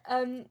 But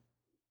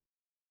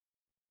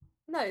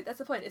No, that's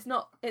the point. It's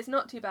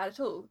not too bad at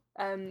all.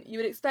 You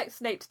would expect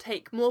Snape to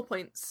take more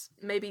points.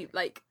 Maybe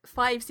like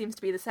 5 seems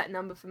to be the set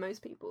number for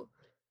most people.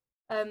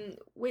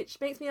 Which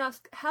makes me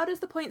ask, how does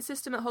the point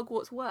system at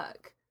Hogwarts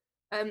work?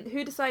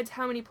 Who decides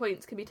how many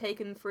points can be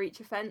taken for each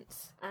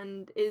offence?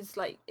 And is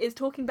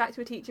talking back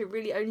to a teacher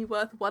really only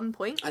worth 1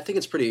 point? I think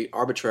it's pretty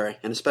arbitrary,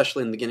 and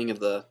especially in the beginning of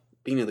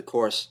the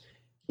course,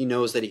 he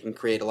knows that he can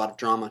create a lot of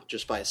drama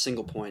just by a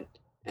single point,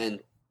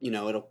 and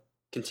it'll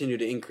continue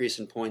to increase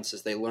in points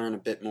as they learn a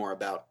bit more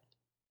about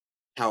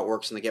how it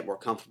works and they get more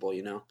comfortable.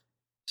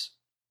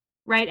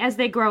 Right, as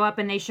they grow up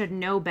and they should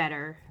know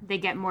better, they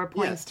get more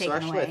points taken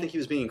away. So actually, I think he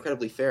was being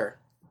incredibly fair,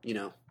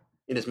 in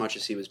as much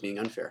as he was being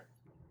unfair.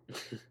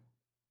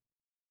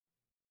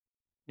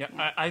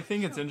 Yeah, I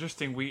think it's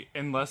interesting.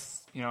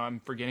 Unless I'm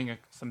forgetting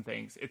some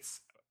things, it's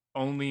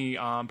only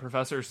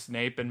Professor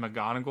Snape and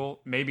McGonagall,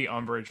 maybe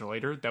Umbridge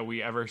later, that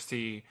we ever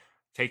see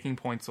taking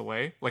points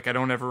away. Like, I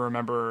don't ever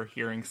remember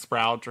hearing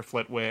Sprout or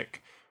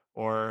Flitwick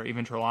or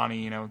even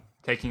Trelawney,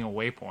 taking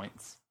away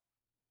points.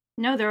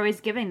 No, they're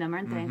always giving them,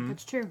 aren't they?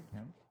 That's true. Yeah.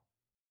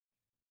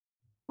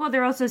 Well,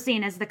 they're also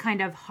seen as the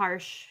kind of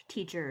harsh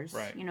teachers,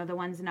 right. The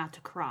ones not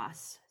to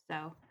cross.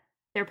 So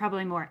they're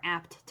probably more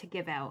apt to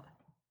give out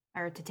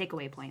or to take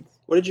away points.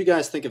 What did you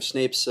guys think of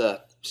Snape's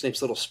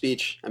little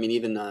speech? I mean,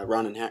 even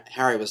Ron and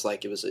Harry was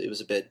like, it was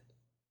a bit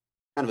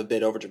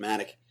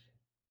overdramatic.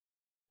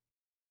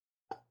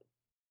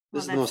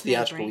 This is the most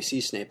theatrical we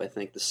see Snape, I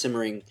think. The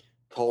simmering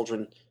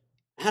cauldron.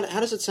 How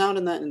does it sound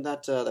in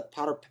that the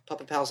Potter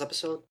Puppet Pals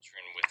episode?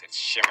 With its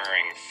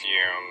shimmering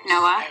fumes.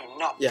 Noah? Oh,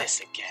 not this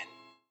again.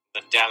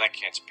 The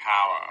delicate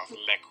power of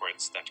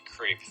liquids that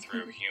creep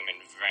through human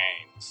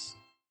veins.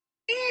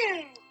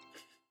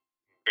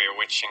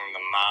 Bewitching the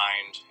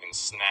mind,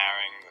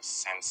 ensnaring the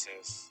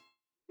senses.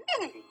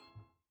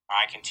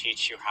 I can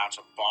teach you how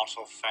to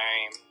bottle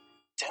fame.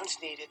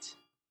 Don't need it.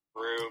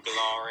 Brew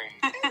glory.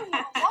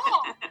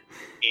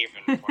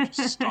 Even put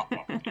a stop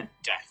on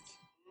death.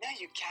 No,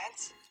 you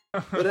can't.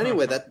 But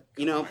anyway, that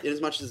in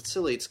as much as it's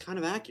silly, it's kind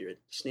of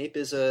accurate. Snape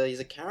he's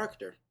a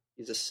character.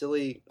 He's a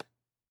silly.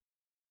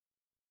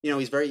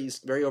 He's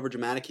very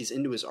overdramatic. He's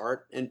into his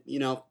art, and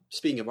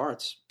speaking of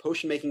arts,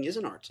 potion making is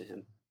an art to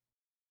him,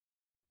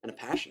 and a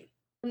passion.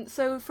 And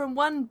so, from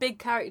one big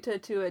character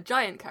to a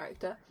giant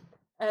character,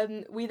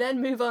 we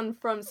then move on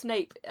from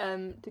Snape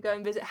to go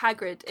and visit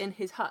Hagrid in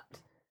his hut,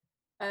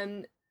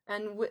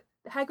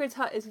 Hagrid's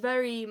hut is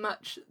very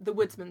much the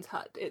woodsman's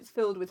hut. It's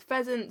filled with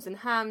pheasants and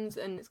hams,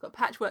 and it's got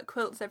patchwork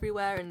quilts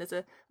everywhere, and there's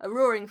a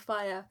roaring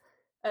fire.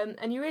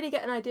 And you really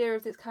get an idea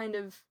of this kind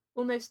of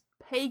almost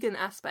pagan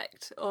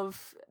aspect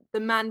of the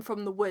man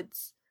from the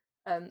woods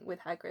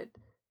with Hagrid.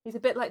 He's a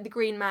bit like the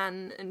Green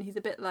Man, and he's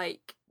a bit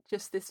like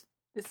just this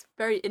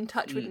very in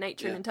touch with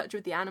nature and in touch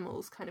with the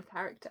animals kind of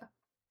character.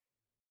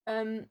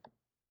 And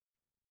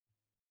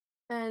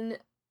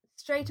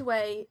straight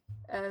away,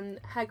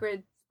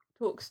 Hagrid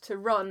talks to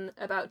Ron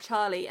about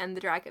Charlie and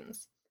the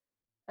dragons,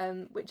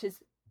 which is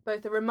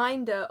both a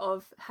reminder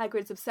of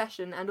Hagrid's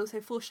obsession and also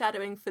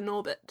foreshadowing for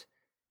Norbert.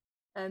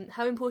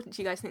 How important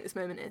do you guys think this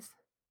moment is?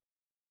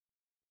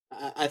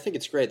 I think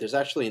it's great. There's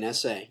actually an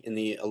essay in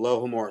the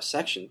Alohomora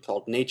section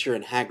called Nature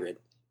and Hagrid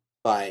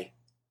by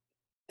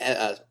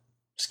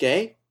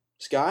Sky?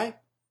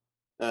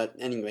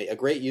 Anyway, a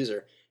great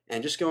user.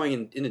 And just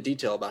going into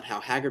detail about how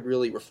Hagrid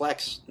really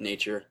reflects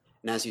nature.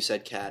 And as you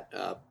said, Kat,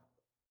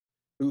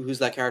 who's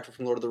that character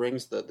from Lord of the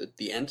Rings?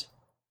 The Ent?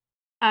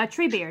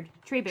 Treebeard.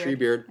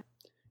 Treebeard.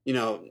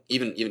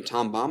 Even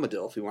Tom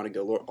Bombadil, if we want to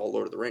go all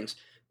Lord of the Rings.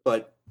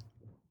 But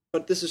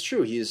this is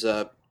true. He's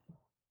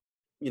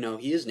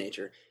he is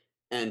nature.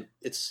 And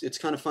it's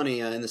kind of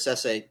funny, in this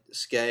essay,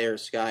 Sky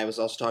was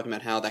also talking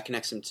about how that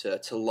connects him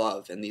to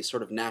love and these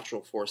sort of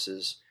natural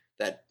forces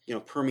that,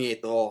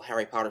 permeate the whole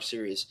Harry Potter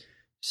series.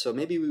 So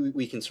maybe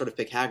we can sort of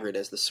pick Hagrid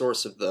as the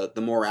source of the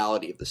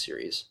morality of the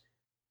series,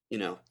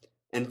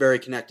 and very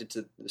connected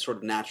to the sort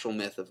of natural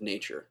myth of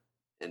nature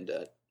and,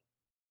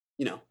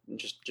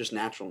 just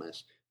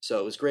naturalness. So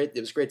it was great. It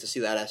was great to see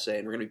that essay,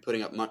 and we're going to be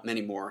putting up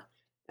many more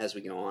as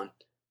we go on.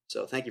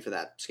 So thank you for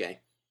that,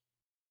 Sky.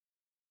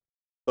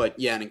 But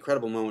yeah, an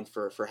incredible moment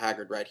for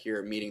Hagrid right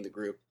here, meeting the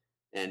group.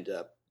 And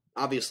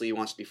obviously he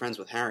wants to be friends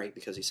with Harry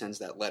because he sends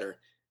that letter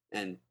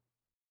and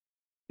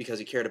because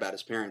he cared about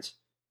his parents.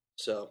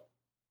 So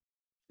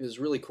it was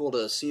really cool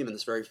to see him in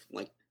this very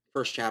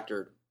first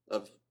chapter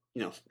of,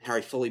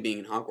 Harry fully being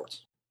in Hogwarts.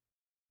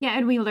 Yeah,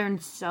 and we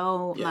learned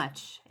so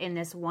much in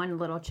this one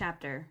little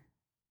chapter.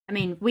 I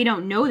mean, we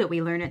don't know that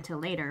we learn it till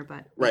later,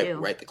 but we do.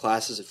 Right. The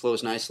classes, it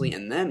flows nicely,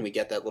 and then we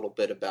get that little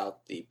bit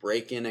about the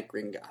break-in at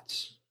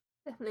Gringotts.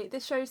 Definitely.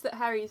 This shows that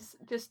Harry's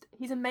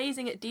he's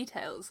amazing at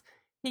details.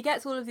 He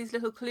gets all of these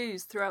little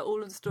clues throughout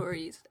all of the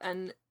stories,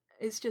 and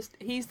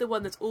he's the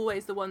one that's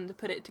always the one to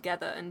put it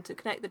together and to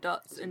connect the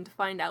dots and to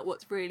find out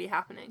what's really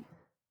happening.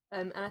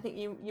 And I think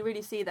you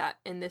really see that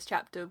in this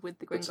chapter with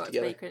the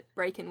Gringotts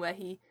break-in, where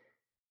he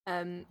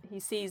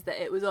sees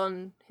that it was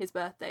on his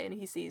birthday, and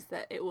he sees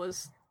that it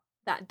was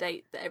that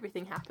date that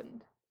everything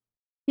happened.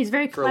 He's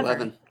very For clever.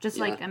 11, Just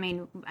yeah. like, I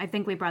mean, I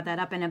think we brought that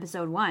up in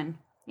episode 1.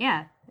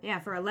 Yeah,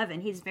 for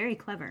 11, he's very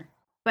clever.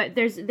 But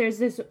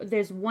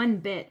there's one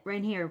bit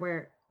right here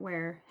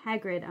where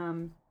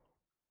Hagrid,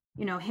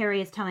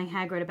 Harry is telling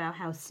Hagrid about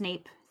how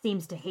Snape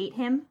seems to hate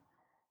him,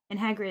 and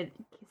Hagrid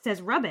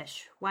says,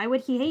 "Rubbish. Why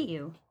would he hate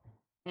you?"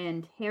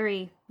 And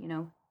Harry,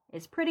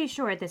 is pretty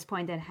sure at this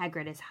point that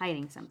Hagrid is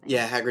hiding something.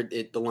 Yeah,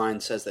 Hagrid. The line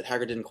says that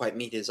Hagrid didn't quite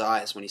meet his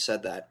eyes when he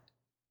said that.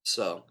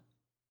 So,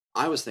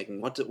 I was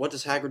thinking, what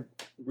does Hagrid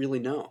really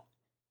know?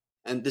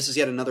 And this is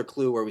yet another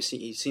clue where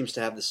he seems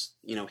to have this,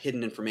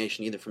 hidden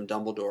information either from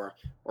Dumbledore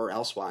or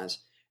elsewise.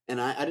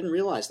 And I didn't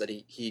realize that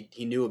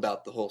he knew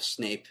about the whole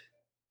Snape.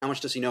 How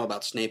much does he know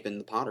about Snape and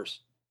the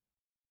Potters?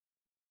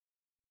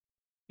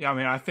 Yeah, I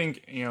mean, I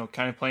think,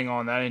 kind of playing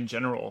on that in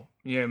general,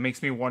 it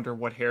makes me wonder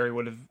what Harry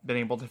would have been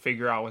able to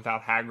figure out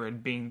without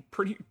Hagrid being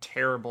pretty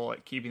terrible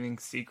at keeping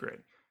things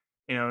secret.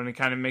 And it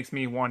kind of makes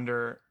me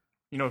wonder,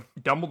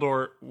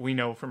 Dumbledore, we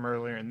know from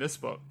earlier in this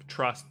book,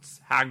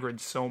 trusts Hagrid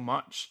so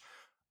much.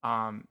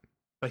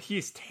 But he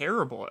is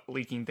terrible at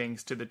leaking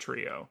things to the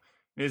trio.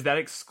 Is that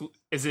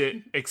is it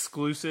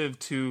exclusive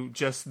to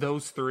just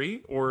those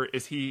three, or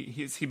is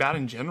he bad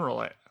in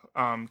general at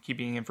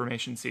keeping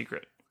information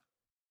secret?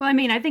 Well, I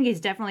mean, I think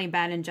he's definitely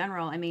bad in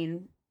general. I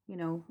mean,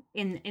 in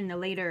the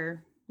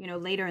later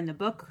in the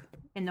book,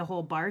 in the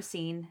whole bar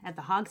scene at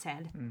the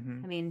Hogshead,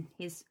 I mean,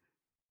 he's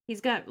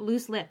got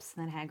loose lips,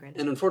 that Hagrid.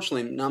 And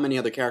unfortunately, not many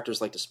other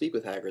characters like to speak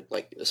with Hagrid,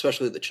 like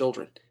especially the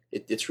children.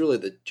 It's really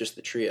just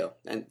the trio,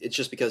 and it's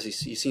just because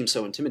he seems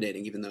so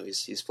intimidating, even though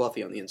he's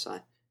fluffy on the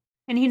inside.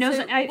 And he knows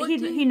So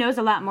he knows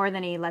a lot more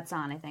than he lets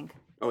on, I think.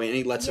 Oh, and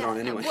he lets it on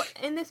anyway.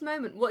 In this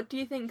moment, what do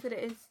you think that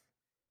it is?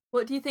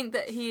 What do you think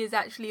that he is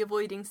actually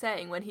avoiding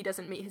saying when he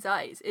doesn't meet his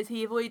eyes? Is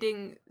he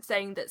avoiding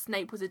saying that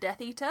Snape was a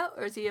Death Eater,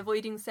 or is he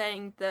avoiding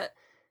saying that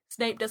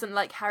Snape doesn't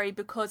like Harry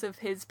because of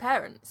his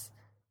parents?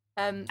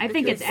 I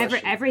think it's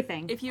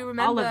everything. If you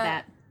remember all of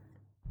that.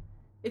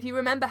 If you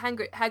remember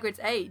Hagrid's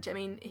age, I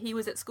mean, he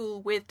was at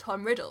school with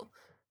Tom Riddle.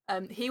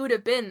 He would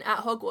have been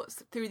at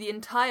Hogwarts through the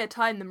entire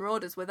time the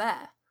Marauders were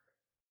there.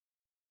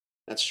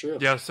 That's true.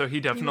 Yeah, so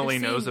he definitely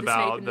knows about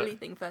the Snape and Lily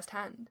thing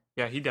firsthand.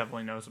 Yeah, he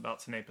definitely knows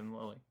about Snape and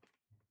Lily.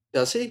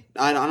 Does he?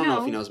 I don't know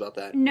if he knows about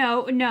that.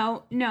 No.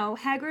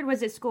 Hagrid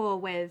was at school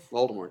with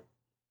Voldemort.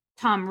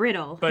 Tom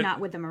Riddle, not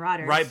with the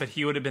Marauders. Right, but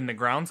he would have been the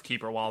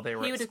groundskeeper while they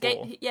were at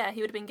school. He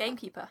would have been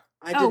gamekeeper.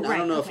 I don't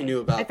know if he knew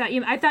about. I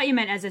thought you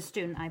meant as a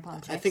student. I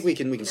apologize. I think we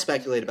can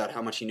speculate about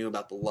how much he knew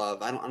about the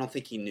love. I don't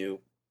think he knew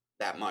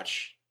that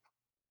much.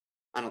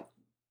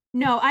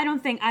 No, I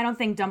don't think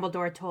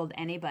Dumbledore told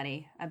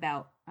anybody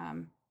about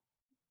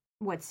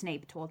what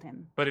Snape told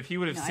him. But if he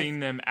would have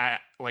seen them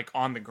at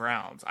on the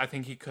grounds, I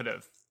think he could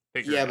have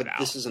figured it out. Yeah, but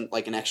this isn't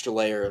like an extra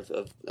layer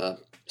of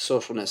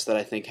socialness that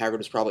I think Hagrid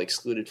was probably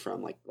excluded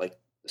from. Like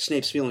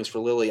Snape's feelings for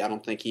Lily, I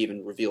don't think he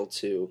even revealed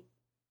to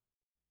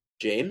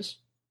James.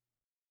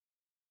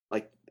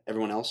 Like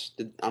everyone else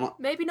did.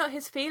 Maybe not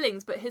his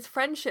feelings, but his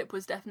friendship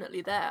was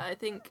definitely there. I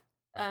think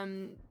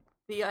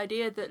the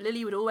idea that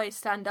Lily would always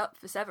stand up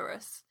for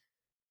Severus,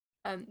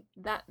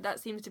 that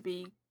seems to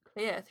be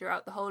clear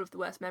throughout the whole of the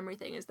worst memory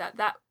thing, is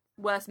that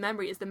worst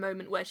memory is the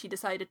moment where she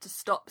decided to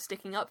stop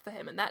sticking up for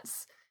him, and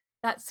that's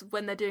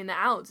when they're doing the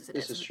Owls, isn't it?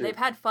 This is true. They've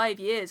had 5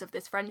 years of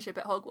this friendship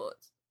at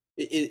Hogwarts.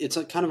 It's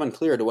kind of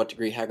unclear to what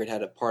degree Hagrid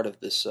had a part of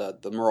this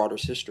the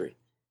Marauders' history.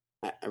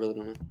 I really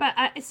don't know. But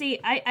I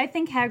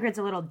think Hagrid's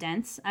a little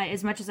dense.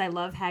 As much as I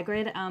love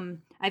Hagrid,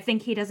 I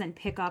think he doesn't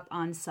pick up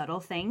on subtle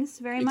things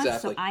very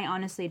much. So I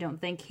honestly don't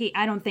think he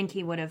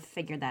would have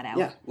figured that out.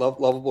 Yeah,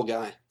 lovable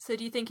guy. So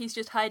do you think he's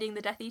just hiding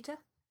the Death Eater?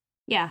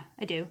 Yeah,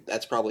 I do.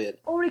 That's probably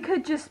it. Or he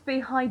could just be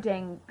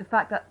hiding the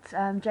fact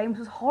that James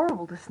was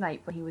horrible to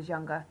Snape when he was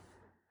younger.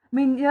 I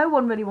mean, no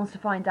one really wants to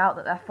find out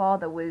that their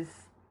father was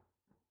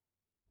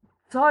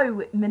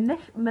so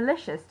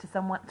malicious to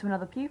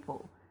another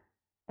pupil.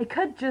 It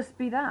could just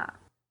be that.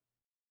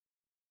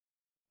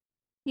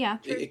 Yeah,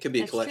 it could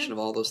be a collection of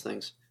all those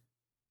things,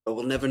 but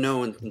we'll never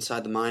know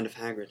inside the mind of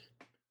Hagrid.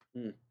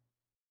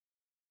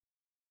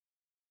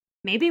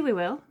 Maybe we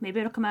will. Maybe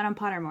it'll come out on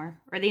Pottermore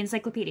or the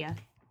encyclopedia.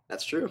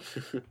 That's true.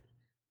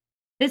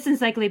 This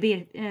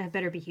encyclopedia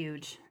better be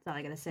huge. That's all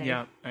I gotta say.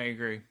 Yeah, I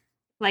agree.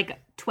 Like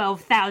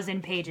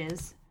 12,000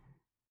 pages.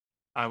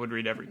 I would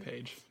read every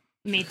page.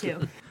 Me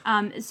too.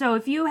 So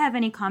if you have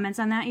any comments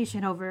on that, you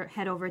should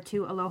head over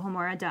to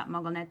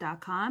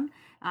alohomora.mugglenet.com.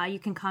 You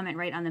can comment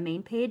right on the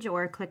main page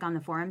or click on the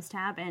forums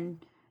tab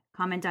and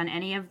comment on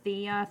any of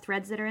the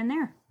threads that are in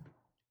there.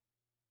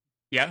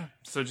 Yeah,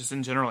 so just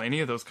in general,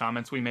 any of those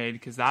comments we made,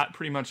 because that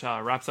pretty much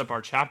wraps up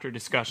our chapter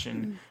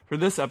discussion for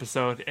this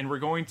episode. And we're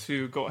going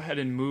to go ahead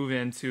and move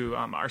into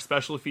our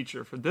special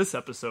feature for this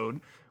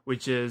episode,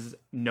 which is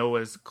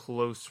Noah's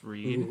Close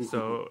Read.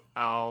 So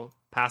I'll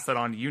pass that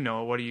on to you,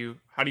 Noah.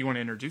 How do you want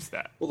to introduce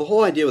that? Well, the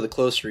whole idea with a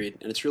close read,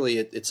 and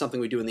it's something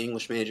we do in the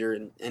English major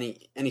and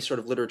any sort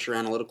of literature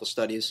analytical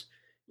studies,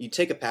 you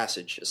take a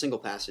single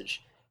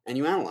passage, and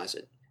you analyze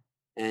it.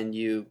 And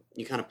you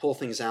kind of pull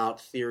things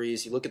out,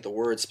 theories, you look at the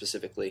words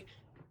specifically,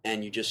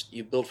 and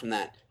you build from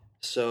that.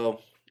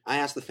 So I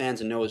asked the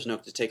fans in Noah's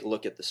Nook to take a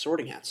look at the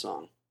Sorting Hat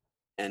song.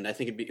 And I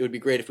think it would be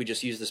great if we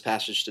just use this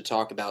passage to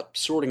talk about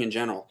sorting in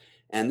general.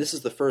 And this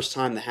is the first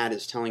time the hat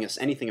is telling us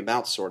anything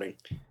about sorting.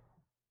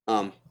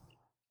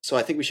 So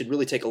I think we should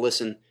really take a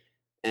listen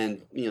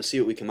and see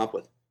what we come up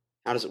with.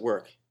 How does it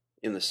work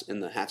in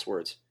the hat's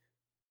words?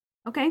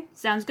 Okay,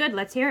 sounds good.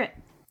 Let's hear it.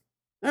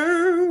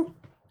 Oh,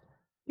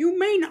 you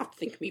may not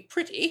think me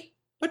pretty,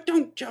 but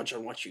don't judge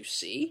on what you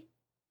see.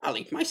 I'll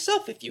eat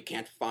myself if you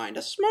can't find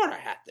a smarter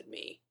hat than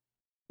me.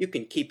 You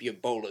can keep your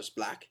bowlers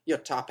black, your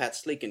top hat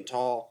sleek and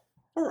tall,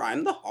 for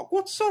I'm the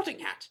Hogwarts Sorting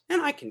Hat,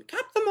 and I can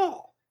cap them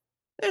all.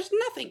 There's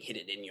nothing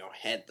hidden in your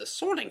head the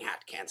Sorting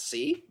Hat can't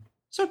see,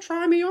 so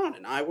try me on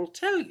and I will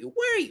tell you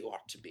where you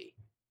ought to be.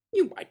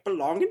 You might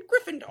belong in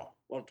Gryffindor,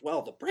 where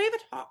dwell the brave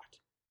at heart.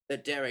 Their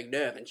daring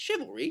nerve and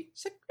chivalry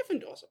set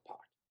Gryffindors apart.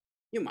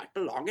 You might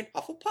belong in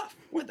Hufflepuff,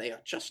 where they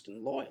are just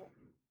and loyal.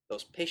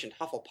 Those patient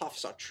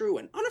Hufflepuffs are true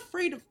and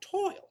unafraid of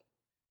toil.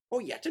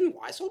 Or yet in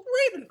wise old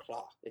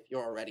Ravenclaw, if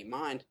you're already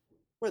mind,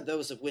 where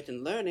those of wit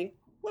and learning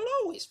will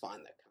always find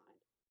their kind.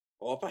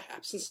 Or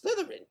perhaps in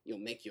Slytherin you'll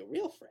make your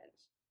real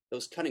friends.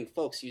 Those cunning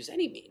folks use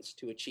any means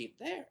to achieve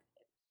their ends.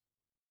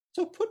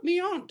 So put me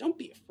on, don't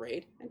be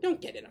afraid, and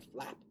don't get in a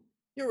flap.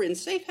 You're in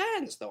safe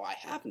hands, though I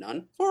have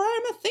none, for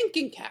I'm a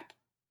thinking cap.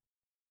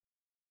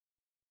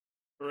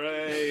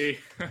 Hooray!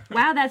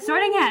 Wow, that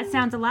Sorting Hat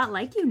sounds a lot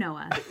like you,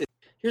 Noah.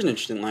 Here's an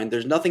interesting line.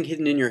 There's nothing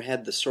hidden in your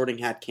head the Sorting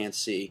Hat can't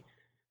see.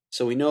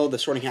 So we know the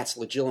Sorting Hat's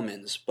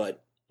Legilimens,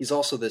 but he's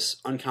also this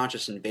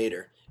unconscious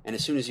invader. And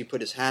as soon as you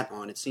put his hat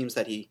on, it seems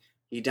that he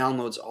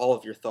downloads all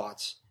of your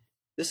thoughts.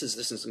 This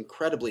is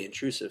incredibly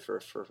intrusive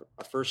for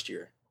a first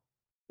year,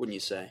 wouldn't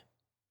you say?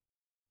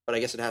 But I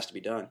guess it has to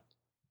be done.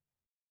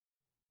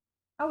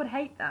 I would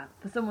hate that,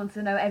 for someone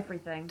to know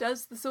everything.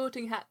 Does the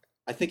Sorting Hat?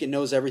 I think it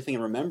knows everything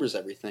and remembers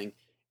everything.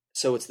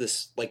 So it's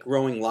this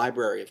growing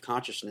library of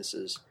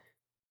consciousnesses.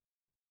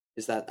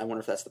 I wonder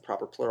if that's the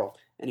proper plural.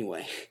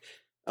 Anyway,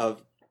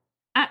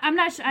 I'm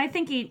not sure. I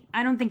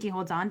don't think he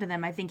holds on to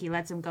them. I think he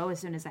lets them go as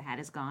soon as the hat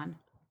is gone.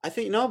 I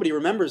think no, but he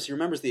remembers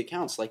the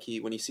accounts. Like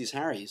when he sees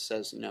Harry, he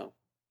says, no.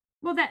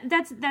 Well,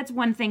 that's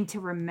one thing to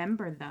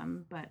remember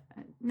them, but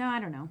no, I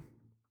don't know.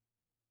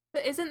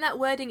 But isn't that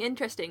wording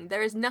interesting?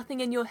 There is nothing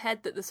in your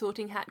head that the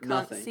Sorting Hat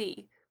can't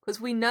see. Because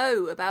we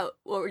know about,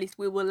 or at least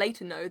we will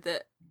later know,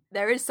 that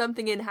there is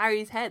something in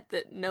Harry's head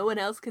that no one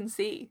else can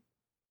see.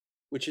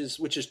 Which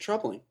is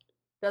troubling.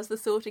 Does the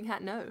Sorting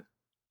Hat know?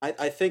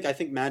 I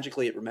think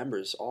magically it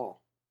remembers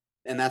all,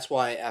 and that's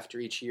why after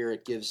each year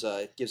it gives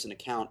an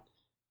account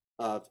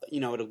of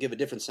it'll give a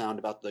different sound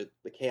about the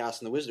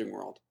chaos in the Wizarding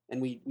World,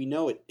 and we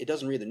know it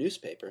doesn't read the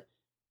newspaper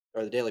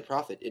or the Daily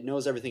Prophet. It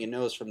knows everything it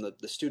knows from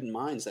the student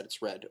minds that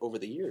it's read over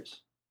the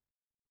years,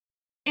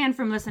 and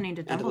from listening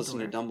to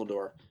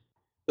Dumbledore.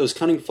 Those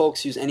cunning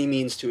folks use any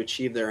means to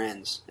achieve their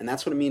ends, and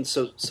that's what it means.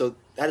 So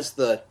that is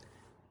the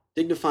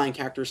dignifying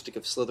characteristic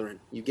of Slytherin.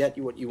 You get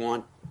what you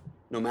want,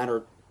 no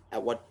matter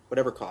at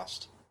whatever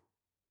cost.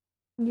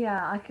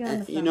 Yeah, I can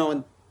understand.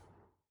 And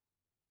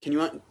can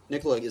you,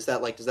 Nicola? Does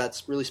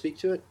that really speak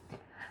to it?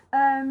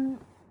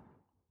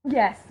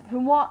 Yes.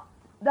 From what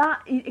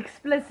that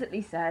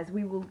explicitly says,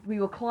 we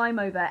will climb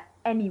over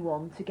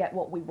anyone to get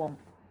what we want.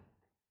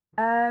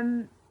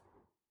 But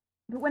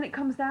when it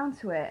comes down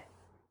to it,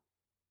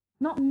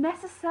 not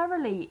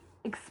necessarily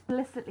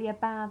explicitly a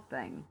bad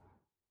thing,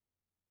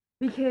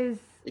 because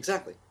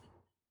exactly.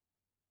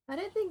 I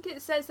don't think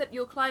it says that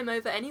you'll climb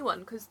over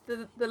anyone, because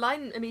the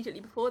line immediately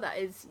before that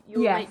is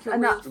you'll make your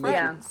real friends.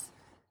 Yeah.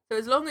 So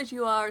as long as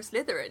you are a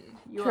Slytherin,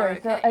 you are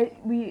okay.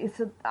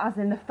 So as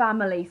in the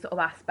family sort of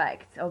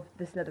aspect of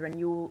the Slytherin,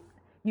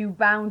 you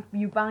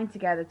bind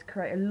together to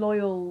create a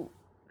loyal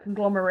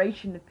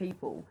conglomeration of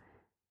people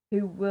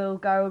who will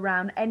go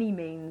around any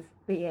means,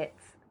 be it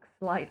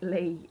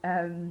slightly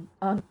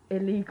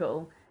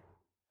illegal,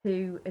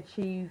 to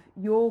achieve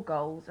your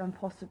goals and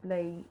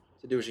possibly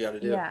to do what you got to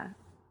do.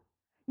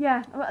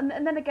 Yeah,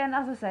 and then again,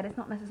 as I said, it's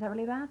not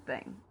necessarily a bad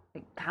thing.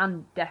 It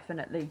can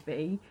definitely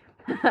be,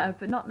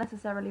 but not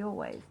necessarily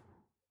always.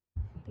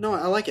 No,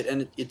 I like it,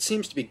 and it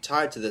seems to be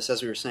tied to this,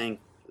 as we were saying,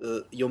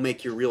 you'll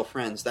make your real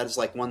friends. That is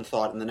like one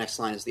thought, and the next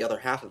line is the other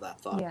half of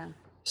that thought. Yeah.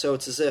 So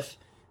it's as if,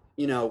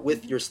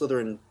 with your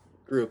Slytherin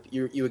group,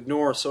 you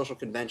ignore social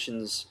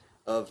conventions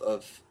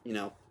of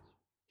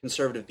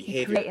conservative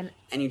behavior,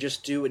 and you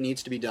just do what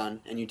needs to be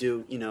done, and you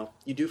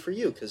do for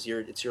you, because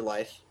it's your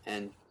life,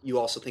 and you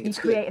also think it's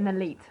good. You create an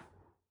elite.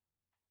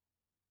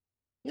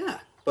 Yeah,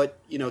 but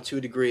to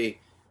a degree,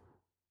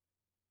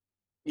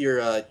 you're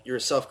a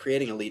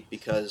self-creating elite,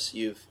 because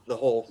the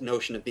whole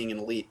notion of being an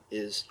elite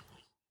is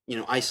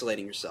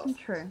isolating yourself.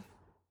 True.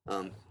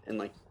 And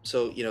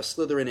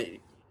Slytherin,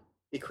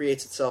 it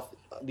creates itself.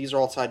 These are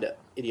all tied to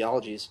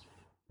ideologies.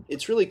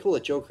 It's really cool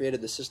that Joe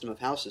created the system of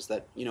houses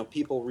that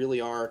people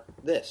really are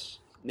this.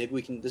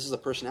 Maybe this is a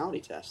personality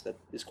test that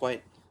is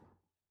quite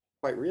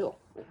real.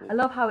 I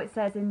love how it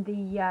says in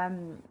the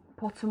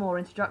Pottermore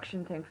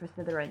instruction thing for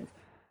Slytherins,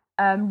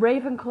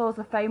 Ravenclaws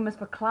are famous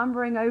for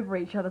clambering over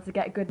each other to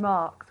get good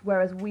marks,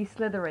 whereas we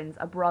Slytherins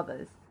are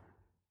brothers.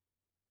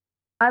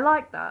 I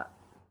like that.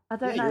 I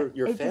don't Yeah, know.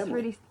 you're It's just family.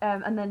 really,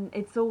 and then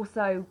it's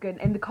also good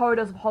in the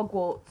corridors of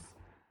Hogwarts.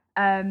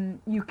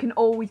 You can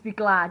always be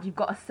glad you've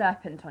got a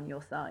serpent on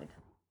your side.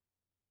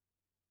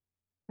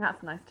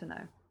 That's nice to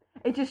know.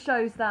 It just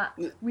shows that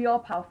we are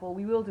powerful.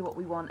 We will do what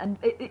we want, and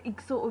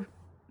it sort of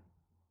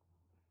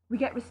we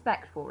get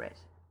respect for it.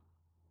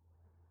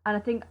 And I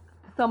think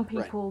for some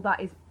people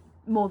that is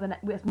more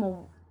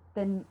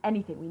than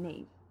anything we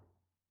need.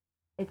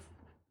 It's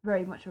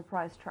very much a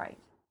prized trait.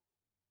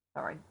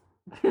 Sorry.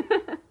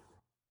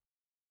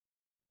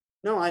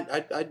 No,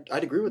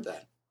 I'd agree with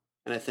that,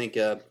 and I think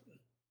the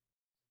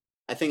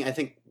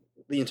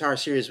entire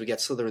series we get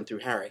Slytherin through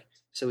Harry,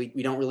 so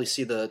we don't really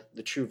see the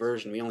true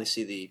version. We only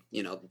see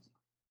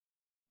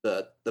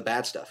the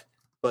bad stuff.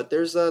 But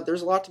there's a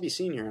lot to be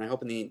seen here, and I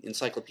hope in the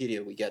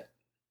encyclopedia we get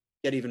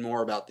even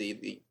more about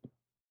the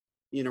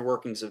inner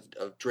workings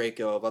of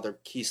Draco, of other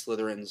key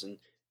Slytherins, and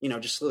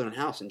just Slytherin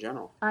House in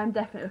general. I'm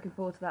definitely looking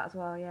forward to that as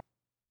well. Yeah.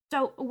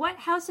 So, what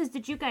houses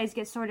did you guys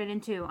get sorted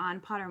into on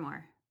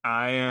Pottermore?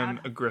 I am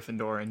a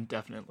Gryffindor and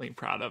definitely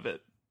proud of it.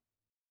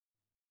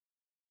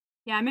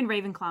 Yeah, I'm in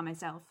Ravenclaw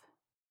myself,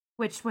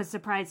 which was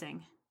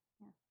surprising.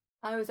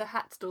 I was a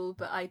Hatstall,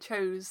 but I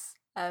chose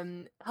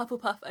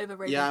Hufflepuff over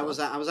Ravenclaw. Yeah, I was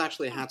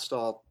actually a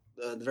Hatstall,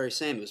 the very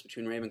same. It was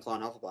between Ravenclaw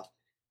and Hufflepuff.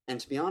 And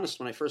to be honest,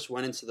 when I first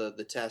went into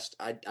the test,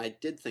 I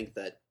did think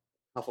that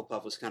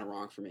Hufflepuff was kind of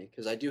wrong for me,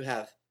 because I do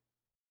have,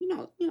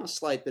 a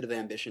slight bit of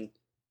ambition,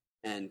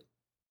 and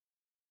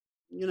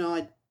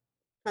I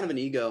kind of an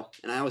ego,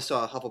 and I always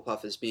saw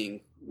Hufflepuff as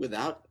being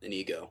without an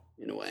ego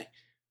in a way,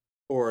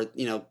 or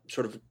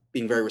sort of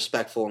being very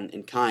respectful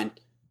and kind.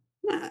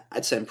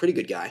 I'd say I'm a pretty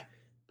good guy,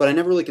 but I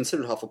never really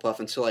considered Hufflepuff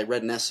until I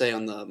read an essay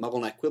on the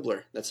Muggleneck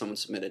Quibbler that someone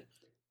submitted.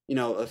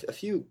 A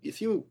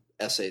few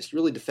essays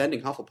really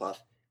defending Hufflepuff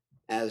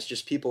as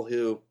just people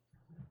who,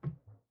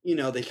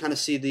 they kind of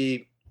see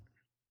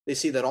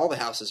that all the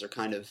houses are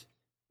kind of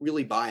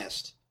really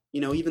biased,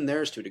 even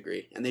theirs to a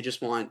degree, and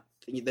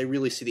they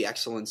really see the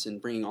excellence in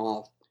bringing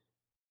all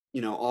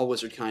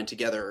wizard kind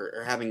together,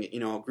 or having,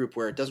 a group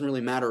where it doesn't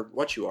really matter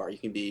what you are. You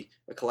can be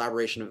a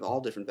collaboration of all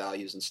different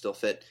values and still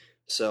fit.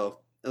 So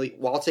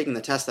while taking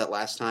the test that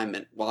last time,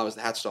 and while I was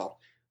the Hatstall,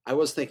 I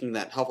was thinking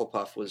that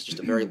Hufflepuff was just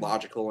a very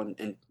logical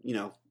and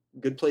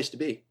good place to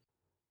be.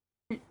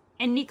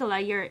 And Nicola,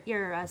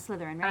 you're a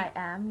Slytherin, right?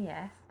 I am,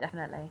 yes,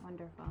 definitely.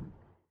 Wonderful.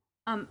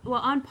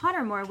 Well, on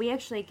Pottermore, we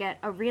actually get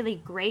a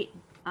really great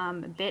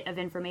bit of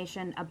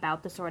information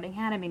about the Sorting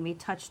Hat. I mean, we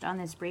touched on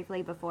this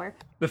briefly before.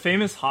 The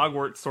famous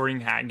Hogwarts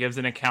Sorting Hat gives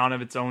an account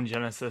of its own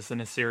genesis in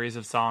a series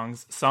of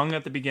songs sung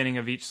at the beginning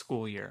of each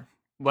school year.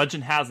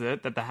 Legend has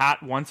it that the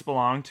hat once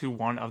belonged to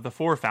one of the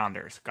four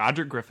founders,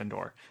 Godric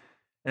Gryffindor,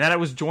 and that it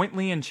was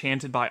jointly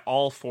enchanted by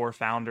all four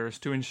founders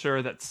to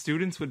ensure that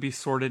students would be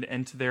sorted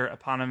into their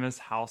eponymous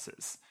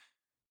houses,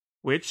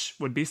 which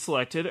would be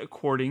selected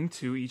according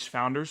to each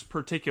founder's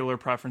particular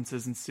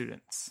preferences in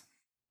students.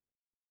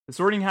 The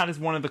Sorting Hat is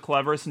one of the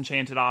cleverest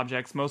enchanted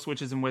objects most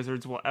witches and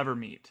wizards will ever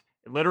meet.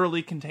 It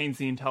literally contains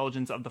the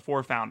intelligence of the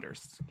four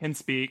founders, can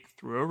speak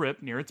through a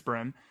rip near its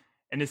brim,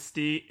 and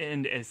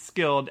is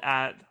skilled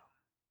at,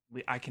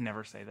 I can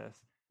never say this,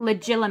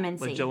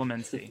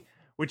 Legilimency,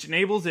 which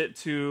enables it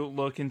to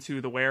look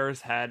into the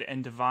wearer's head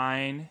and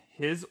divine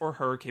his or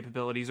her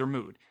capabilities or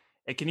mood.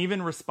 It can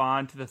even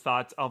respond to the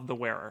thoughts of the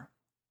wearer.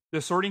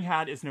 The Sorting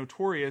Hat is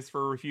notorious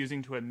for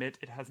refusing to admit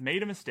it has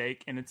made a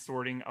mistake in its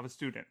sorting of a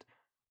student.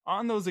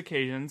 On those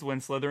occasions when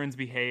Slytherins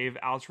behave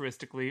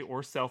altruistically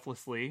or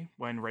selflessly,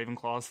 when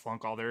Ravenclaws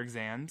flunk all their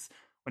exams,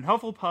 when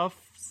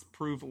Hufflepuffs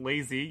prove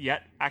lazy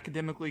yet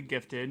academically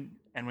gifted,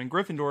 and when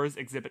Gryffindors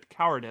exhibit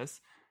cowardice,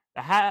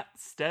 the Hat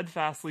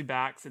steadfastly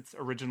backs its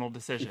original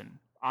decision.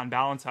 On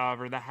balance,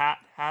 however, the Hat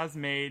has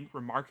made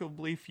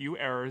remarkably few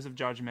errors of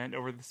judgment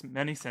over the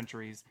many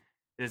centuries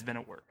it has been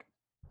at work.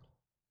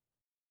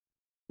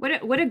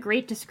 What a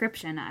great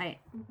description. I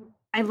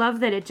love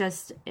that it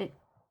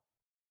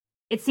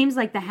seems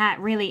like the Hat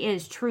really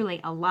is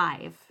truly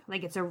alive.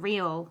 Like it's a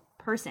real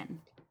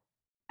person.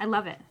 I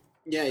love it.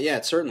 Yeah,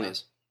 it certainly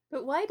is.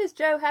 But why does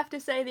Joe have to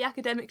say the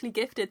academically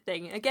gifted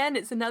thing? Again,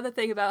 it's another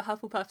thing about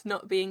Hufflepuffs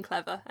not being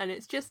clever, and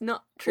it's just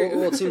not true.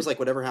 Well, it seems like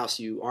whatever house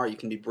you are, you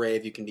can be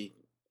brave, you can be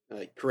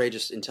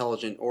courageous,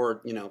 intelligent,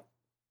 or,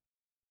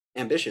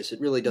 ambitious.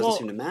 It really doesn't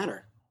seem to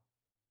matter.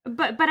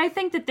 But I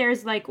think that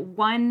there's like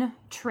one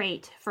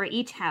trait for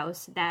each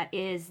house that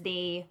is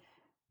the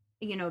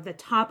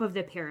top of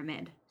the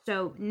pyramid.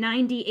 So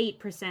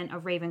 98%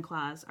 of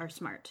Ravenclaws are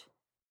smart.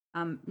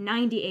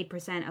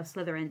 98% of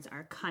Slytherins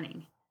are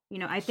cunning.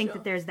 I think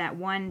that there's that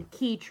one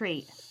key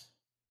trait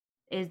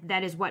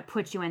that is what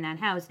puts you in that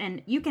house.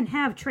 And you can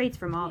have traits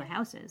from all the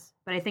houses,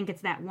 but I think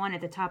it's that one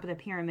at the top of the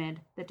pyramid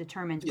that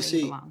determines where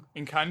you belong.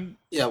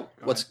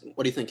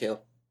 What do you think,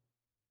 Caleb?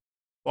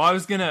 Well, I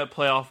was going to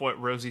play off what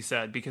Rosie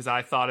said because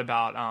I thought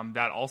about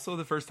that also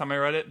the first time I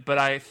read it, but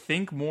I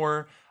think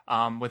more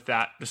with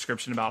that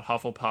description about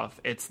Hufflepuff,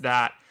 it's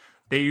that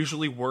they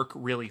usually work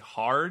really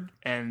hard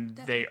and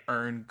they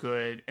earn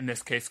good, in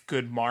this case,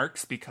 good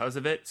marks because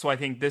of it. So I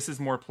think this is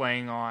more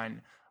playing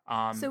on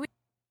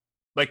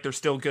like they're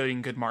still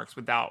getting good marks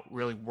without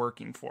really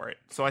working for it.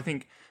 So I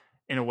think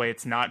in a way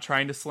it's not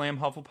trying to slam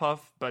Hufflepuff,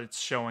 but it's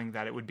showing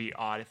that it would be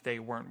odd if they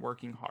weren't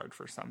working hard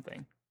for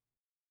something.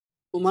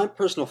 Well, my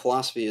personal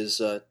philosophy is,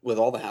 with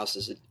all the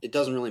houses, it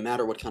doesn't really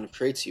matter what kind of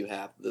traits you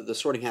have. The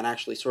sorting hat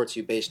actually sorts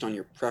you based on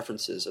your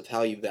preferences of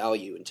how you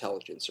value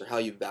intelligence or how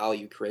you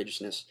value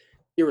courageousness,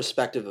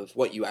 irrespective of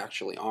what you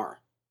actually are,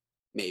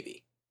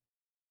 maybe.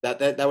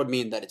 That would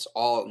mean that it's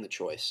all in the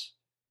choice,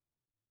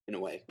 in a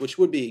way,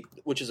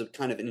 which is a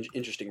kind of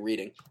interesting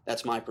reading.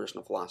 That's my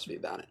personal philosophy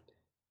about it.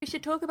 We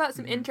should talk about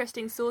some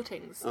interesting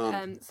sortings,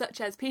 such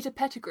as Peter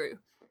Pettigrew,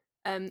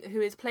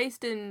 who is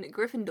placed in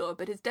Gryffindor,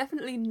 but is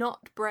definitely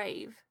not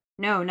brave.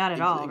 No, not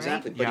at all.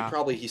 Exactly, right?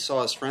 But he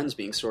saw his friends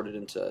being sorted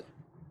into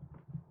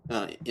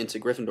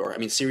Gryffindor. I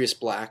mean, Sirius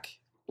Black,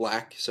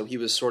 so he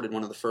was sorted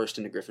one of the first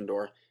into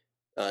Gryffindor.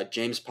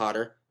 James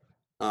Potter,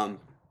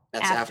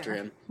 that's after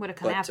him. Would have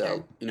come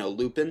after.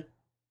 Lupin,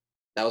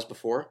 that was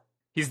before.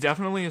 He's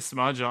definitely a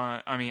smudge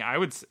on. I mean, I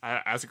would,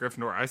 as a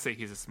Gryffindor, I say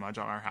he's a smudge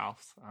on our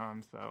house.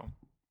 So.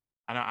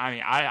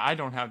 I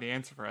don't have the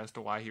answer for as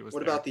to why he was.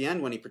 What there. about the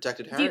end when he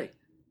protected Harry?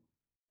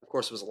 Of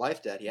course, it was a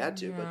life debt. He had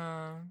to, but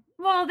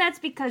well, that's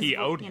because he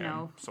owed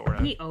him. Sort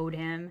of. He owed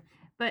him.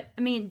 But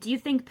I mean, do you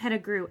think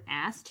Pettigrew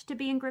asked to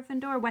be in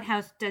Gryffindor? What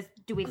house do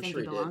we think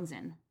he belongs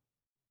in?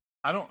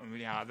 I don't.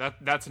 Yeah,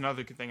 that's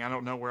another good thing. I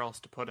don't know where else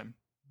to put him.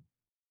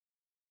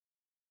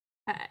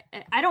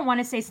 I don't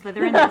want to say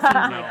Slytherin. That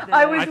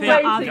seems like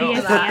the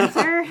obvious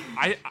answer.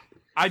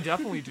 I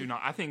definitely do not.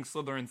 I think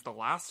Slytherin's the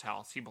last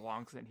house he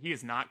belongs in. He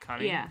is not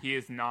cunning. Yeah. He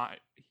is not.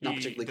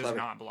 He does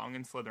not belong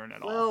in Slytherin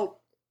at all.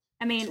 Well,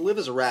 I mean, to live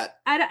as a rat.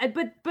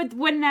 But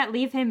wouldn't that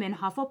leave him in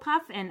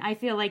Hufflepuff? And I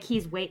feel like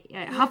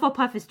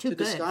Hufflepuff is too good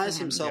to disguise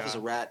himself as a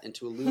rat and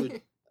to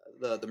elude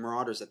the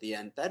Marauders at the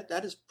end.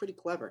 That is pretty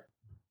clever.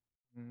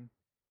 Mm.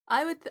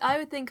 I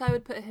would think I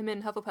would put him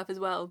in Hufflepuff as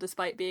well,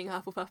 despite being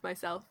Hufflepuff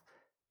myself.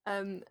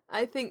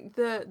 I think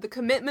the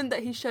commitment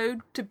that he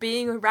showed to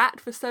being a rat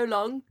for so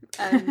long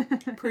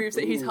proves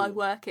that he's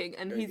hardworking,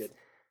 and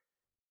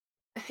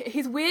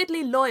he's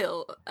weirdly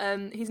loyal.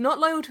 He's not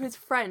loyal to his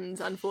friends,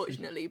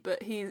 unfortunately,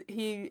 but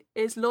he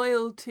is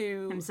loyal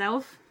to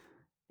himself.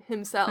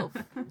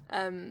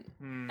 And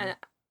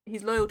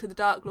he's loyal to the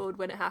Dark Lord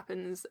when it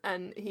happens,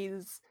 and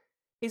he's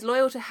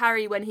loyal to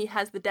Harry when he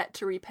has the debt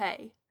to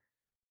repay.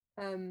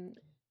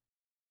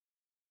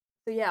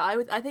 So yeah,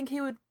 I think he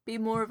would be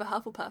more of a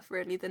Hufflepuff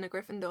really than a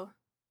Gryffindor.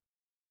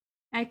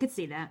 I could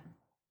see that.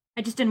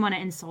 I just didn't want to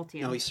insult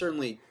you. No, he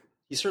certainly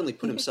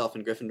put himself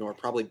in Gryffindor.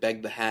 Probably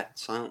begged the hat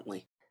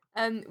silently.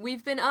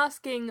 We've been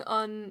asking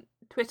on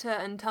Twitter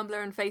and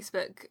Tumblr and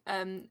Facebook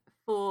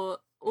for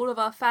all of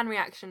our fan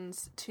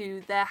reactions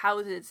to their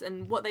houses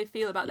and what they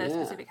feel about their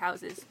specific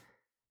houses.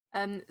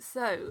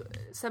 So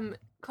some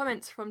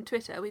comments from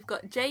Twitter. We've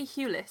got Jay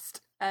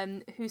Hewlist,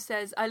 who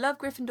says, "I love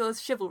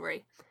Gryffindor's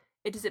chivalry.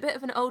 It is a bit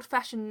of an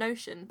old-fashioned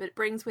notion, but it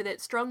brings with it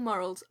strong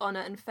morals,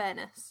 honour and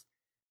fairness."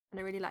 And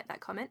I really like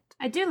that comment.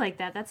 I do like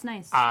that. That's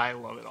nice. I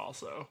love it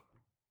also,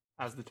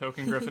 as the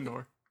token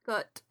Gryffindor.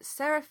 Got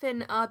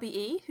Seraphin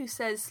RBE, who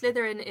says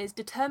Slytherin is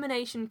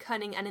determination,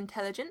 cunning and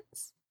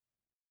intelligence.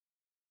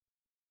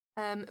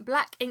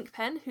 Black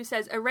Inkpen, who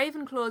says a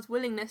Ravenclaw's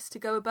willingness to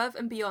go above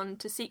and beyond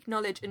to seek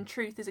knowledge and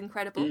truth is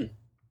incredible.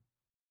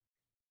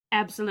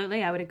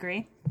 Absolutely, I would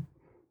agree.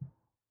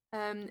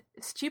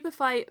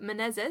 Stupefy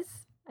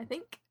Menezes, I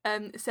think,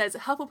 says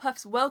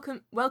Hufflepuff's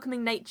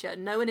welcoming nature,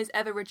 no one is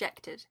ever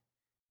rejected.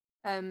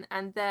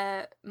 And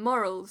their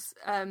morals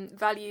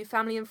value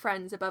family and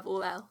friends above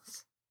all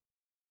else.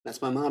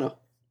 That's my motto.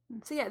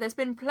 So yeah, there's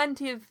been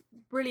plenty of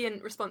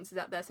brilliant responses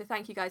out there, so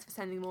thank you guys for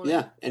sending them all in.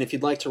 Yeah, and if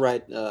you'd like to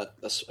write a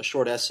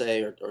short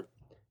essay or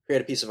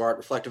create a piece of art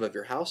reflective of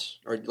your house,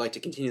 or you'd like to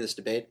continue this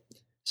debate,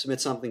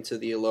 submit something to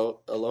the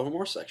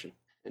Alohomora section,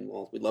 and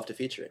we'd love to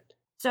feature it.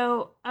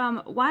 So,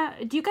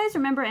 why do you guys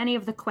remember any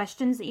of the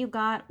questions that you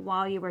got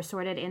while you were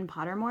sorted in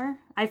Pottermore?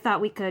 I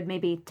thought we could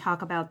maybe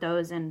talk about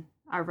those and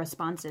our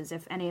responses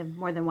if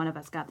more than one of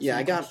us got the same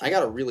I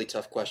got a really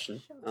tough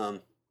question.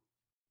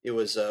 It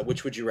was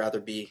which would you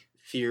rather be?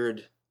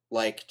 Feared,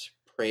 liked,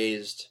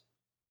 praised,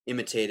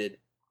 imitated.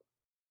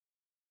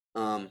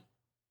 Did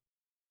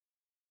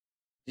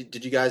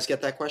you guys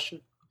get that question?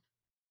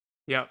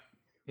 Yep.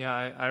 Yeah,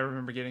 I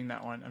remember getting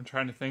that one. I'm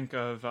trying to think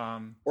of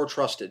or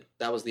trusted.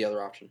 That was the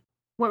other option.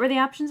 What were the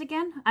options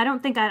again? I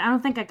don't think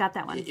I got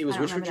that one. It was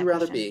which would you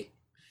rather be?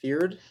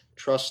 Feared,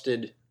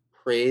 trusted,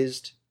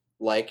 praised,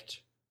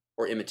 liked,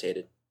 or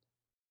imitated?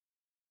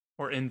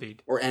 Or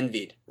envied. Or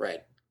envied,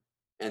 right.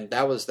 And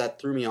that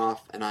threw me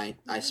off, and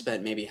I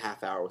spent maybe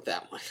half hour with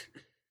that one.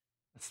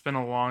 I spent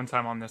a long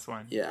time on this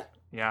one. Yeah.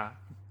 Yeah.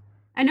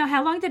 I know.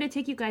 How long did it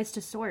take you guys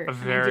to sort? A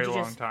very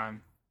long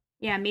time.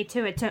 Yeah, me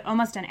too. It took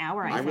almost an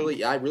hour, I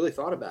think. I really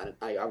thought about it.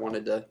 I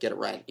wanted to get it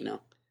right, you know.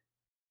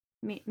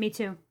 Me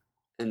too.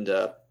 And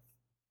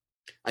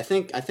I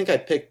think I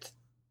picked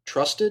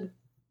trusted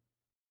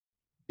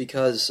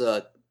because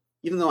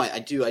even though I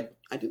do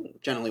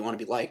generally want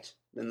to be liked,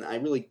 and I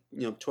really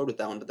toyed with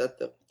that one,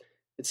 but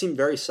it seemed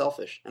very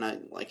selfish, and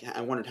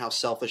I wondered how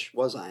selfish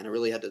was I, and I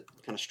really had to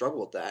kind of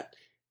struggle with that.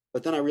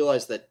 But then I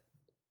realized that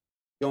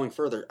going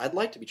further, I'd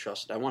like to be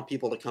trusted. I want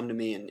people to come to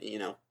me and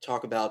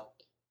talk about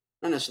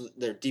not necessarily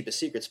their deepest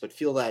secrets, but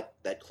feel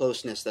that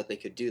closeness that they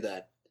could do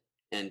that.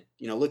 And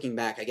looking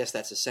back, I guess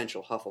that's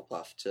essential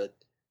Hufflepuff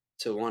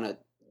to want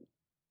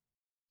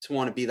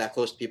to be that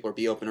close to people or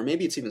be open, or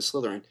maybe it's even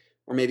Slytherin,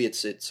 or maybe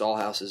it's all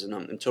houses, and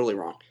I'm totally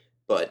wrong.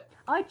 But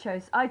I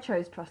chose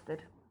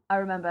trusted. I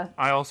remember.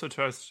 I also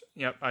chose.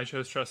 Yep, I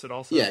chose trusted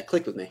also. Yeah, it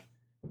clicked with me.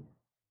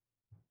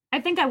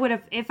 I think I would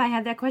have, if I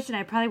had that question,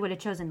 I probably would have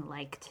chosen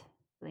liked.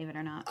 Believe it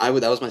or not. I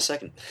would. That was my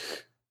second.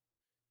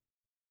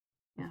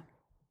 Yeah.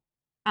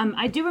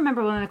 I do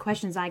remember one of the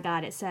questions I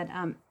got. It said,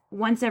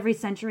 once every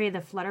century,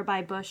 the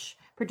flutterby bush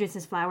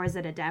produces flowers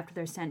that adapt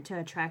their scent to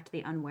attract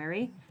the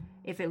unwary.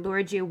 If it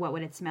lured you, what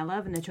would it smell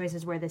of? And the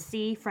choices were the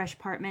sea, fresh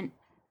parchment,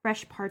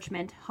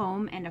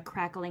 home, and a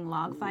crackling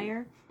log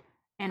fire.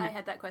 And I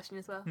had that question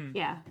as well.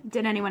 Yeah.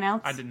 Did anyone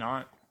else? I did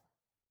not.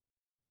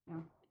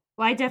 No.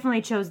 Well, I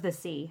definitely chose the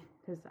sea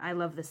because I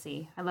love the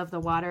sea. I love the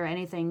water.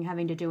 Anything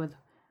having to do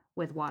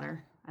with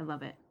water, I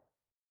love it.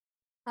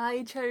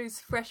 I chose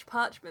fresh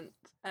parchment.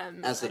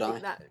 As did I.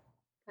 Think that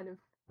kind of,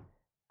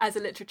 as a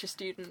literature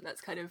student,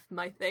 that's kind of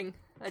my thing.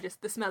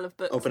 The smell of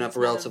books. Open up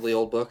a relatively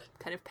old book.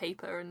 Kind of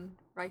paper and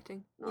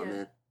writing. Oh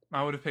man.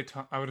 I would have picked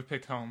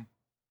home.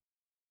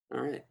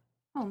 All right.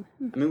 Home.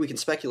 I mean, we can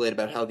speculate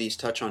about how these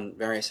touch on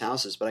various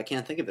houses, but I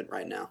can't think of it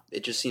right now.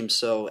 It just seems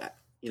so,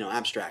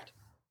 abstract.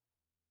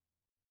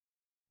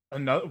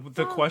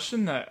 The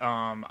question that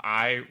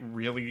I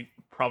really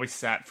probably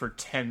sat for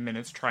 10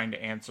 minutes trying to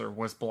answer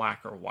was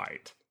black or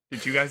white.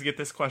 Did you guys get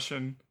this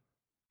question?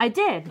 I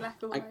did.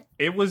 Black or white.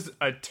 It was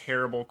a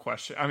terrible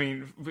question. I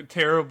mean,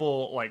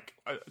 terrible,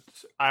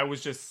 I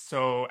was just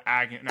so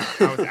I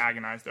was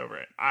agonized over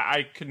it.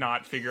 I could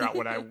not figure out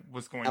what I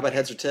was going to How about do.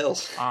 heads or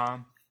tails?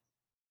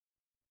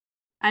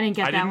 I didn't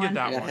get that one.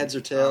 I got heads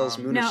or tails,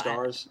 moon or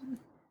stars.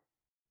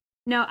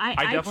 I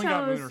definitely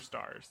got chose, moon or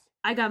stars.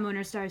 I got moon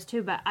or stars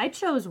too, but I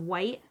chose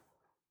white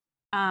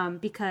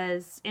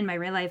because in my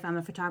real life I'm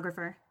a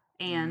photographer,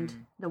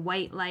 and the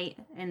white light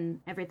and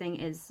everything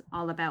is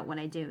all about what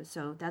I do.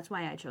 So that's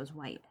why I chose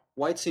white.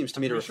 White seems to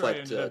me to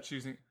reflect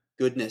choosing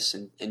goodness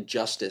and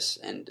justice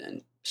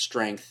and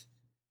strength.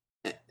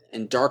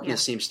 And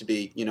darkness seems to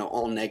be,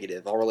 all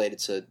negative, all related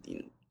to,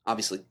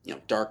 obviously,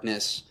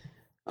 darkness.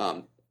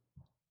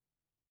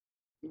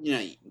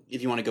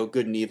 If you want to go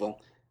good and evil.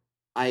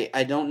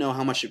 I don't know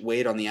how much it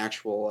weighed on the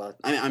actual.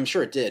 I'm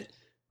sure it did,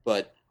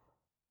 but.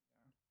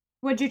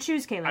 What'd you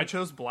choose, Caleb? I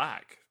chose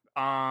black.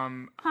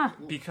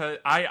 Because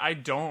I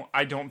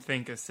don't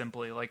think as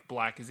simply like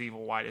black is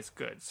evil, white is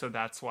good. So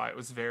that's why it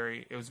was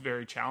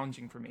very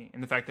challenging for me.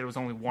 And the fact that it was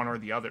only one or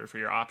the other for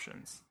your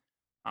options.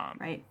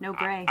 Right, no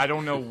gray. I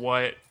don't know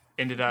what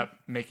ended up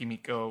making me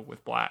go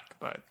with black,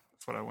 but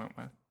that's what I went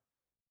with.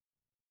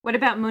 What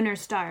about moon or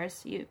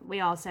stars? We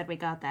all said we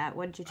got that.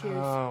 What did you choose?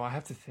 Oh, I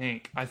have to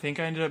think. I think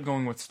I ended up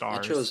going with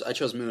stars. I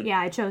chose moon.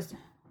 Yeah, I chose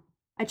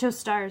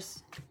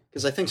stars.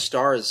 Because I think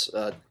stars.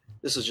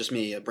 This is just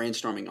me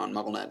brainstorming on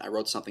MuggleNet. I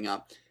wrote something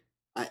up.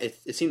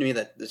 It seemed to me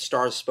that the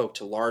stars spoke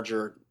to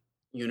larger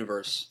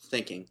universe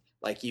thinking.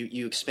 Like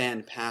you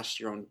expand past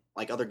your own,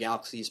 like other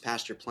galaxies,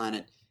 past your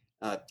planet,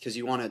 because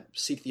you want to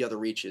seek the other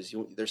reaches.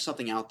 There's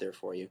something out there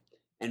for you.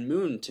 And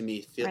moon to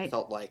me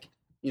felt like,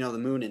 the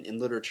moon in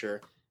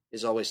literature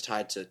is always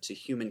tied to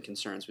human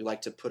concerns. We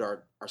like to put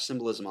our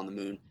symbolism on the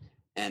moon,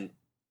 and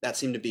that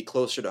seemed to be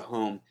closer to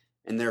home,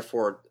 and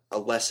therefore a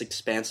less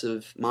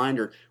expansive mind,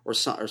 or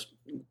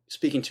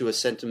speaking to a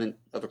sentiment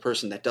of a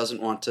person that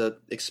doesn't want to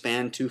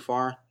expand too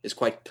far, is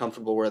quite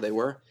comfortable where they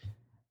were.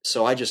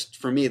 So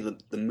for me, the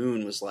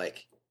moon was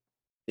like,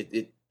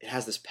 it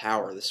has this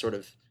power, this sort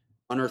of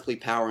unearthly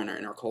power in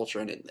our culture,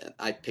 and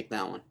I picked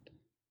that one.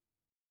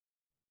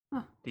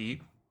 Huh.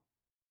 Deep.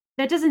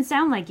 That doesn't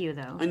sound like you,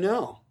 though. I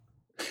know.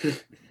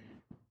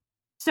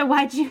 So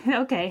why'd you?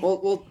 Okay.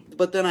 Well,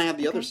 but then I have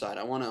the other side.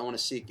 I want to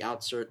seek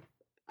outward.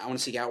 I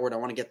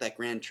want to get that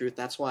grand truth.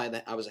 That's why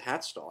I was a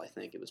hat stall. I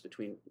think it was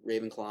between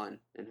Ravenclaw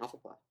and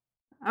Hufflepuff.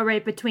 Oh,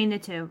 right, between the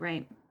two,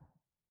 right?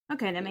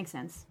 Okay, that makes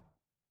sense.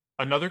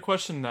 Another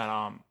question that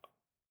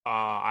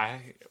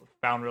I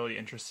found really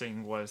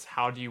interesting was,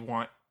 how do you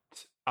want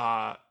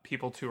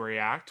people to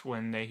react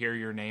when they hear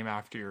your name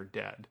after you're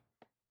dead?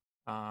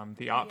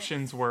 The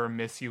options were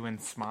miss you and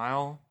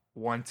smile,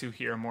 want to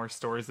hear more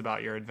stories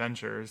about your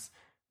adventures,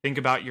 think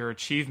about your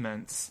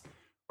achievements,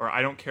 or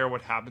I don't care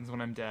what happens when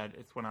I'm dead,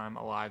 it's when I'm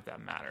alive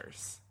that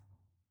matters.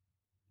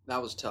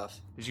 That was tough.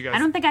 Did you guys? I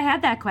don't think I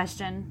had that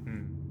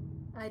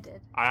question. I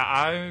did.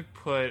 I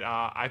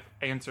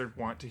answered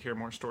want to hear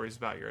more stories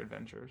about your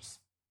adventures.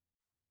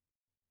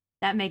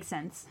 That makes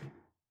sense.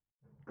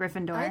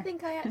 Gryffindor. I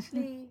think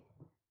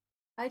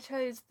I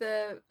chose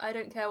the I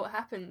don't care what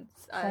happens.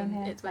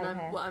 It's when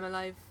I'm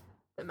alive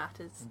that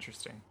matters.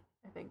 Interesting.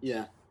 I think.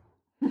 Yeah.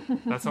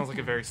 That sounds like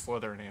a very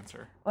Slytherin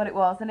answer. What it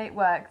was, and it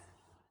works.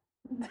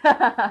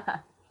 I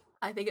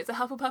think it's a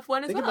Hufflepuff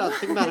one as Think well.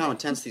 about how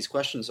intense these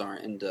questions are,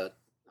 and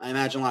I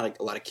imagine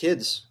a lot of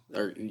kids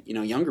or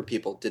younger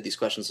people did these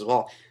questions as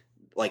well.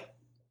 Like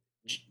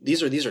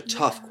these are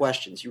tough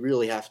questions. You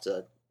really have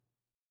to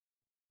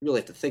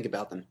think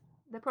about them.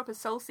 They're proper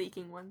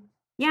soul-seeking ones.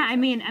 Yeah, I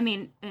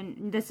mean,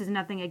 and this is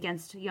nothing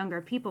against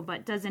younger people,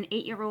 but does an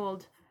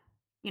 8-year-old,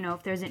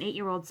 if there's an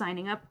 8-year-old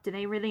signing up, do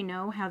they really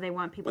know how they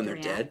want people to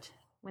react dead?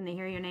 When they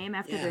hear your name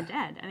after they're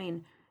dead? I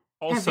mean,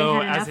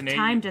 also, have they had enough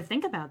time to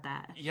think about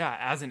that? Yeah,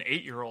 as an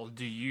 8-year-old,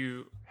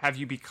 have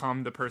you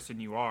become the person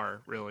you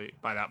are really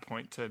by that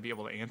point to be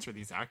able to answer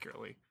these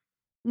accurately?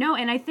 No,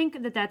 and I think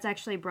that's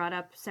actually brought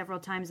up several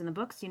times in the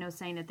books,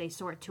 saying that they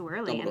sort too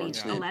early. I mean,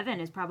 11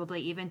 is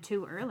probably even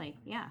too early,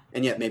 yeah.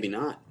 And yet maybe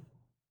not.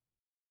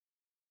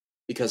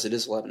 Because it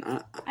is 11.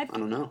 I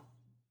don't know.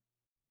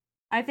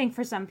 I think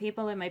for some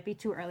people it might be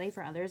too early,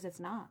 for others it's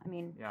not. I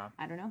mean, yeah.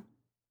 I don't know.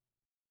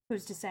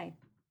 Who's to say?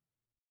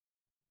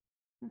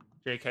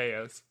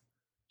 JK is.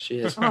 She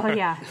is. Oh,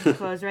 yeah, I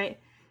suppose, right?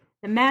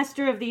 The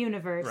master of the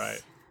universe.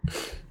 Right.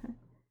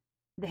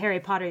 The Harry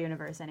Potter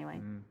universe,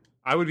 anyway.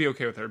 I would be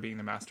okay with her being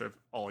the master of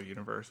all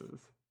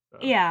universes. So.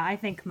 Yeah, I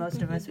think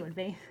most of us would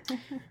be.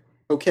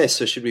 Okay,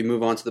 so should we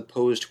move on to the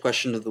posed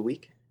question of the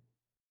week?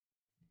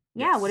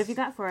 Yeah, what have you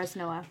got for us,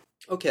 Noah?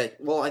 Okay,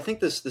 well, I think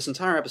this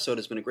entire episode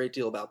has been a great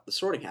deal about the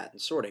sorting hat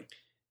and sorting.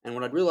 And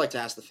what I'd really like to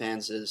ask the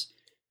fans is,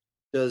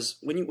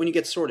 when you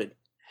get sorted,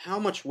 how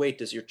much weight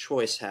does your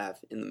choice have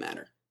in the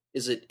matter?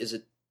 Is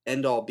it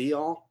end all be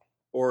all,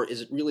 or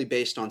is it really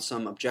based on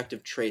some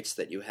objective traits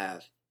that you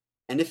have?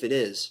 And if it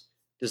is,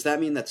 does that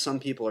mean that some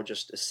people are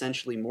just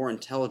essentially more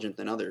intelligent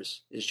than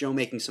others? Is Joe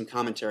making some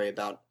commentary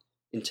about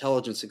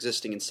intelligence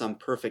existing in some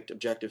perfect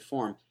objective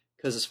form?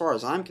 Because as far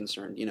as I'm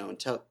concerned,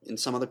 and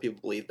some other people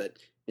believe that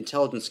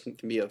intelligence can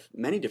be of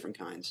many different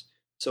kinds.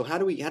 So how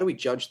do we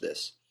judge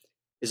this?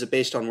 Is it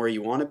based on where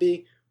you want to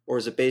be, or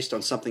is it based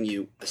on something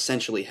you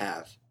essentially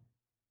have?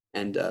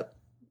 And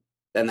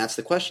that's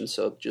the question.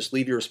 So just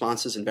leave your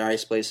responses in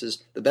various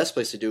places. The best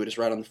place to do it is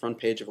right on the front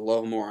page of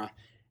Alohomora,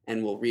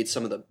 and we'll read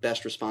some of the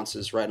best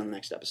responses right on the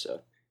next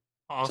episode.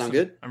 Awesome. Sound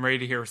good? I'm ready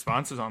to hear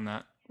responses on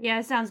that. Yeah,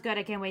 it sounds good.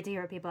 I can't wait to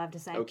hear what people have to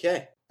say.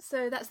 Okay.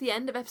 So that's the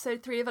end of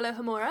episode 3 of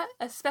Alohomora.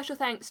 A special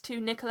thanks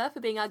to Nicola for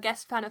being our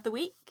guest fan of the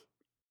week.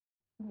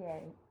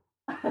 Yay.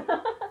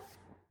 I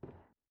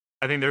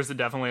think there's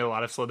definitely a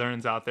lot of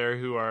Slytherins out there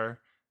who are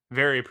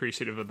very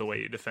appreciative of the way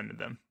you defended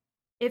them.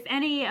 If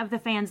any of the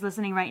fans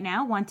listening right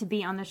now want to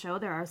be on the show,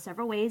 there are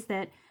several ways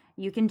that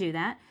you can do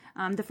that.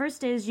 The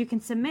first is you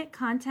can submit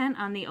content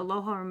on the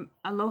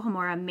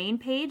Alohomora main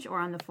page or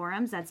on the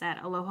forums. That's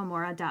at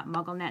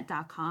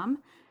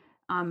alohomora.mugglenet.com.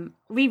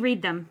 We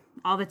read them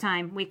all the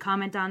time. We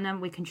comment on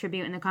them. We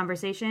contribute in the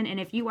conversation. And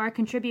if you are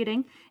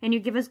contributing and you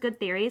give us good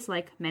theories,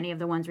 like many of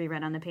the ones we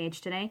read on the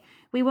page today,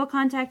 we will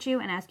contact you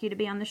and ask you to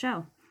be on the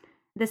show.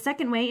 The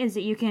second way is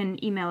that you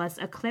can email us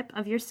a clip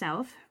of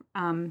yourself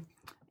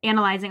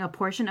analyzing a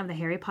portion of the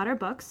Harry Potter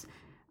books.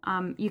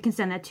 You can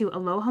send that to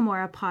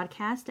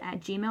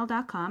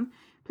alohomorapodcast@gmail.com.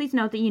 Please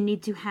note that you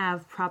need to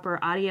have proper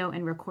audio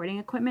and recording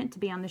equipment to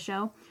be on the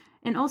show.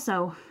 And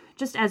also,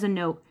 just as a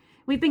note,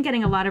 we've been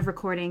getting a lot of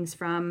recordings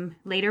from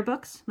later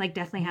books, like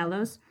Deathly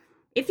Hallows.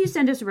 If you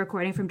send us a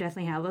recording from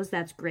Deathly Hallows,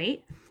 that's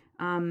great.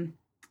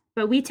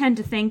 But we tend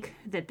to think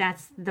that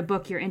that's the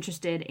book you're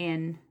interested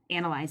in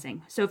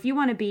analyzing. So if you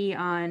want to be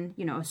on,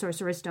 a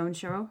Sorcerer's Stone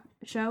show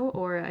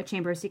or a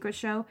Chamber of Secrets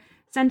show,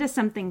 send us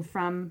something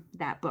from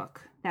that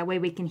book. That way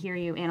we can hear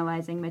you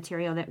analyzing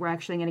material that we're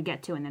actually going to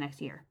get to in the next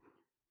year.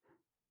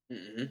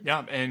 Mm-hmm.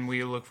 Yeah, and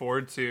we look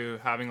forward to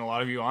having a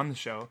lot of you on the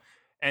show.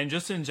 And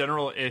just in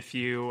general, if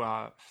you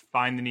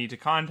find the need to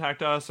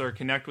contact us or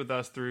connect with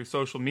us through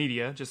social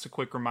media, just a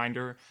quick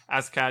reminder,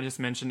 as Kat just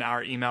mentioned,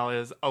 our email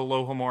is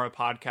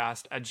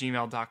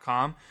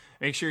alohomorapodcast@gmail.com.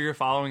 Make sure you're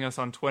following us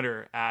on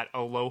Twitter at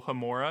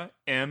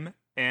AlohomoraMN,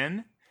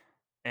 and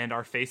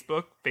our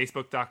Facebook,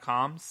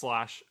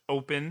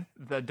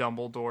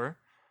 facebook.com/openthedumbledore.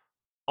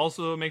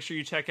 Also, make sure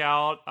you check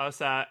out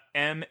us at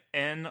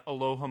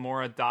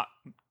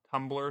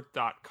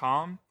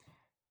mnalohomora.tumblr.com.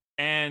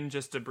 And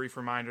just a brief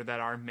reminder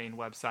that our main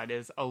website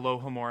is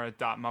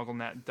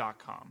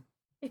alohomora.mugglenet.com.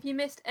 If you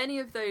missed any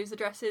of those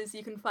addresses,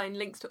 you can find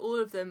links to all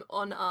of them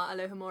on our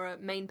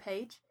Alohomora main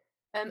page.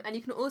 And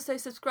you can also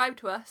subscribe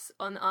to us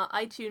on our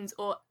iTunes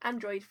or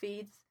Android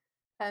feeds.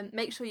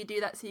 Make sure you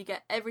do that so you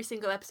get every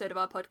single episode of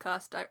our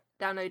podcast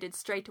downloaded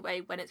straight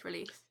away when it's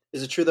released.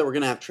 Is it true that we're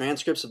going to have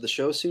transcripts of the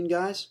show soon,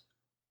 guys?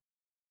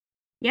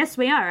 Yes,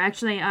 we are.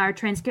 Actually, our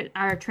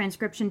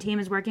transcription team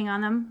is working on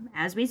them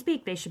as we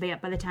speak. They should be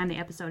up by the time the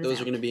episode is out. Those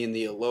are going to be in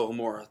the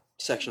Alohomora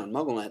section on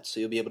MuggleNet,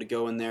 so you'll be able to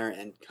go in there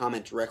and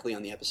comment directly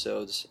on the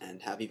episodes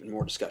and have even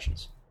more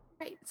discussions.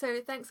 Great. So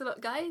thanks a lot,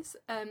 guys.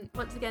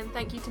 Once again,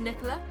 thank you to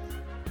Nicola.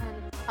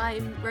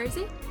 I'm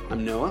Rosie.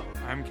 I'm Noah.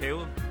 I'm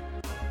Caleb.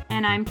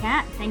 And I'm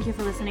Kat. Thank you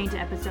for listening to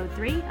episode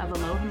 3 of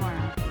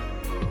Alohomora.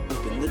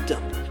 Open the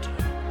Dumbledore.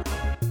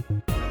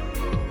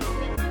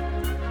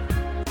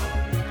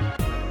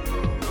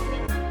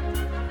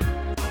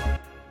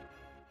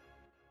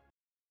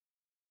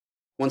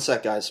 One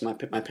sec, guys. My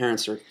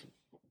parents are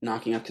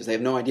knocking up because they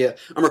have no idea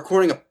I'm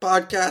recording a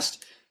podcast.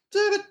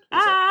 Damn it!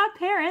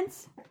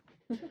 Parents.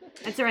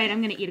 That's all right.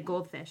 I'm going to eat a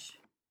goldfish.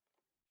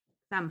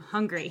 I'm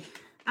hungry.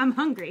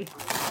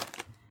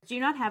 Do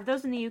you not have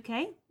those in the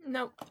UK?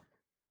 Nope.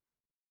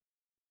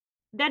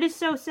 That is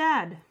so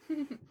sad.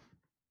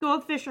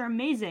 Goldfish are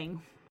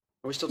amazing.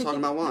 Are we still talking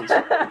about wands?